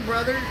 Thank you,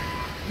 brother.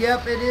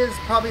 Yep, it is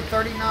probably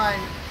 39.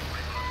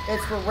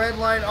 It's for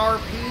Redline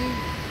RP.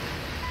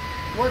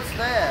 What's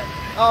that?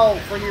 Oh,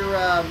 for your,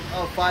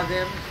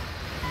 5M.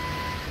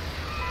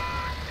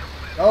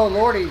 Oh,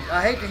 Lordy.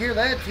 I hate to hear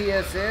that,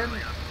 TSN.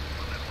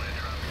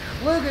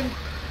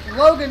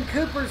 Logan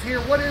Cooper's here.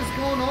 What is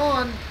going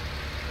on?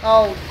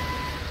 Oh.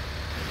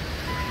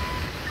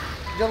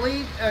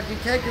 Delete,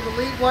 Detective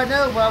Elite. Well, I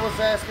know what I was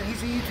asking.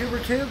 He's a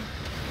YouTuber, too.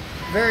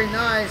 Very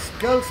nice.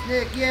 Ghost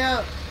Nick.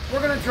 Yeah,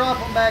 we're going to drop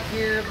them back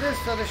here.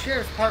 The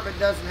Sheriff's Department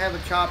doesn't have a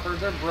chopper.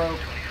 They're broke.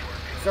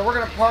 So we're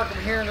going to park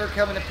them here, and they're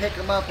coming to pick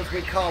them up, as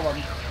we call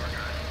them.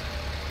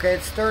 Okay,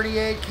 it's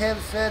 38. Kev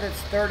said it's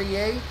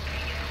 38.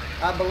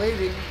 I believe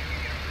him.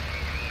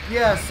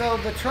 Yeah, so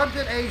the truck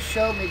that Ace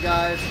showed me,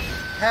 guys,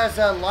 has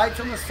lights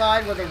on the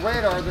side where the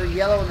red are. They're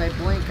yellow and they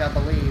blink, I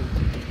believe.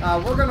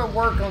 We're going to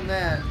work on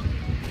that.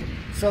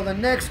 So the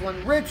next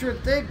one,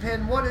 Richard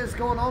Thigpen, what is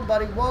going on,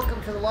 buddy?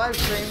 Welcome to the live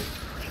stream.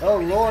 Oh,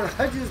 Lord,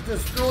 I just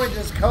destroyed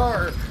this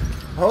car.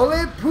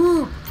 Holy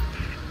poop.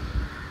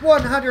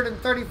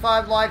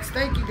 135 likes.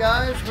 Thank you,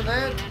 guys, for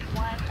that.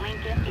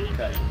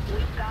 Okay.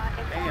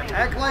 Damn,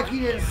 act like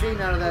you didn't see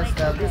none of that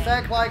stuff. Just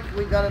act like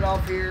we got it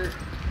off here.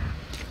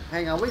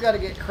 Hang on, we got to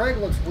get... Craig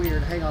looks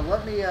weird. Hang on,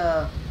 let me,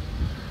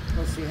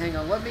 let's see, hang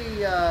on. Let me,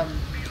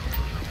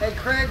 hey,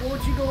 Craig, why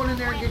don't you go in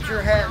there and get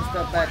your hat and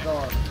stuff back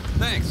on?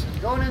 Thanks.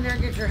 Go in there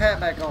and get your hat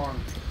back on.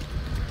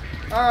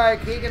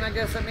 Alright, Keegan, I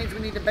guess that means we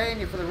need to ban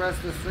you for the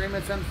rest of the stream.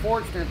 It's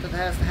unfortunate that it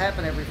has to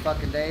happen every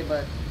fucking day,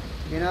 but,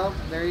 you know,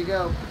 there you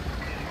go.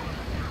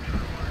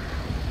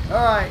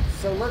 Alright,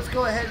 so let's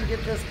go ahead and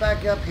get this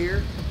back up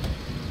here.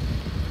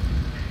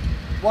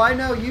 Well, I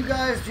know you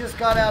guys just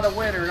got out of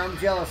winter, and I'm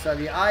jealous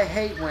of you. I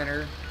hate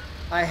winter.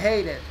 I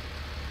hate it.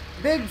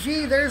 Big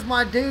G, there's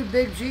my dude,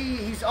 Big G.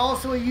 He's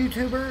also a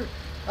YouTuber.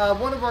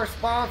 One of our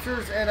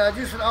sponsors, and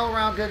just an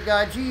all-around good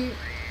guy. G,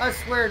 I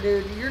swear,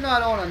 dude, you're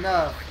not on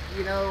enough.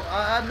 You know,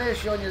 I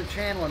miss you on your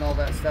channel and all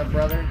that stuff,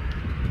 brother.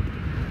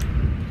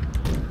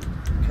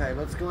 Okay,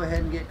 let's go ahead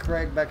and get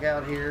Craig back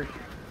out here.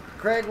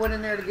 Craig went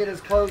in there to get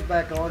his clothes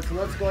back on, so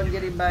let's go ahead and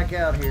get him back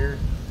out here.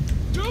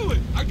 Do it!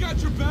 I got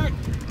your back!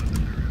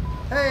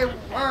 Hey,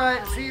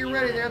 alright, see you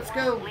ready there. Let's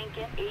go.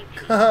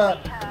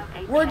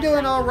 We're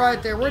doing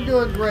alright there. We're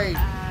doing great.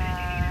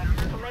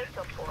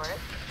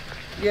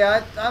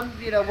 Yeah,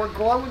 you know, we're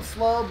growing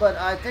slow, but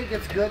I think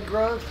it's good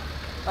growth.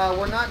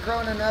 We're not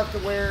growing enough to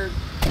where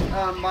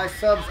my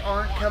subs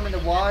aren't coming to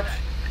watch.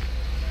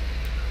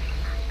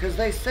 Because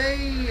they say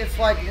it's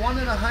like 1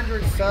 in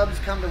 100 subs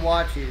come to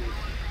watch you.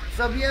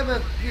 So if you have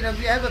if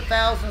you have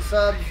 1,000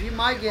 subs, you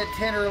might get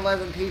 10 or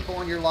 11 people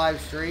on your live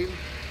stream.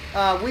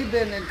 We've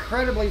been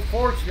incredibly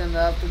fortunate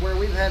enough to where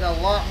we've had a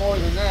lot more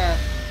than that.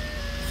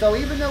 So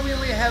even though we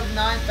only have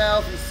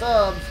 9,000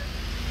 subs,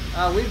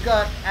 we've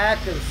got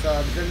active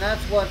subs, and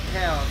that's what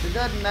counts. It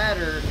doesn't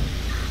matter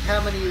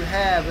how many you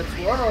have. It's,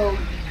 whoa.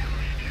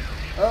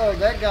 Oh,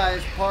 that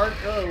guy's parked.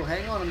 Oh,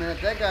 hang on a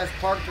minute. That guy's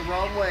parked the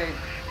wrong way.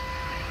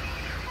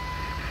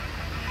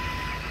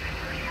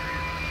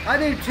 I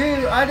do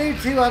too. I do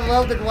too. I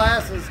love the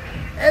glasses.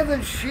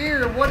 Evan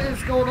Shear, what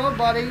is going on,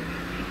 buddy?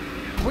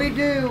 We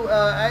do.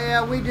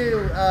 Yeah, we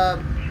do.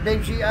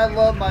 Big G, I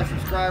love my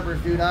subscribers,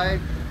 dude.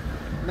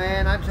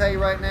 Man, I tell you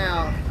right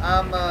now,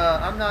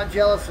 I'm not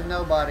jealous of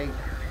nobody.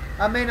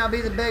 I may not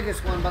be the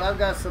biggest one, but I've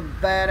got some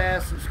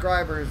badass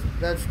subscribers.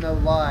 That's no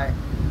lie.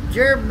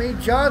 Jeremy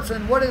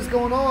Johnson, what is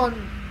going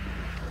on?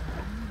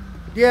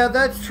 Yeah,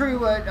 that's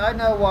true. I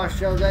know,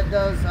 Washoe. That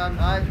does.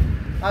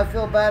 I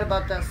feel bad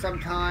about that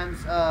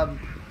sometimes.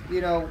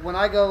 You know, when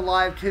I go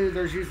live too,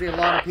 there's usually a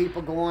lot of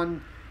people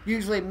going.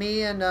 Usually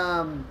me and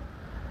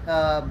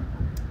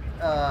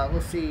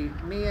let's see,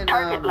 me and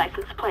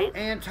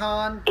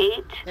Anton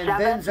and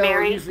Benzo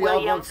are usually all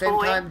going at the same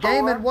time.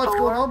 Damon, what's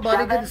going on,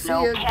 buddy? Good to see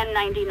you.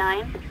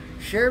 1099.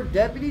 Sheriff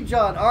Deputy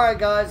John. All right,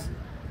 guys.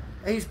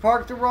 He's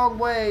parked the wrong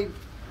way.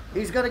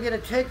 He's going to get a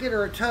ticket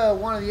or a tow,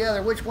 one or the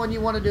other. Which one you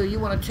want to do? You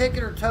want a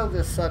ticket or tow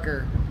this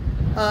sucker?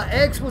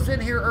 X was in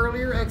here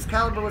earlier.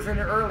 Excalibur was in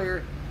here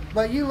earlier.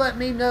 But you let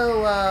me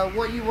know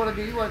what you want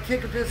to do. You want to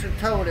ticket this or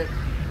tow it?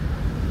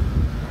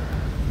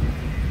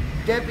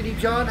 Deputy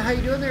John, how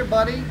you doing there,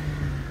 buddy?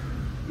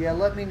 Yeah,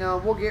 let me know.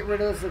 We'll get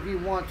rid of this if you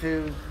want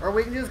to. Or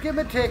we can just give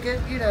him a ticket,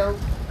 you know.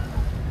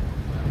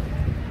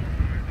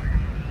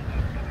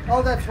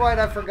 Oh, that's right,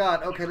 I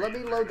forgot. Okay, let me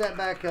load that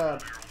back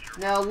up.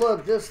 Now,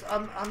 look, this,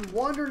 I'm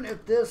wondering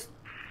if this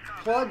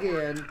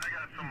plug-in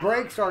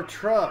breaks our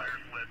truck.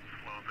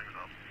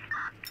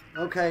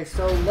 Okay,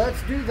 so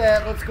let's do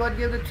that. Let's go ahead and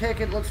give it a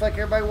ticket. Looks like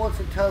everybody wants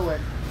to tow it.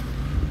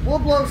 We'll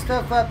blow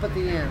stuff up at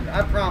the end.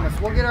 I promise.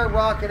 We'll get our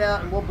rocket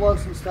out and we'll blow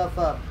some stuff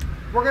up.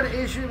 We're going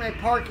to issue him a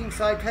parking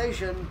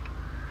citation.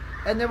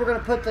 And then we're going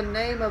to put the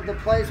name of the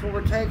place where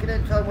we're taking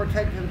it. Tell them we're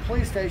taking it to the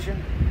police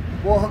station.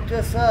 We'll hook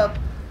this up.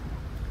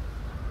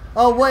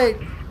 Oh, wait.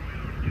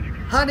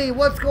 Honey,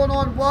 what's going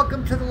on?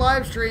 Welcome to the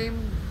live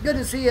stream. Good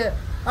to see you.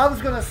 I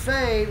was going to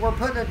say we're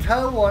putting a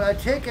tow on a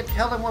ticket.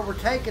 Tell them where we're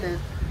taking it.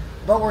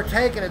 But we're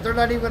taking it. They're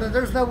not even,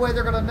 there's no way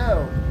they're going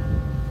to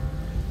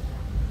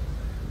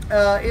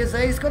know. Is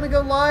Ace going to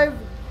go live?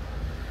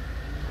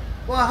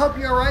 Well, I hope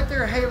you're all right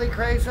there, Haley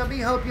Craze. I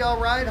hope you're all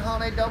right,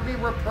 honey. Don't be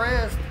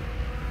repressed.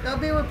 Don't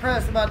be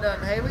repressed about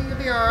nothing, Haley. You'll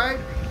be all right.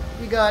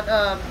 You got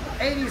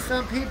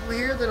 80-some people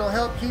here that'll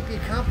help keep you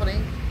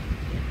company.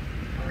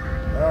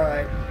 All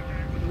right.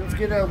 Let's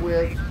get over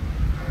with.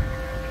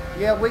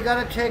 Yeah, we got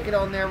a ticket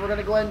on there. We're going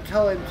to go ahead and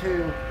tow him,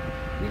 too.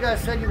 You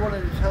guys said you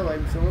wanted to tow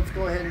him, so let's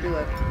go ahead and do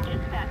it.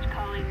 Dispatch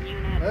calling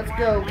unit. Let's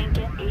go.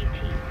 Lincoln 18.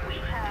 We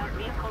have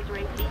vehicles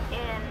racing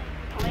in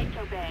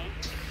Paleto Bay.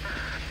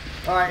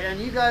 Alright, and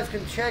you guys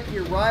can check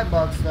your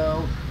Rybucks,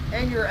 though,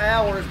 and your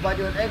hours by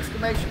doing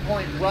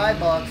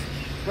 !Rybucks.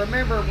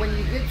 Remember, when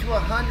you get to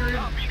 100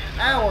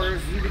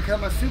 hours, you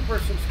become a super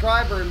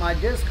subscriber in my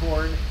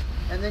Discord,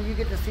 and then you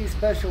get to see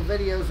special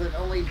videos that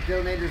only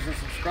donators and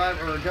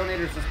subscribers, or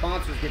donators and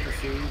sponsors get to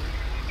see.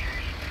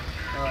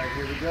 Alright,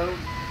 here we go.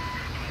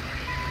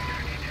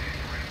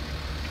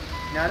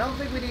 Now, I don't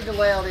think we need to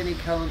lay out any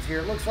cones here.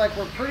 It looks like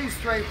we're pretty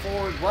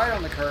straightforward, right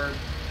on the curb.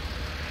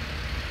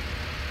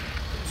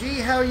 Gee,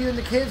 how are you and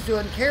the kids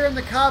doing? Karen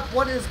the Cop,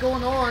 what is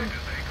going on?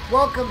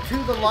 Welcome to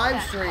the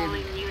live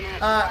stream.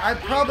 I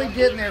probably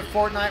didn't there,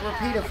 Fortnite.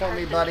 Repeat it for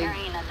me, buddy.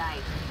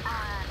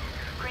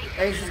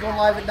 Ace is going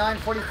live at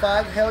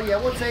 9:45. Hell yeah,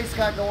 what's Ace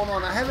got going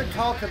on? I haven't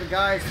talked to the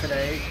guys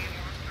today.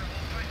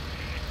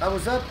 I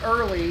was up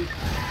early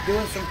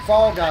doing some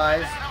Fall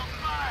Guys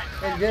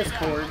in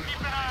Discord.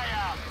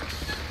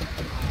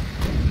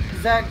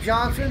 Zach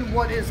Johnson,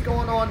 what is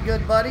going on,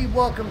 good buddy?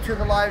 Welcome to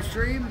the live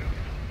stream.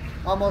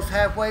 Almost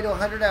halfway to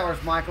 100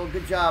 hours, Michael.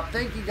 Good job.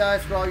 Thank you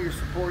guys for all your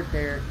support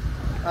there.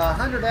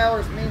 100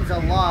 hours means a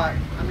lot.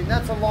 I mean,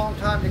 that's a long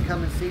time to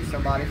come and see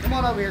somebody. Come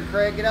on over here,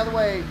 Craig. Get out of the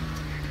way.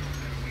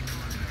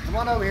 Come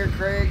on over here,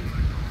 Craig.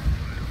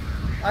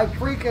 I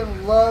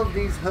freaking love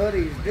these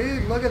hoodies.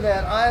 Dude, look at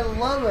that. I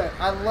love it.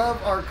 I love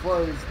our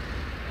clothes.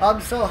 I'm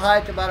so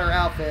hyped about our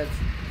outfits.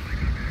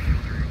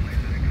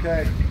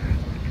 Okay.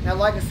 Now,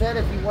 like I said,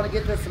 if you want to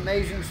get this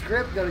amazing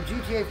script, go to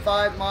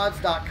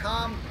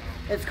GTA5mods.com.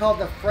 It's called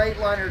the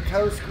Freightliner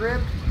tow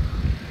script.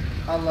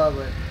 I love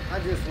it. I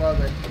just love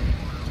it.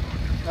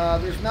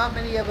 There's not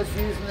many of us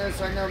using this.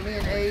 I know me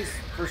and Ace,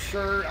 for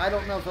sure. I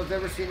don't know if I've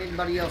ever seen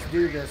anybody else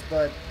do this,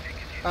 but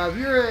if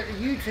you're a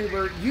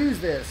YouTuber, use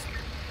this.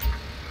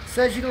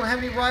 Says you don't have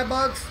any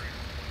Rybucks?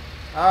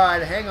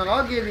 Alright, hang on.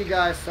 I'll give you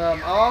guys some.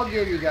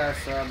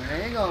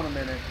 Hang on a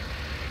minute.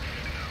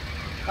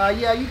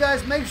 Yeah, you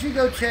guys, make sure you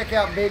go check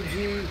out Big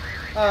G.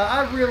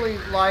 I really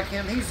like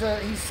him. He's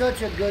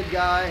such a good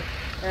guy,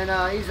 and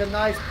he's a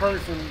nice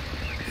person.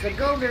 So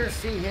go there and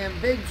see him.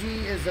 Big G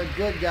is a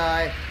good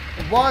guy.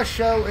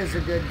 Washoe is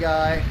a good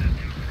guy.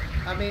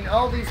 I mean,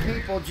 all these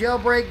people.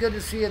 Jailbreak, good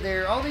to see you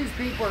there. All these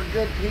people are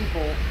good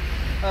people.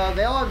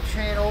 They all have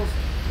channels.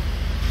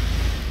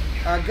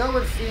 Go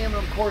and see them.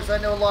 Of course, I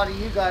know a lot of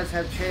you guys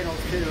have channels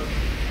too.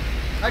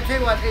 I tell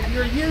you what, if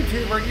you're a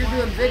YouTuber and you're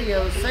doing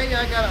videos, say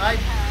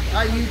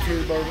I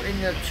YouTube over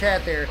in the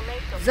chat there.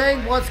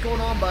 Zane, what's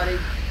going on, buddy?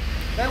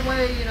 That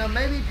way, you know,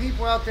 maybe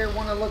people out there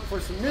want to look for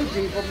some new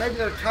people. Maybe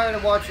they're tired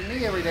of watching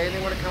me every day and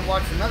they want to come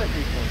watch some other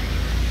people.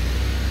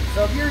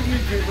 So if you're a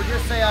YouTuber,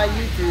 just say I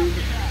YouTube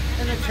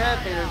in the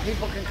chat there and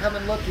people can come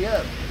and look you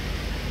up.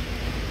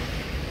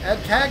 And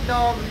Tag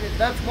Dog,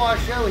 that's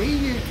Washoe, he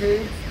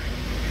YouTubes.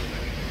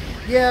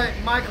 Yeah,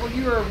 Michael,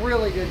 you're a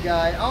really good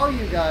guy. All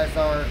you guys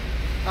are.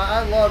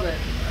 I love it.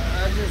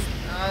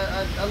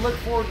 I look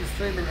forward to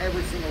streaming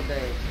every single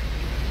day.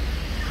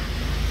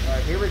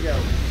 Alright, here we go.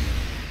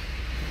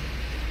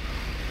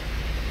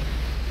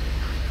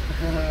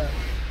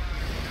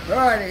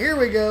 Alright, here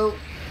we go.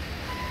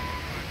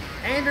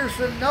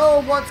 Anderson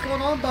Noel, what's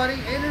going on,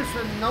 buddy?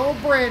 Anderson Noel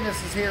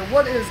Brandis is here.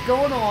 What is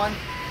going on?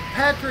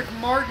 Patrick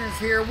Martin is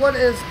here. What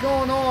is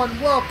going on?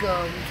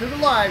 Welcome to the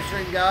live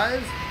stream,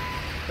 guys.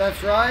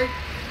 That's right.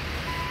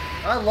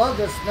 I love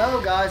the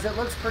snow, guys. It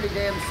looks pretty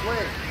damn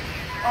slick.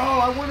 Oh,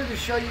 I wanted to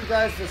show you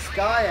guys the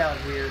sky out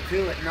here,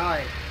 too, at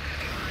night.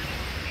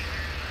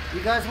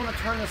 You guys want to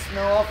turn the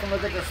snow off and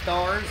look at the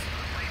stars?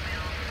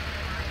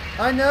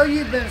 I know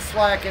you've been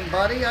slacking,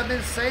 buddy. I've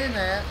been saying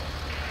that.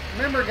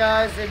 Remember,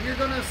 guys, if you're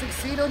going to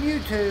succeed on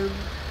YouTube,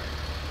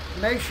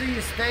 make sure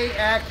you stay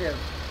active.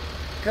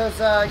 Because,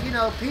 you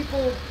know,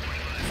 people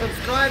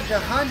subscribe to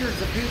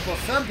hundreds of people.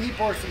 Some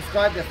people are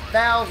subscribed to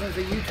thousands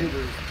of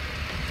YouTubers.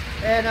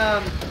 And,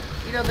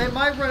 you know, they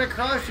might run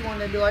across you and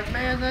they'd be like,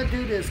 man, that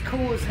dude is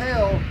cool as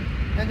hell.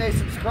 And they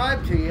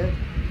subscribe to you.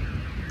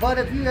 But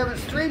if you haven't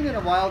streamed in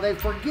a while, they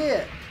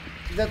forget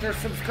that they're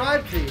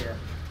subscribed to you.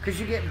 Because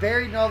you get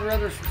buried in all their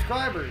other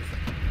subscribers.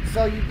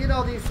 So you get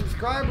all these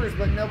subscribers,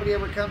 but nobody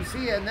ever comes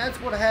see you. And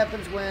that's what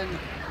happens when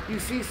you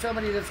see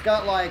somebody that's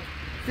got like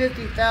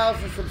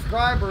 50,000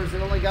 subscribers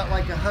and only got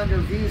like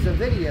 100 views a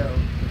video.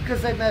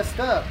 Because they messed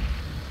up.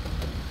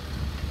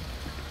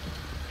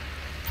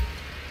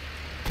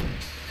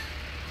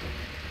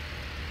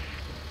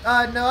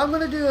 No, I'm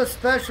going to do a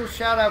special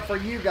shout out for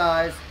you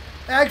guys.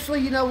 Actually,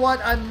 you know what?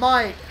 I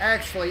might,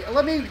 actually.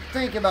 Let me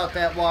think about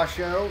that,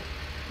 Washo.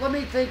 Let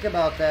me think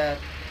about that.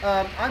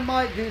 I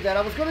might do that.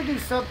 I was going to do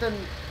something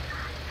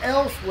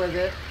else with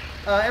it.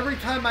 Every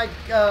time I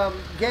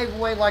gave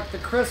away, like, the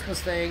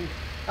Christmas thing,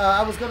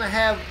 I was going to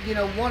have, you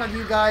know, one of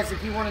you guys,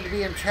 if you wanted to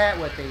be in chat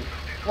with me.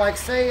 Like,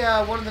 say,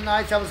 one of the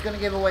nights I was going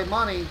to give away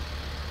money,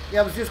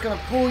 I was just going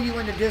to pull you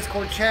into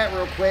Discord chat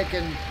real quick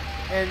and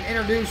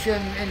introduce you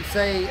and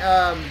say,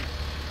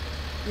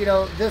 you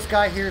know, this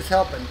guy here's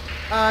helping.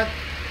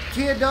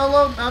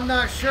 Teodolo, I'm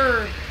not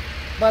sure,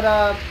 but,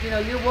 you know,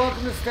 you're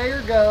welcome to stay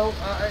or go.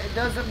 It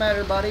doesn't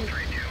matter, buddy,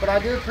 but I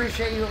do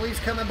appreciate you at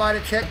least coming by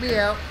to check me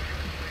out.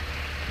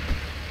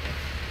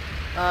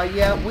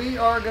 Yeah, we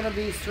are going to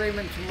be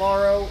streaming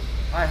tomorrow,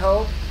 I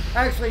hope.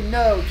 Actually,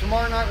 no,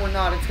 tomorrow night we're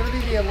not. It's going to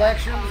be the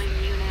elections.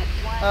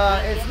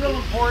 It's real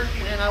important,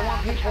 and I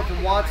want people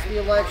to watch the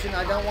election.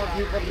 I don't want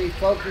people to be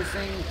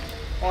focusing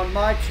on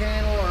my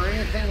channel or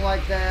anything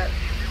like that.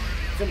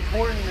 It's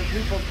important that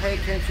people pay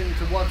attention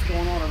to what's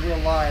going on in real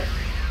life.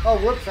 Oh,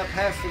 whoops, I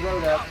passed the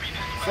road up.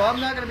 So I'm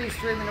not going to be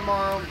streaming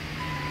tomorrow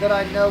that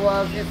I know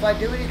of. If I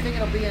do anything,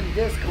 it'll be in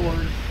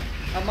Discord.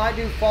 I might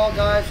do Fall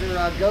Guys or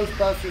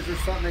Ghostbusters or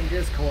something in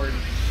Discord.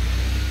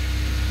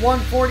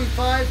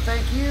 145,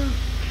 thank you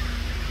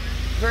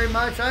very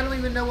much. I don't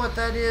even know what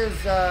that is,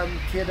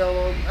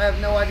 kiddo. I have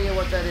no idea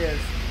what that is.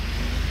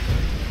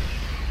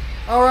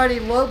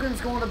 Alrighty, Logan's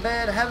going to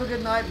bed. Have a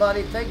good night,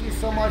 buddy. Thank you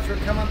so much for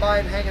coming by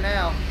and hanging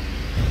out.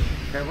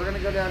 Okay, we're going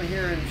to go down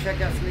here and check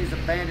out some of these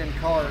abandoned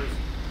cars.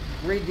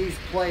 Read these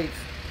plates.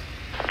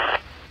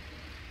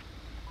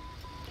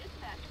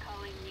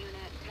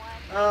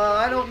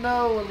 I don't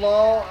know,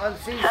 Law.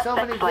 I've seen so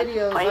many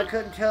videos, I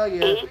couldn't tell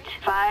you.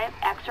 85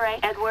 X-ray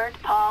Edward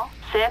Paul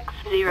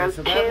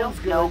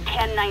 602 no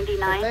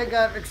 1099. If they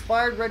got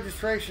expired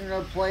registration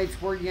no plates,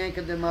 we're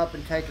yanking them up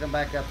and taking them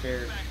back up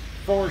there.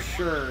 For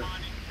sure.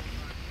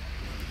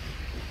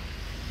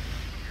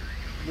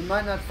 We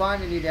might not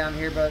find any down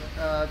here, but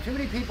too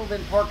many people have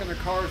been parking their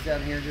cars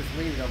down here and just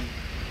leaving them.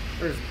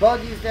 There's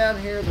buggies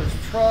down here,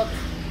 there's trucks.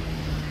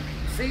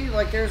 See,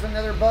 like there's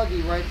another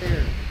buggy right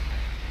there.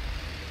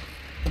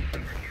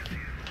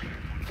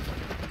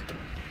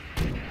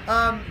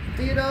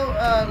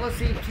 Theodo, let's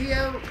see,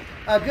 Tio,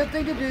 a good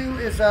thing to do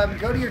is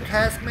go to your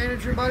task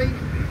manager, buddy.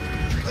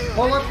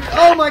 Pull up your,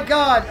 oh my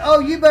god, oh,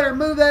 you better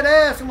move that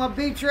ass, I'm gonna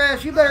beat your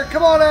ass, you better,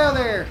 come on out of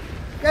there.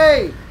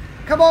 Hey,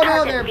 come on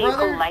out there,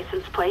 brother.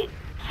 License plate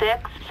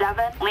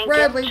 67 Lincoln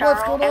Bradley, Charles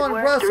what's going on?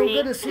 Edward Russell,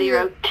 good to see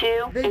you.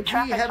 302, Big G,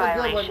 have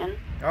a good one.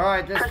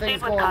 Alright, this Proceed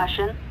thing's with going.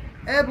 caution.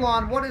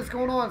 Eblon, what is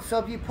going on? So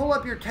if you pull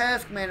up your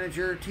task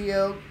manager,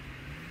 Tio,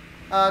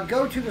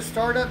 go to the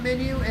startup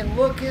menu and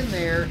look in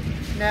there.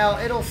 Now,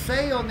 it'll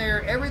say on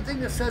there, everything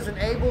that says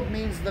enabled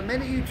means the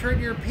minute you turn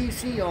your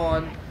PC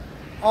on,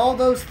 all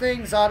those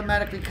things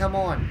automatically come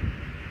on.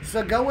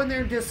 So go in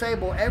there and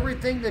disable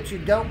everything that you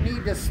don't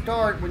need to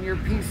start when your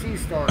PC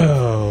starts.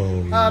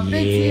 Oh,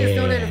 Big G has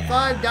donated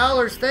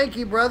 $5. Thank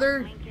you,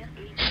 brother.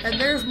 And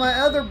there's my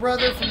other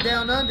brother from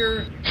down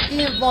under.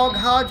 Ian Vlog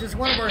Hodge is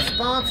one of our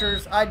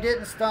sponsors. I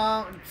didn't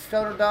Stoner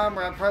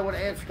Dahmer. I probably would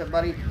have answered it,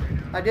 buddy.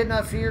 I did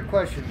not see your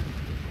question.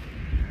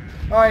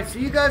 Alright, so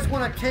you guys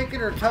want a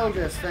ticket or tow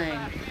this thing?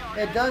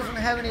 It doesn't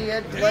have any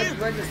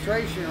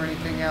registration or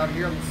anything out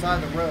here on the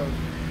side of the road.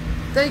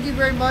 Thank you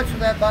very much for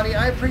that, buddy.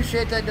 I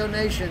appreciate that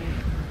donation.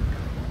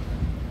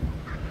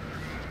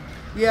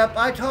 Yep,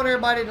 I told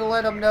everybody to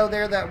let them know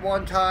there that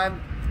one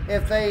time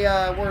if they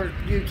were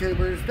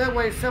YouTubers. That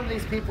way some of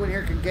these people in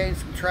here can gain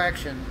some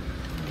traction.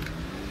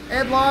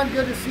 Edlon,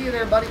 good to see you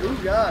there, buddy. Ooh,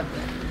 God.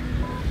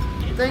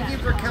 Thank you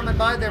for coming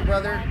by there,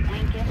 brother.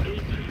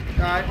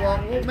 Alright,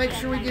 well, we'll make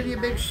sure we give you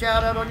a big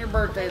shout out on your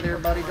birthday there,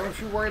 buddy. Don't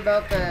you worry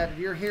about that.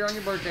 You're here on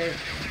your birthday.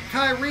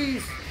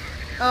 Tyrese,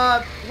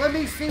 let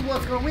me see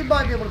what's going on. We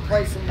might be able to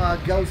play some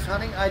ghost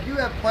hunting. I do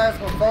have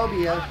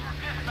Plasmophobia.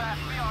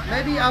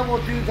 Maybe I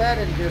will do that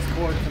in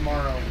Discord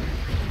tomorrow.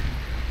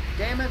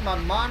 Damn it, my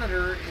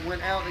monitor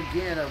went out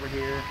again over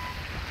here.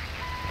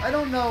 I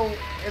don't know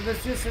if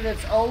it's just that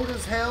it's old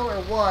as hell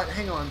or what.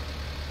 Hang on.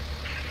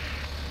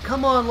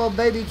 Come on, little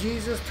baby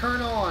Jesus,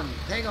 turn on.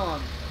 Hang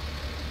on.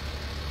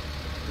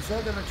 Is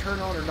that going to turn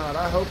on or not?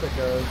 I hope it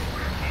does.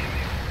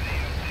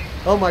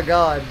 Oh my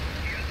God.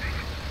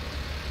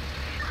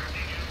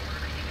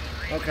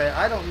 Okay,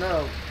 I don't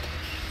know.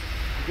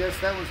 Guess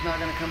that one's not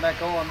going to come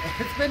back on.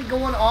 It's been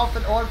going off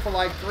and on for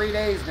like 3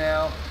 days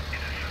now.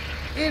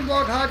 Ian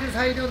Blog Hodges,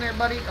 how you doing there,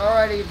 buddy?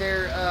 Alrighty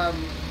there,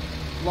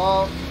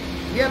 Law.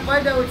 Yep,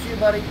 I know it's you,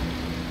 buddy.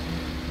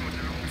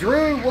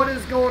 Drew, what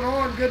is going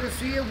on? Good to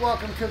see you.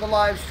 Welcome to the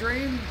live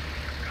stream.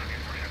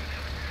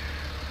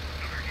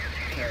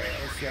 Okay,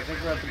 let's see. I think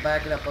we'll have to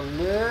back it up a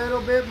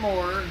little bit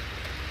more.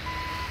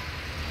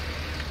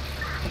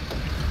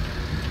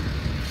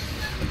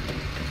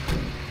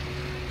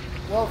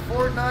 Well,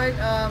 Fortnite,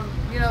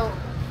 you know,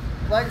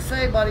 like I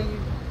say, buddy,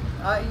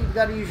 you've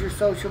got to use your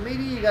social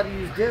media. You got to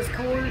use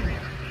Discord.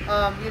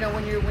 You know,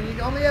 when you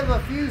only have a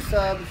few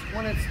subs,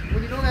 when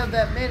you don't have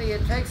that many,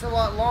 it takes a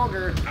lot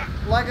longer.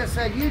 Like I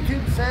said,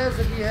 YouTube says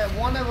if you have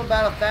one of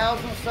about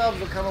 1,000 subs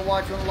will come and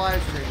watch on a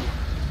live stream.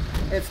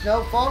 It's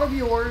no fault of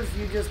yours.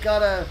 You just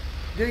gotta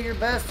do your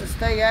best to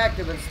stay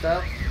active and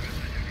stuff.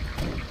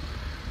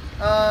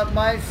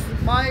 My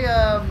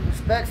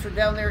specs are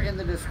down there in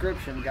the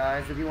description,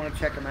 guys, if you want to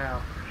check them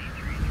out.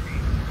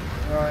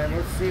 All right,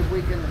 let's see if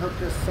we can hook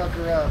this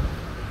sucker up.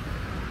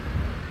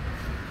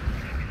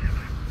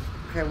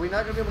 Okay, we're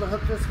not going to be able to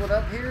hook this one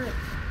up here.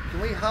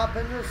 Can we hop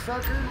in this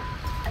sucker?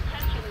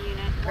 Attention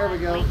unit. There we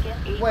go.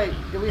 Wait,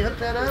 did we hook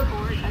that up?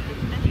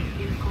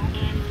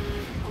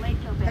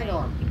 Hang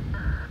on.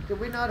 Did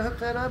we not hook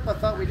that up? I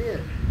thought we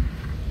did.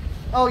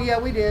 Oh, yeah,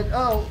 we did.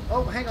 Oh,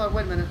 hang on.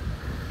 Wait a minute.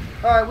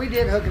 All right, we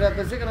did hook it up.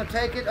 Is it going to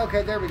take it?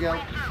 Okay, there we go.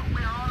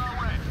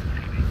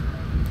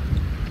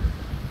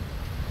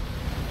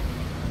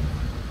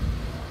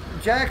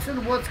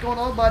 Jackson, what's going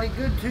on, buddy?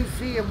 Good to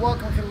see you.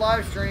 Welcome to the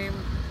live stream.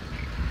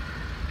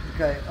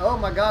 Okay. Oh,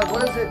 my God.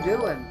 What is it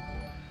doing?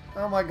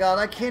 Oh, my God.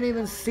 I can't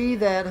even see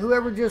that.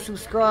 Whoever just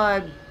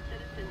subscribed,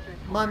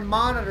 my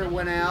monitor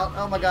went out.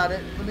 Oh, my God.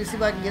 Let me see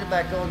if I can get it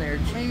back on there.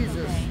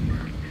 Jesus.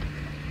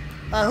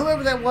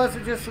 Whoever that was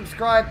that just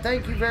subscribed,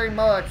 thank you very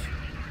much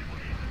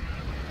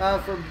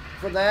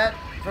for that,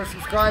 for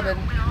subscribing.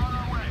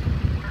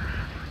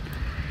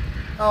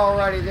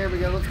 Alrighty, there we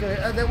go. Let's go.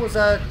 That was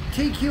a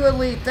TQ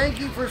Elite. Thank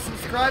you for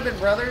subscribing,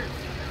 brother.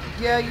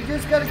 Yeah, you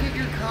just got to get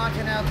your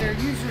content out there.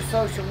 Use your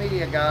social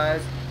media,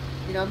 guys.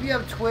 You know, if you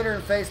have Twitter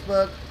and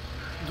Facebook,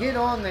 get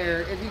on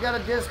there. If you got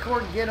a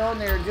Discord, get on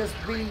there. Just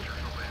be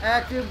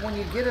active. When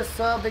you get a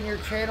sub in your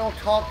channel,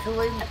 talk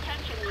to him.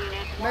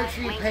 Make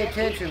sure you pay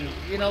attention,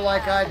 you know,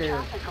 like I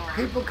do.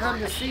 People come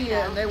to see you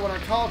and they want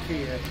to talk to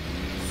you.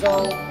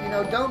 So, you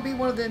know, don't be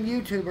one of them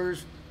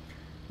YouTubers.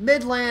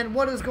 Midland,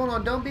 what is going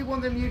on? Don't be one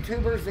of them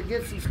YouTubers that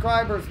get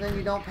subscribers and then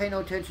you don't pay no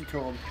attention to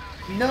them.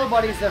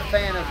 Nobody's a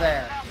fan of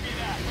that.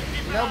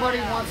 Nobody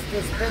wants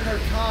to spend their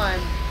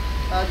time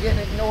getting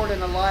ignored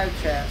in a live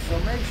chat. So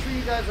make sure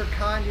you guys are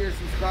kind to your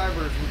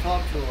subscribers and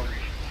talk to them.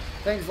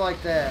 Things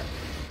like that.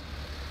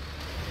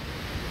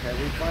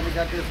 Okay, we finally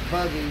got this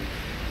buggy.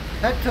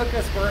 That took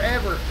us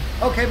forever.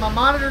 Okay, my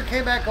monitor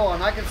came back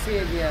on. I can see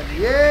again.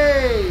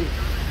 Yay!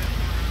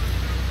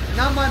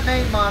 Not my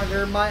main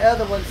monitor, my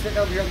other one sitting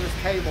over here on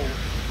this table.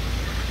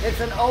 It's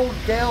an old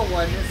Dell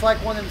one. It's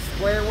like one of them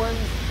square ones.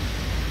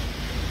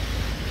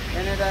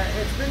 And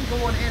it's been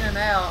going in and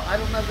out. I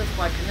don't know if it's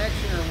my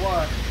connection or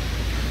what.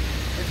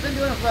 It's been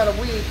doing it for about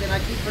a week, and I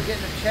keep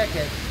forgetting to check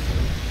it.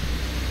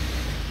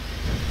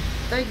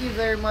 Thank you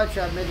very much,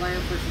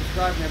 Midland, for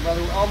subscribing,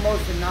 brother. We're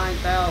almost at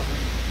 9,000.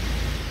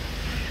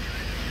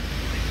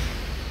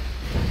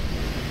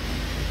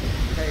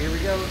 Okay, here we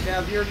go. Now,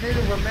 if you're new,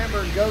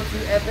 remember, go to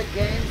Epic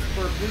Games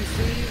for PC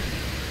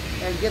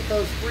and get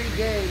those free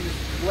games,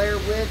 Blair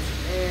Witch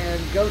and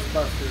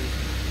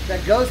Ghostbusters. That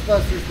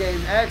Ghostbusters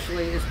game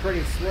actually is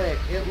pretty slick.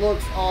 It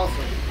looks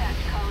awesome.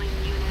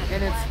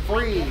 And it's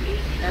free.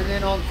 And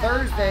then on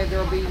Thursday,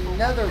 there'll be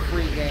another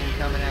free game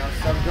coming out.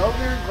 So go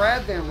there and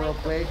grab them real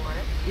quick.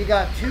 You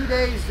got 2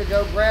 days to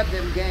go grab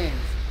them games.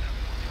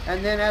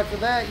 And then after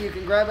that, you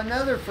can grab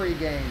another free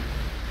game.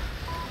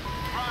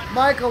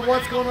 Michael,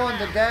 what's going on?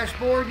 The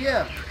dashboard?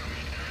 Yeah.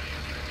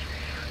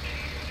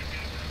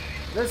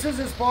 This is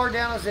as far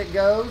down as it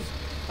goes.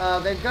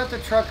 They've got the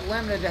truck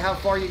limited to how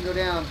far you can go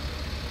down.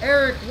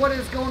 Eric, what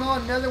is going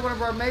on? Another one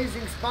of our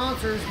amazing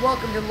sponsors.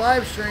 Welcome to the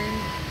live stream.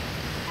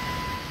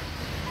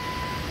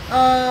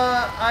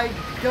 I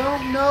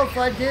don't know if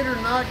I did or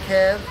not,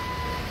 Kev.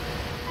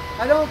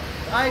 I don't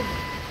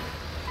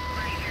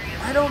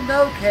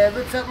know, Kev.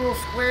 It's that little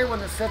square one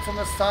that sits on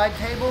the side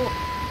table.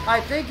 I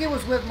think it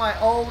was with my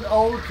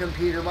old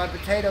computer, my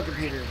potato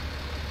computer.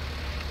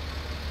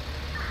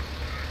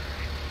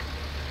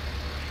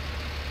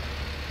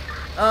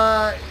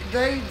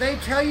 They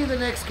tell you the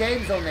next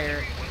game's on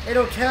there.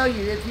 It'll tell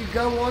you if you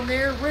go on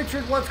there.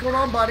 Richard, what's going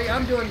on, buddy?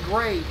 I'm doing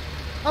great.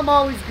 I'm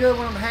always good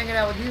when I'm hanging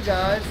out with you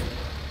guys.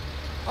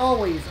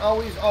 Always,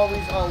 always,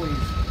 always, always.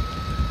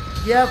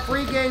 Yeah,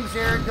 free games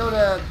there. Go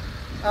to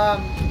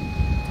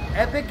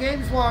Epic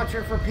Games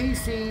Launcher for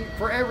PC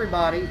for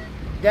everybody.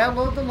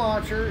 Download the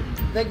launcher.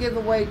 They give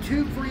away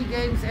 2 free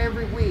games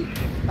every week.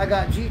 I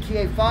got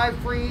GTA 5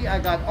 free. I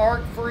got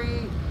Ark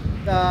free.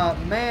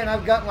 Man,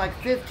 I've gotten like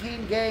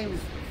 15 games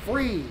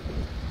free.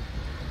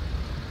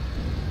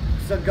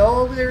 So go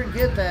over there and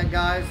get that,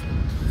 guys.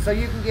 So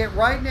you can get,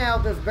 right now,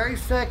 this very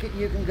second,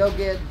 you can go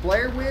get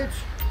Blair Witch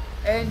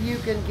and you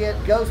can get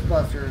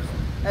Ghostbusters.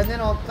 And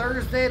then on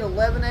Thursday at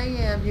 11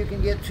 a.m. you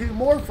can get 2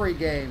 more free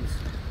games.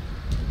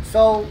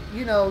 So,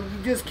 you know,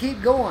 you just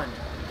keep going.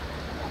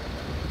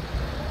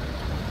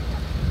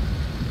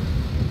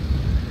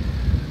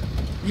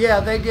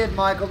 Yeah, they did,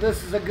 Michael.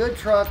 This is a good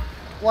truck.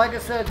 Like I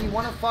said, if you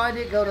want to find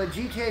it, go to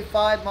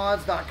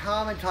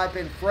GTA5mods.com and type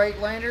in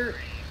Freightliner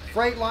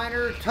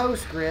tow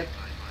script.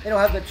 It'll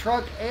have the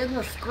truck and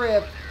the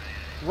script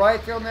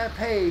right there on that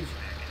page.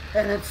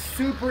 And it's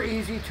super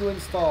easy to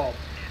install.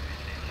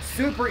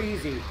 Super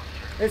easy.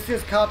 It's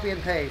just copy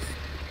and paste.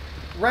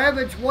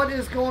 Ravage, what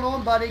is going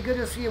on, buddy? Good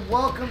to see you.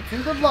 Welcome to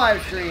the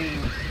live stream.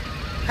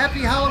 Happy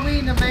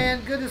Halloween,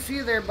 man. Good to see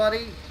you there,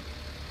 buddy.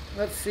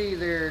 Let's see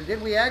there.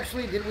 Did we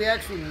actually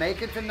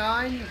make it to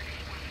 9?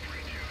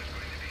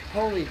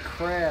 Holy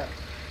crap.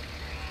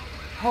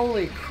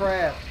 Holy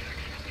crap.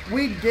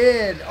 We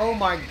did. Oh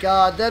my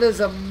god, that is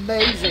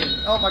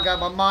amazing. Oh my god,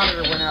 my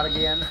monitor went out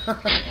again.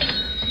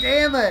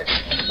 Damn it.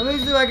 Let me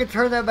see if I can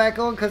turn that back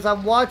on because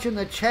I'm watching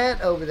the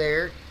chat over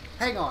there.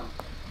 Hang on.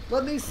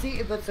 Let me see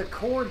if it's a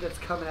cord that's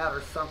coming out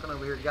or something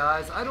over here,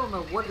 guys. I don't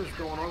know what is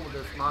going on with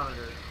this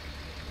monitor.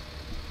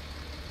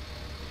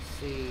 Let's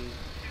see.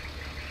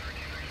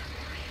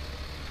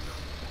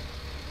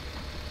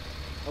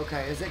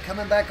 Okay, is it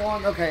coming back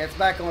on? Okay, it's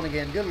back on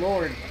again. Good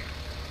lord.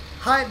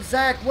 Hype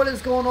Zach, what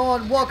is going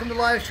on? Welcome to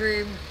live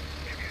stream.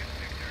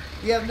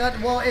 You have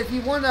nothing. Well, if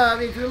you want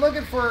to, if you're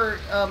looking for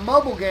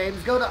mobile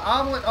games, go to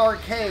Omelet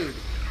Arcade.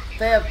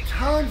 They have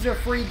tons of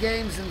free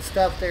games and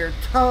stuff there.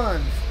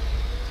 Tons.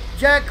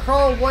 Jack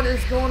Kroll, what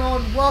is going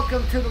on?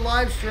 Welcome to the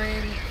live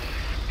stream.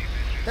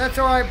 That's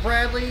alright,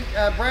 Bradley.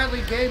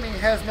 Bradley Gaming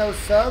has no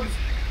subs.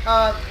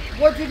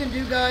 What you can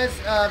do, guys,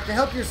 to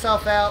help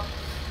yourself out,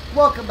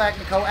 welcome back,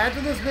 Nicole.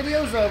 After this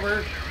video's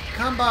over,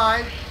 come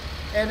by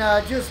and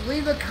just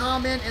leave a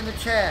comment in the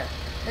chat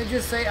and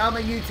just say, I'm a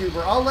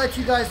YouTuber. I'll let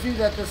you guys do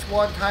that this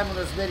one time on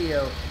this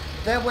video.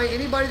 That way,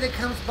 anybody that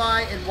comes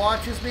by and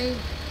watches me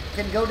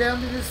can go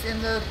down to this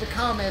in the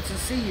comments and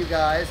see you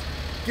guys.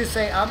 Just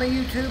say, I'm a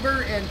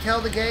YouTuber, and tell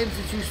the games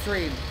that you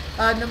stream.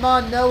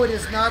 Naman, no, it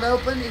is not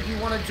open. If you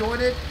want to join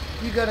it,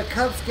 you go to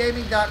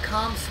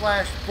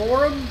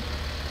kuffsgaming.com/forum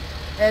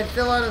and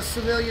fill out a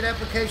civilian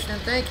application.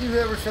 And thank you,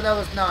 whoever said that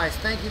was nice.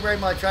 Thank you very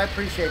much. I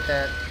appreciate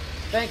that.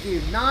 Thank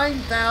you.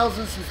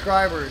 9,000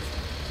 subscribers.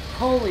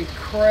 Holy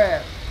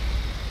crap.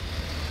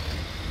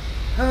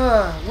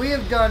 We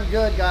have done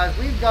good, guys.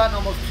 We've gotten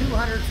almost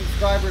 200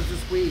 subscribers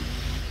this week.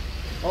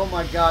 Oh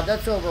my god,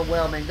 that's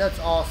overwhelming. That's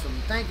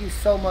awesome. Thank you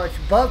so much.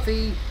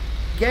 Buffy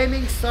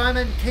Gaming,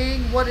 Simon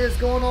King, what is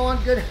going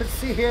on? Good to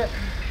see you.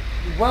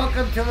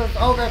 Welcome to the...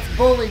 Oh, that's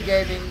Bully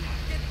Gaming.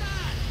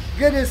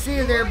 Good to see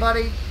you there,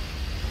 buddy.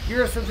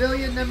 You're a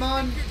civilian,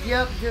 Nimon?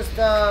 Yep, just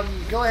go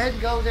ahead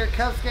and go there,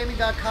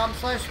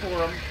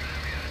 kuffsgaming.com/forum.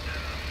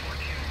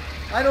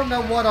 I don't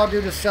know what I'll do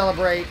to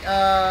celebrate.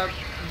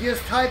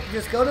 Just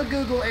go to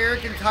Google,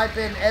 Eric, and type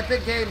in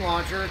Epic Game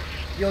Launcher.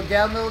 You'll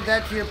download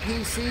that to your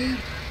PC.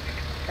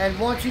 And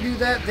once you do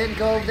that, then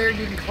go over there and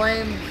you can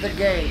claim the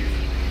games.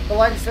 But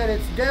like I said,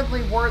 it's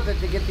definitely worth it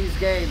to get these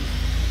games.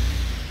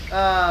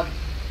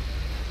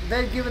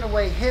 They've given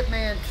away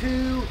Hitman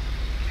 2.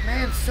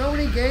 Man, so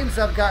many games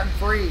I've gotten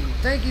free.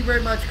 Thank you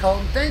very much,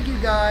 Colton. Thank you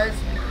guys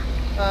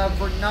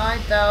for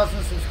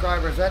 9,000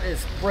 subscribers. That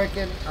is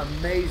freaking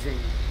amazing.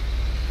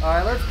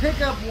 Alright, let's pick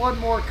up one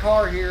more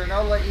car here and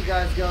I'll let you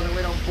guys go so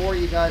we don't bore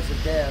you guys to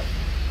death.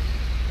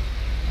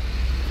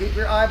 Keep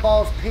your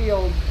eyeballs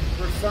peeled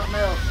for something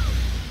else.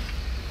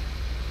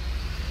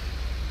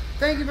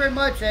 Thank you very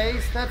much,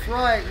 Ace. That's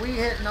right. We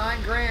hit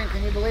 9 grand.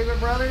 Can you believe it,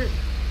 brother?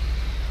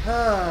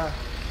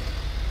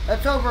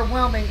 That's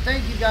overwhelming.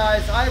 Thank you,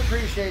 guys. I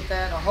appreciate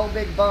that. A whole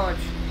big bunch.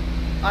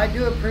 I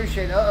do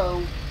appreciate it.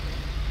 Uh-oh.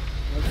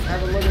 Let's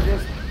have a look at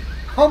this.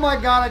 Oh, my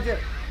God. I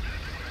just...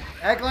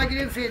 Act like you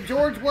didn't see it.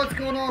 George, what's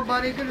going on,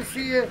 buddy? Good to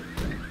see you.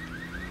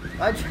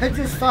 I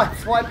just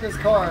swiped this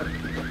car.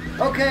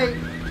 Okay.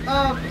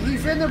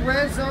 He's in the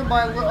red zone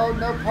by... Oh,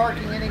 no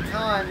parking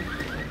anytime.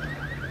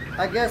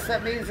 I guess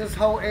that means this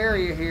whole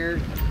area here.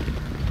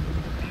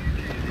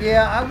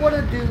 Yeah, I want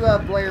to do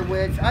Blair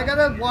Witch. I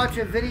gotta watch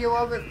a video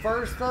of it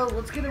first, though.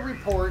 Let's get a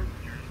report.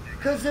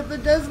 Because if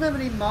it doesn't have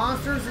any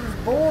monsters, it's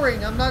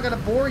boring. I'm not gonna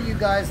bore you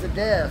guys to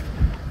death.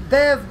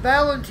 Bev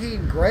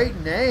Valentine, great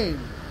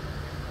name.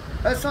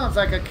 That sounds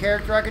like a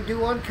character I could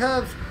do on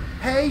Kuffs.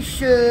 Hey,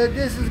 Shug,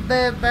 this is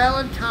Bev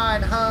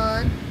Valentine,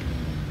 hun.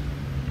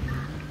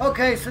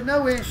 Okay, so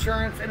no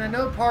insurance and a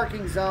no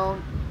parking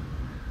zone.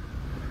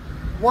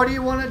 What do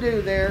you want to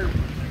do there?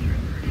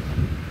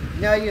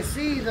 Now you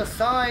see the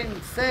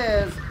sign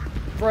says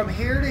from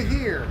here to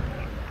here.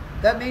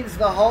 That means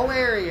the whole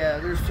area.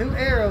 There's 2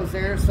 arrows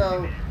there,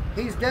 so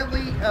he's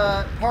definitely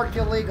parked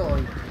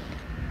illegally.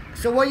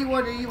 So what do you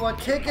want to do? You want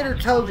to ticket or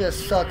tow this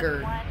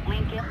sucker?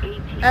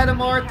 Adam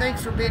R,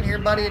 thanks for being here,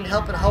 buddy, and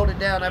helping hold it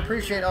down. I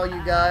appreciate all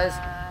you guys.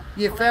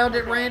 You found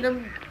it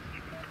random?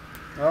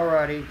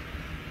 Alrighty.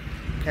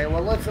 Okay,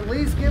 well, let's at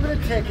least give it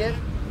a ticket.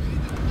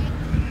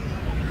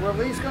 we're at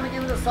least going to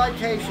give it a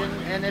citation,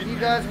 and if you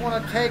guys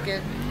want to take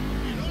it,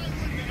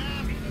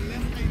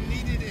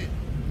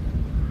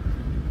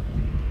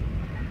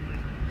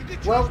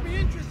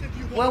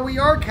 well, we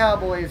are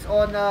cowboys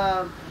on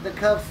the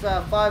Kuffs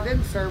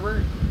 5M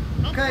server.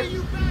 Okay.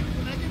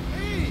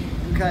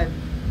 Okay.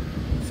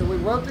 So we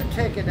wrote the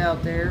ticket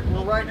out there.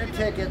 We're writing a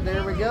ticket.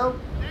 There we go.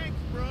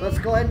 Let's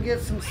go ahead and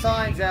get some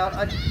signs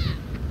out.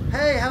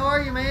 Hey, how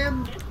are you,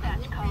 ma'am?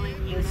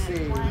 Let's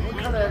see. What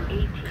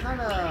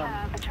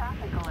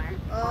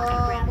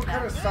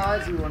kind of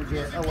size do you want to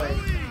get? Oh wait.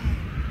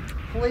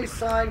 Police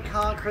sign,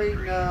 concrete,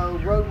 no.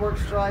 Roadwork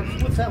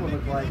stripes. What's that one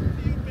look like?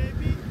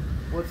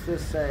 What's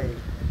this say?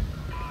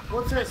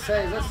 What's that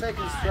say? Does that say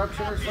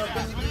construction or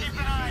something?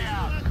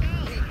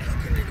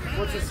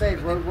 What's it say?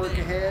 Roadwork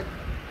ahead?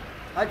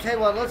 I tell you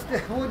what,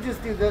 we'll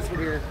just do this one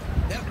here.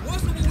 That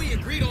wasn't what we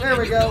agreed on. There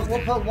we go.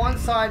 We'll put one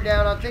sign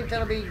down. I think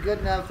that'll be good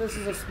enough. This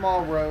is a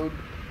small road.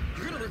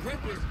 You're gonna regret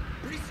this.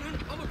 Pretty soon,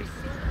 I'm gonna be so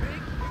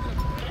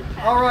big.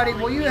 Alrighty,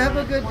 well, you have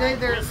a good day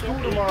there at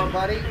school tomorrow,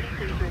 buddy.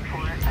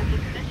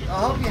 I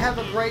hope you have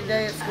a great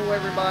day at school,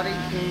 everybody.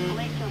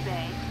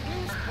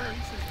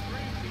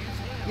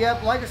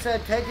 Yep, like I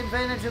said, take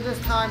advantage of this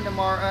time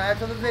tomorrow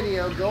after the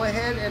video. Go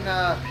ahead and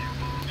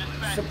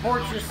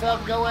support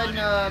yourself. Go ahead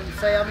and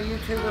say I'm a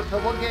YouTuber,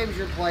 put what games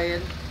you're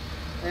playing,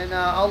 and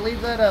I'll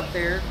leave that up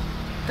there.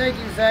 Thank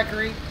you,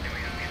 Zachary.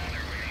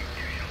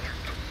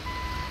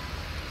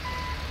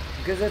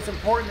 Because it's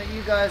important that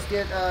you guys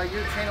get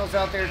your channels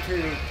out there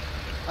too.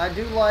 I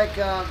do like,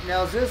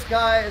 now is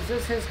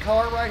this his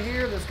car right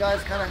here? This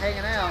guy's kind of hanging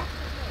out.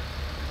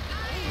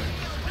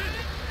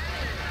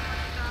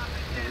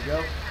 There we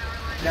go.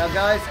 Now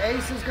guys,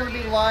 Ace is going to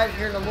be live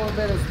here in a little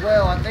bit as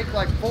well. I think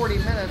like 40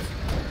 minutes.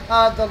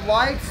 The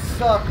lights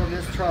suck on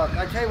this truck.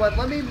 I tell you what,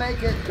 let me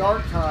make it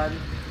dark time.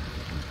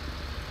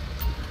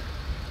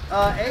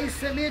 Ace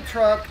sent me a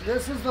truck.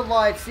 This is the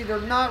lights. See, they're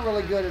not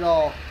really good at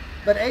all.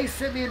 But Ace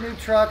sent me a new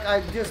truck.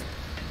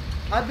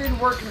 I've been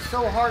working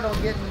so hard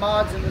on getting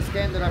mods in this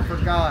game that I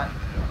forgot.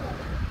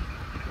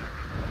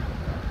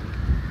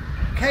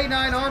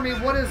 K9 Army,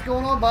 what is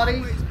going on,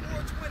 buddy?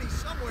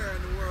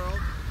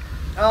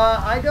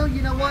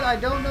 You know what? I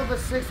don't know if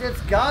it's 6.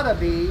 It's gotta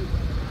be.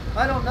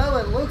 I don't know.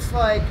 It looks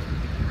like,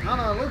 I don't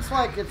know. It looks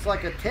like it's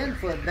like a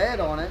 10-foot bed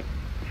on it.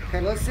 Okay,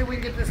 let's see if we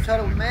can get this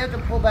total. We may have to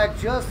pull back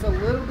just a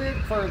little bit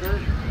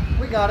further.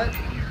 We got it.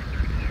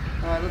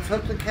 All right, let's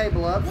hook the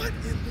cable up. What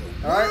in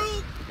the all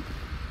right.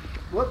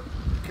 Whoop.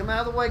 Come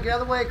out of the way. Get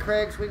out of the way,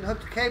 Craig, so we can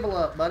hook the cable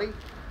up, buddy.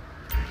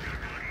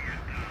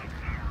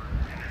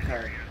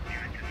 Okay.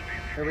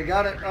 Here we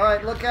got it. All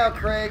right, look out,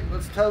 Craig.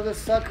 Let's tow this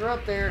sucker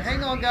up there.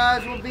 Hang on,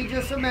 guys. We'll be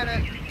just a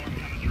minute.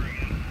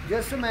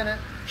 Just a minute.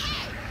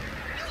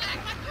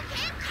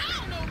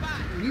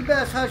 You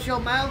best hush your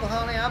mouth,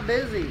 honey. I'm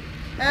busy.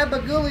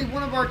 Abaguli,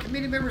 one of our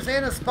community members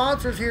and a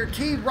sponsors here.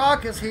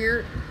 T-Rock is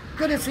here.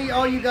 Good to see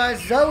all you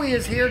guys. Zoe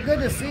is here. Good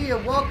to see you.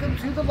 Welcome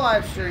to the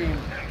live stream.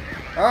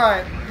 All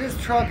right, this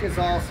truck is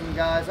awesome,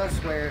 guys. I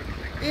swear.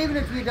 Even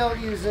if you don't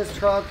use this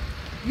truck,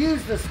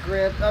 use the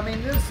script. I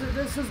mean, this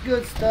is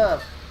good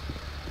stuff.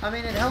 I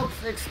mean, it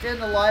helps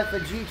extend the life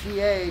of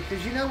GTA,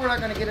 because you know we're not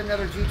going to get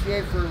another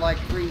GTA for like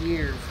 3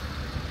 years.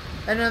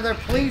 Another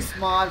police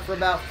mod for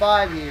about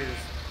 5 years.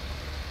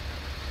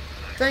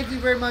 Thank you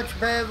very much,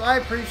 Bev. I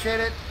appreciate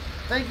it.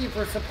 Thank you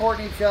for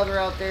supporting each other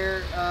out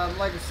there.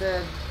 Like I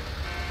said,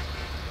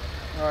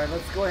 all right,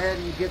 let's go ahead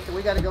and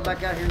we got to go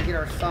back out here and get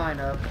our sign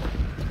up.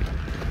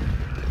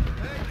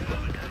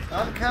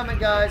 I'm coming,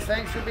 guys.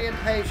 Thanks for being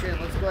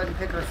patient. Let's go ahead and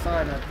pick our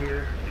sign up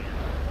here.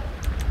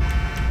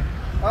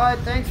 All right,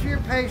 thanks for your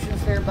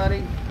patience there,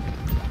 buddy.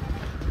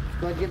 Let's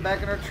go ahead and get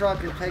back in our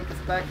truck and take this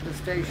back to the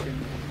station.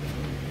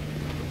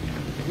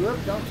 Whoop,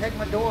 don't take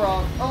my door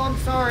off. Oh, I'm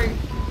sorry.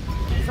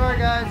 Sorry,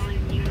 guys.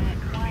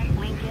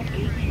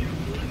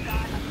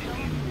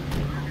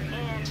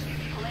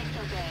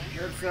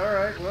 That's all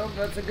right. Well,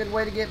 that's a good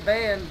way to get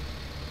banned.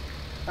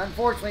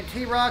 Unfortunately,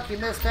 T-Rock, you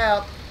missed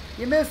out.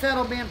 You missed out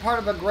on being part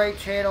of a great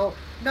channel.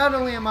 Not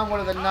only am I one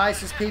of the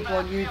nicest people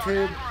on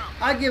YouTube,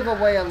 I give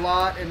away a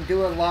lot and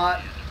do a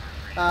lot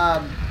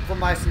for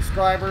my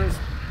subscribers.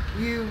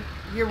 You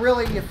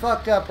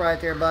fucked up right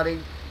there, buddy.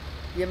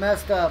 You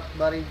messed up,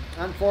 buddy.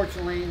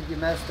 Unfortunately, you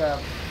messed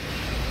up.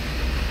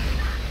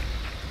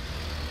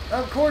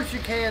 Of course you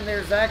can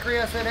there, Zachary.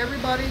 I said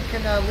everybody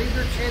can leave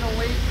their channel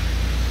link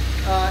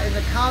in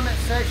the comment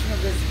section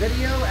of this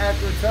video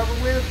after it's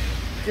over with.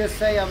 Just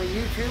say I'm a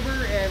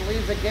YouTuber and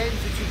leave the games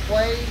that you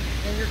play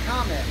in your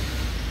comment.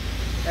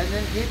 And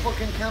then people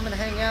can come and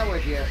hang out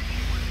with you.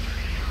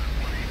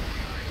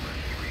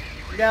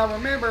 Now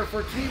remember,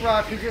 for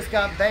T-Rock who just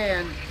got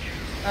banned,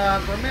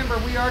 remember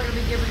we are going to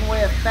be giving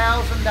away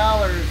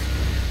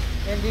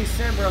 $1,000 in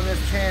December on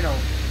this channel.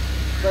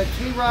 But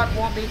T-Rock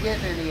won't be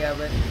getting any of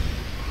it.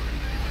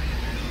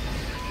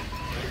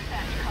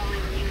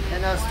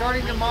 And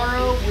starting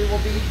tomorrow, we will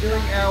be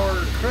doing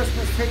our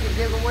Christmas ticket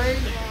giveaway,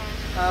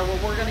 where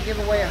we're going to give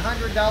away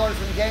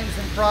 $100 in games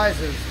and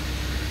prizes.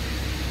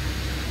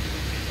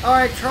 All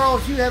right,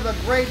 Charles, you have a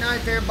great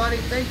night there, buddy.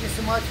 Thank you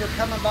so much for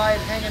coming by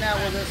and hanging out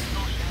with us.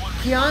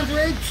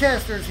 Keandre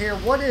Chester's here.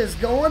 What is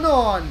going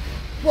on?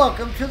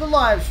 Welcome to the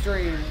live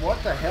stream.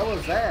 What the hell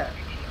is that?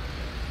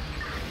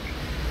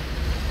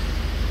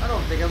 I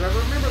don't think I've ever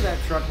remembered that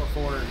truck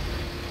before.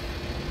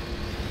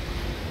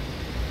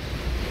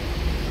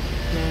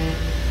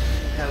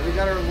 Yeah, we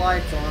got our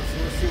lights on,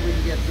 so let's see if we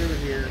can get through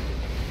here.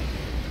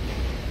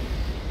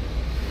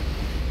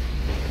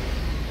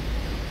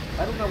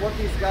 I don't know what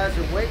these guys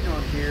are waiting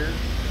on here,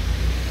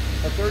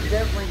 but they're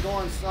definitely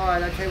going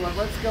inside. I tell you what,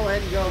 let's go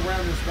ahead and go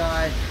around this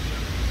guy.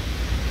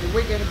 If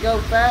we can go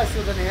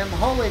faster than him,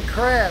 holy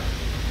crap.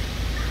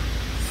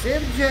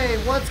 Sim J,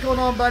 what's going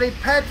on, buddy?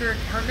 Patrick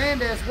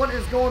Hernandez, what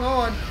is going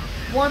on?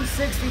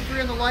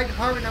 163 in the light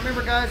department. Now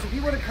remember, guys, if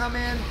you want to come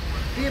in,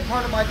 be a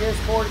part of my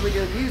Discord. We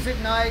do music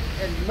night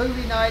and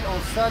movie night on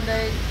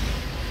Sunday.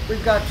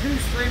 We've got 2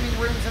 streaming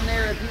rooms in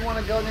there. If you want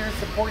to go in there and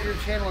support your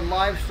channel and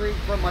live stream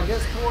from my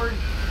Discord,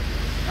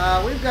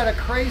 we've got a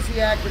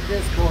crazy active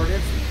Discord.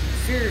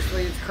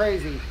 Seriously, it's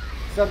crazy.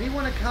 So if you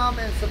want to come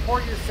and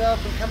support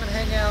yourself and come and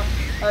hang out,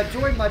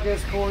 join my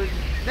Discord.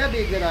 That'd be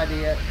a good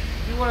idea.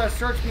 If you want to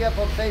search me up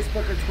on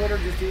Facebook or Twitter,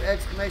 just do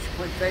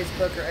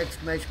 !Facebook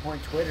or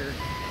 !Twitter.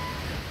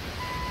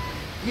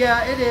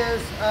 Yeah, it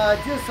is.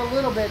 Just a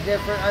little bit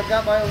different. I've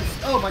got my own,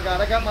 oh my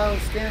god, I got my own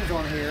skins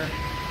on here.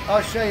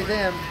 I'll show you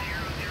them.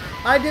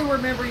 I do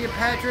remember you,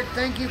 Patrick.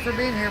 Thank you for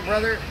being here,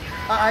 brother.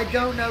 I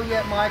don't know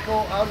yet,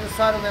 Michael. I'll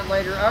decide on that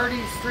later. I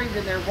already streamed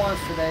in there once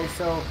today,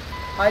 so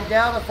I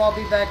doubt if I'll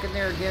be back in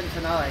there again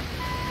tonight.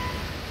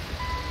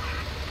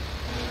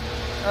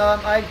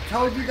 I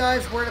told you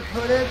guys where to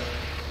put it.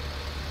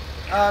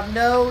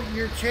 No,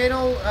 your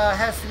channel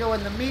has to go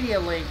in the media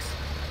links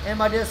in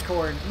my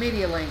Discord.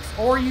 Media links.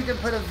 Or you can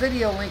put a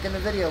video link in the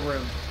video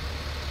room.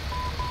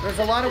 There's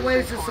a lot of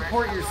ways to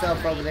support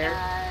yourself over there.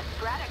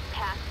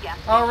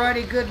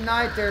 Alrighty, good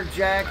night there,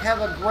 Jack.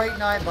 Have a great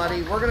night,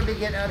 buddy. We're going to be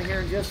getting out of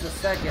here in just a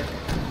second.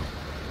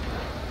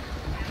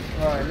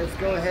 Alright, let's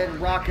go ahead and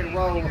rock and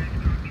roll.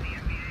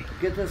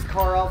 Get this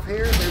car off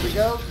here. There we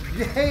go.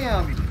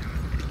 Damn!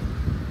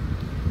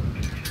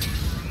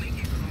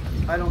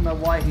 I don't know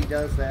why he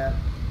does that,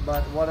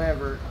 but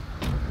whatever.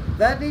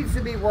 That needs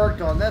to be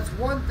worked on. That's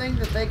one thing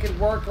that they can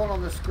work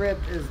on the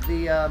script is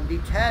the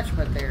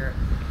detachment there.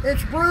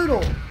 It's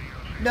brutal.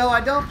 No,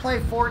 I don't play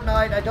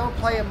Fortnite. I don't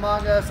play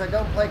Among Us. I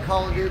don't play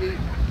Call of Duty.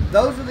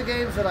 Those are the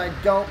games that I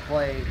don't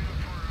play.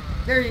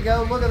 There you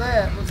go. Look at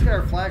that. Let's get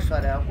our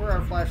flashlight out. Where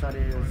our flashlight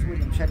is so we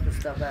can check this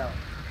stuff out.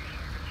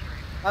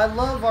 I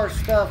love our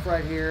stuff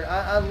right here.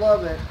 I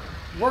love it.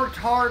 Worked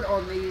hard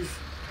on these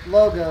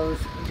logos.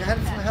 Had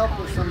some help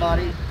with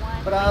somebody.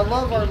 But I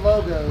love our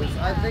logos.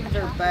 I think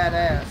they're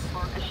badass.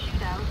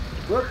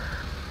 Whoop.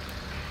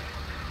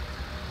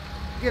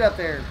 Get up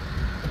there.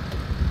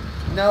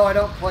 No, I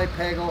don't play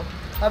Peggle.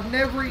 I've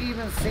never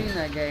even seen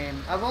that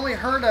game. I've only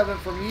heard of it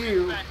from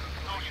you.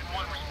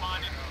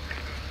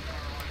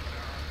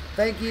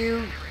 Thank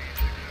you.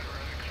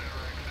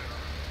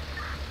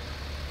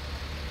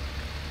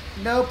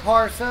 No,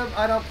 Parsum,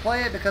 I don't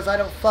play it because I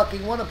don't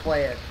fucking want to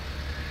play it.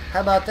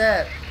 How about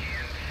that?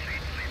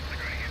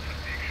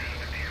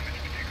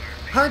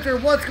 Hunter,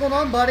 what's going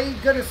on, buddy?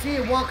 Good to see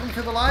you. Welcome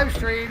to the live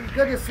stream.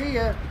 Good to see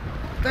you.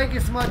 Thank you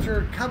so much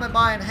for coming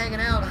by and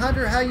hanging out.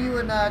 Hunter, how you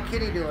and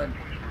Kitty doing?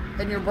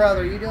 And your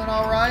brother, you doing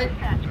all right?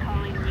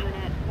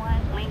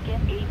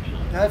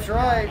 That's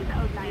right.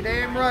 You're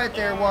damn right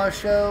there,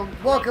 Washo.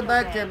 Welcome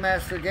back there,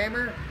 Master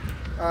Gamer.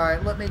 All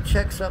right, let me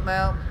check something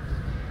out.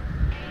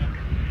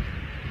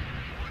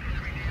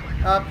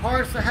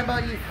 Parsa, how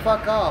about you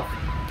fuck off?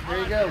 There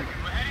you go.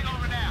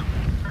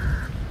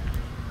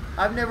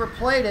 I've never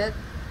played it.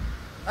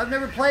 I've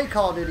never played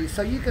Call of Duty,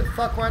 so you can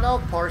fuck right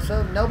off,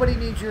 Parsa. Nobody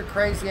needs your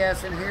crazy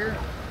ass in here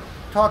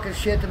talking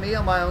shit to me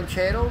on my own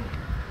channel.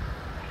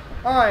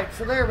 Alright,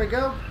 so there we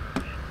go.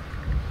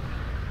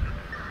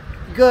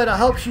 Good, I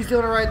hope she's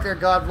doing alright there,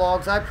 God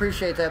Vlogs. I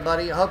appreciate that,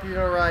 buddy. I hope you're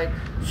doing alright.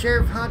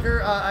 Sheriff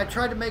Hunter, I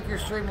tried to make your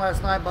stream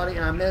last night, buddy,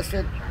 and I missed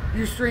it.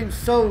 You streamed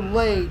so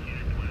late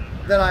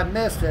that I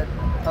missed it.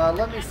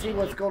 Let me see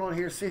what's going on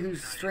here, see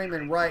who's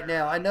streaming right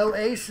now. I know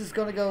Ace is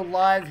going to go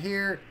live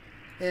here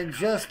in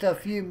just a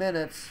few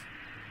minutes,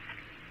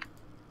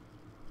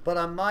 but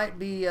I might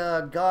be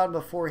gone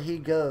before he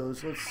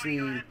goes. Let's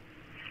see.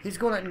 He's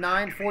going at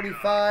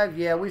 9:45.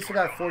 Yeah, we still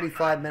got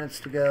 45 minutes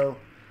to go.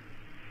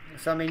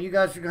 So, I mean, you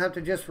guys are going to have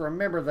to just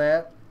remember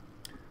that.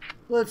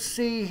 Let's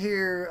see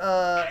here.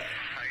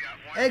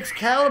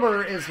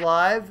 Excalibur is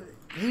live.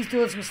 He's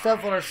doing some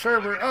stuff on our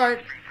server. All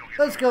right,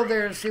 let's go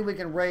there and see if we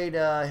can raid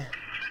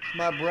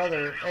my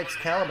brother,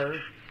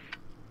 Excalibur.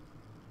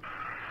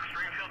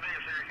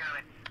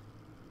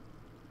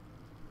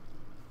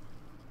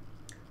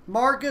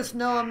 Marcus,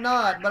 no, I'm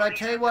not. But I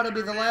tell you what, it'll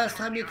be the last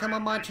time you come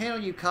on my channel,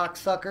 you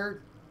cocksucker.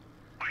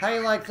 How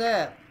you like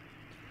that?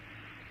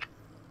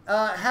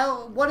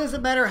 What does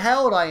it matter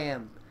how old I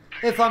am?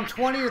 If I'm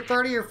 20 or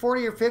 30 or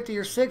 40 or 50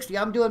 or 60,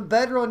 I'm doing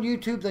better on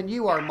YouTube than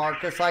you are,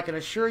 Marcus. I can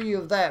assure you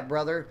of that,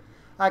 brother.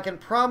 I can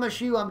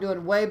promise you I'm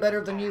doing way better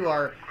than you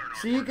are.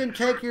 So you can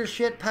take your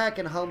shit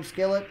packing home,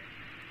 Skillet,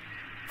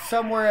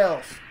 somewhere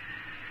else.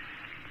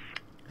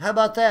 How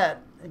about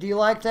that? Do you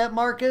like that,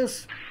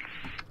 Marcus?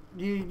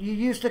 You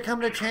used to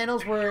come to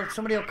channels where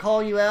somebody will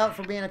call you out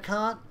for being a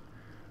cunt?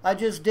 I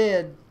just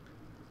did.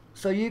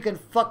 So you can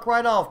fuck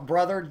right off,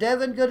 brother.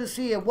 Devin, good to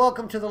see you.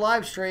 Welcome to the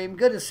live stream.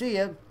 Good to see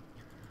you.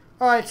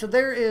 Alright, so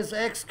there is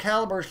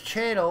Excalibur's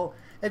channel.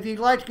 If you'd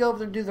like to go over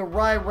there and do the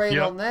Rye raid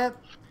on that,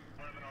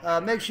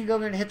 make sure you go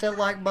over there and hit that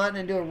like button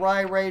and do a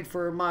Rye raid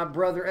for my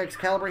brother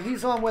Excalibur.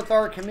 He's on with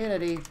our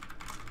community.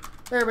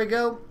 There we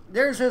go.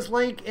 There's his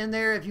link in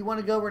there if you want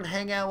to go over and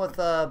hang out with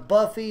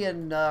Buffy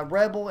and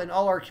Rebel and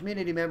all our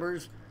community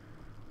members.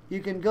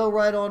 You can go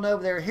right on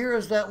over there. Here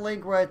is that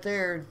link right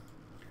there.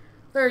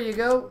 There you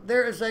go.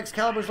 There is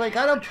Excalibur's link.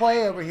 I don't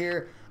play over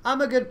here. I'm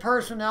a good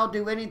person. I'll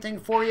do anything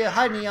for you.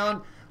 Hi,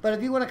 Neon. But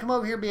if you want to come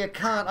over here and be a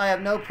cunt, I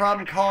have no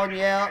problem calling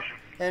you out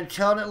and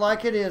telling it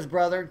like it is,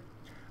 brother.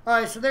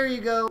 Alright, so there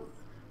you go.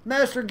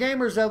 Master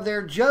Gamer's over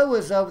there. Joe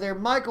is over there.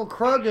 Michael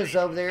Krug is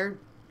over there.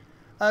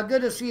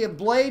 Good to see you.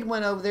 Blade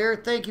went over there.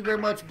 Thank you very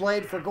much,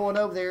 Blade, for going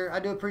over there. I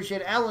do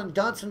appreciate it. Alan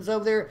Dunson's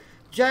over there.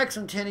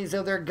 Jackson Tenney's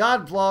over there.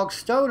 God Vlog.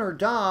 Stoner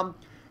Dom.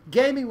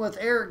 Gaming with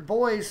Eric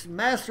Boyce.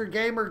 Master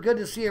Gamer. Good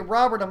to see you.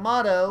 Robert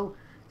Amato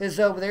is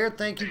over there.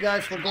 Thank you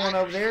guys for going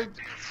over there.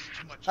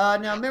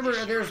 Now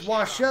remember, there's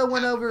Washoe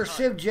went over.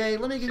 Civ J.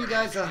 Let me give you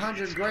guys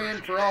 100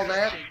 grand for all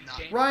that.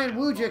 Ryan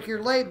Wujik,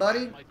 you're late,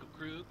 buddy.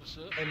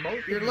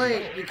 You're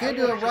late. You can't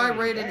do a Rye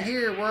raid in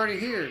here. We're already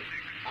here.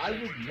 I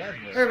would never.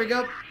 There we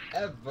go.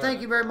 Ever.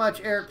 Thank you very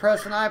much, Eric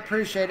Preston. I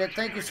appreciate it.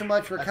 Thank you so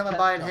much for coming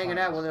by and hanging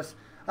out with us.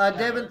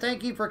 Devin,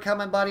 thank you for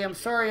coming, buddy. I'm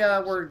sorry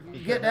we're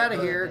getting out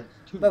of here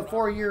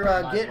before you're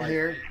getting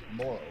here.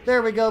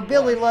 There we go.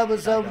 Billy Love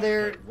is over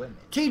there.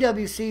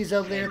 TWC's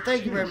over there.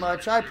 Thank you very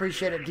much. I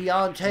appreciate it.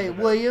 Deontay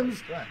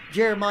Williams.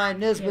 Jeremiah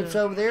Nisbet's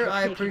over there.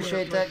 I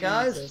appreciate that,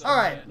 guys. All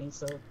right.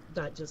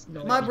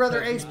 My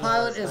brother Ace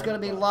Pilot is going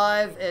to be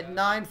live at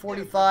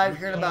 9:45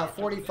 here in about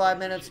 45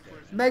 minutes.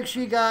 Make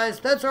sure you guys,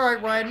 that's all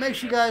right, Ryan. Make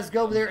sure you guys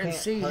go over there and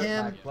see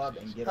him.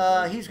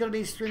 He's going to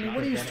be streaming.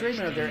 What are you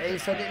streaming over there,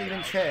 Ace? I didn't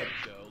even check.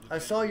 I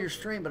saw your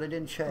stream, but I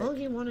didn't check. All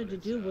he wanted to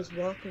do was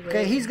walk away.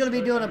 Okay, he's going to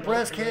be doing a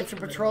breast cancer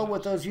patrol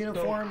with those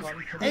uniforms.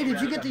 Hey, did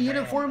you get the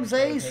uniforms,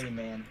 Ace?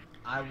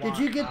 Did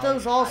you get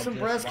those awesome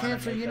breast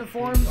cancer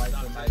uniforms?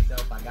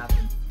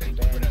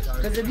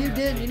 Because if you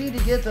didn't, you need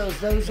to get those.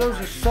 Those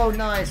are so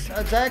nice.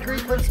 Zachary,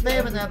 quit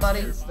spamming that,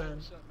 buddy.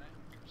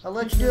 I'll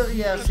let you do it.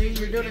 Yeah, see,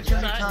 you're doing it too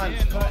many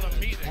times.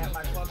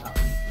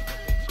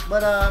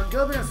 But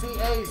go over and see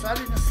Ace. I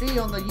didn't see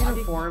on the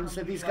uniforms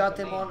if he's got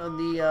them on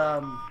the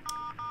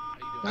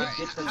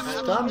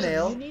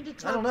thumbnail.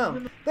 I don't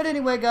know. But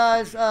anyway,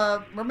 guys,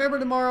 remember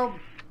tomorrow,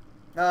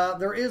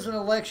 there is an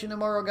election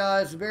tomorrow,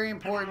 guys. Very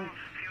important.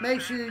 Make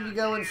sure you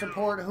go and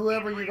support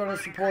whoever you're going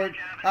to support.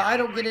 I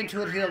don't get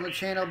into it here on the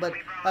channel, but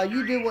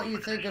you do what you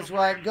think is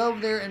right. Go over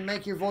there and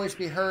make your voice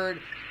be heard.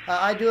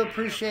 I do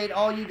appreciate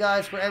all you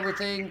guys for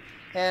everything,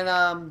 and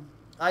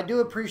I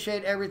do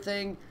appreciate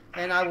everything,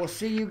 and I will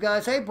see you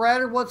guys. Hey,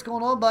 Bradder, what's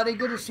going on, buddy?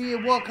 Good to see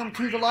you. Welcome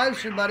to the live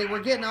stream, buddy.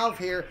 We're getting off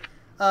here.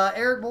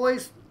 Eric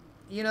Boyce,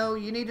 you know,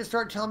 you need to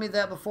start telling me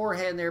that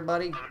beforehand there,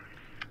 buddy.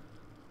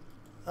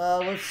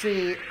 Let's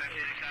see.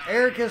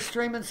 Eric is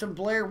streaming some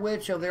Blair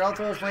Witch over there. I'll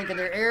throw his link in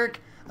there.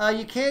 Eric,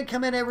 you can't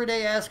come in every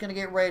day asking to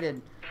get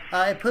rated.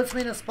 It puts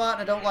me in a spot,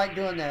 and I don't like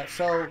doing that.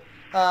 So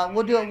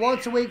we'll do it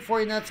once a week for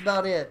you, and that's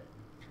about it.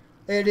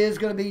 It is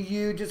going to be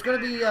huge. It's going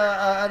to be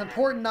an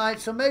important night,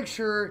 so make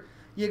sure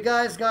you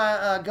guys go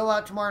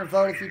out tomorrow and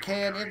vote if you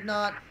can. If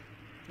not,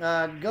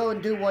 go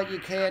and do what you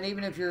can.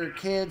 Even if you're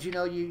kids, you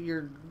know,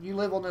 you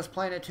live on this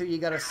planet too. You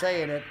got a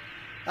say in it.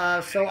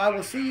 So I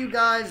will see you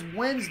guys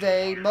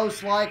Wednesday,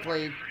 most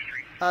likely.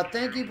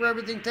 Thank you for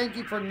everything. Thank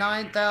you for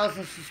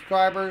 9,000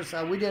 subscribers.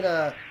 We did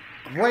a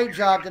great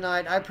job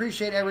tonight. I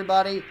appreciate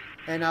everybody,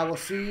 and I will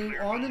see you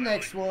on the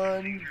next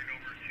one.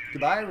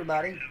 Goodbye,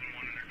 everybody.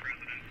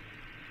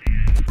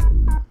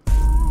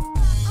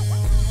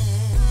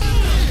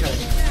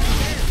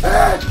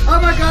 Oh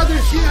my God,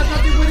 there's shit. I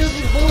thought the windows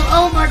was full.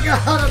 Oh my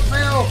God, I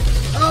fell.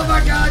 Oh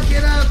my God,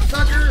 get up,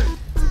 sucker.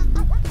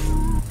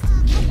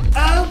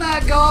 Oh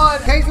my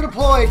God! Taser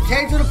deployed!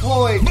 Taser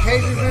deployed!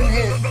 Taser's been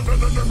hit.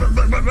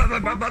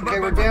 Okay,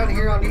 we're down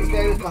here on these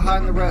days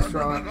behind the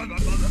restaurant.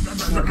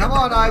 Come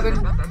on, Ivan.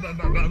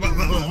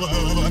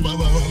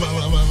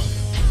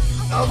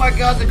 Oh my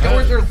God, the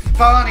doors are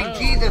spawning!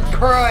 Jesus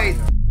Christ!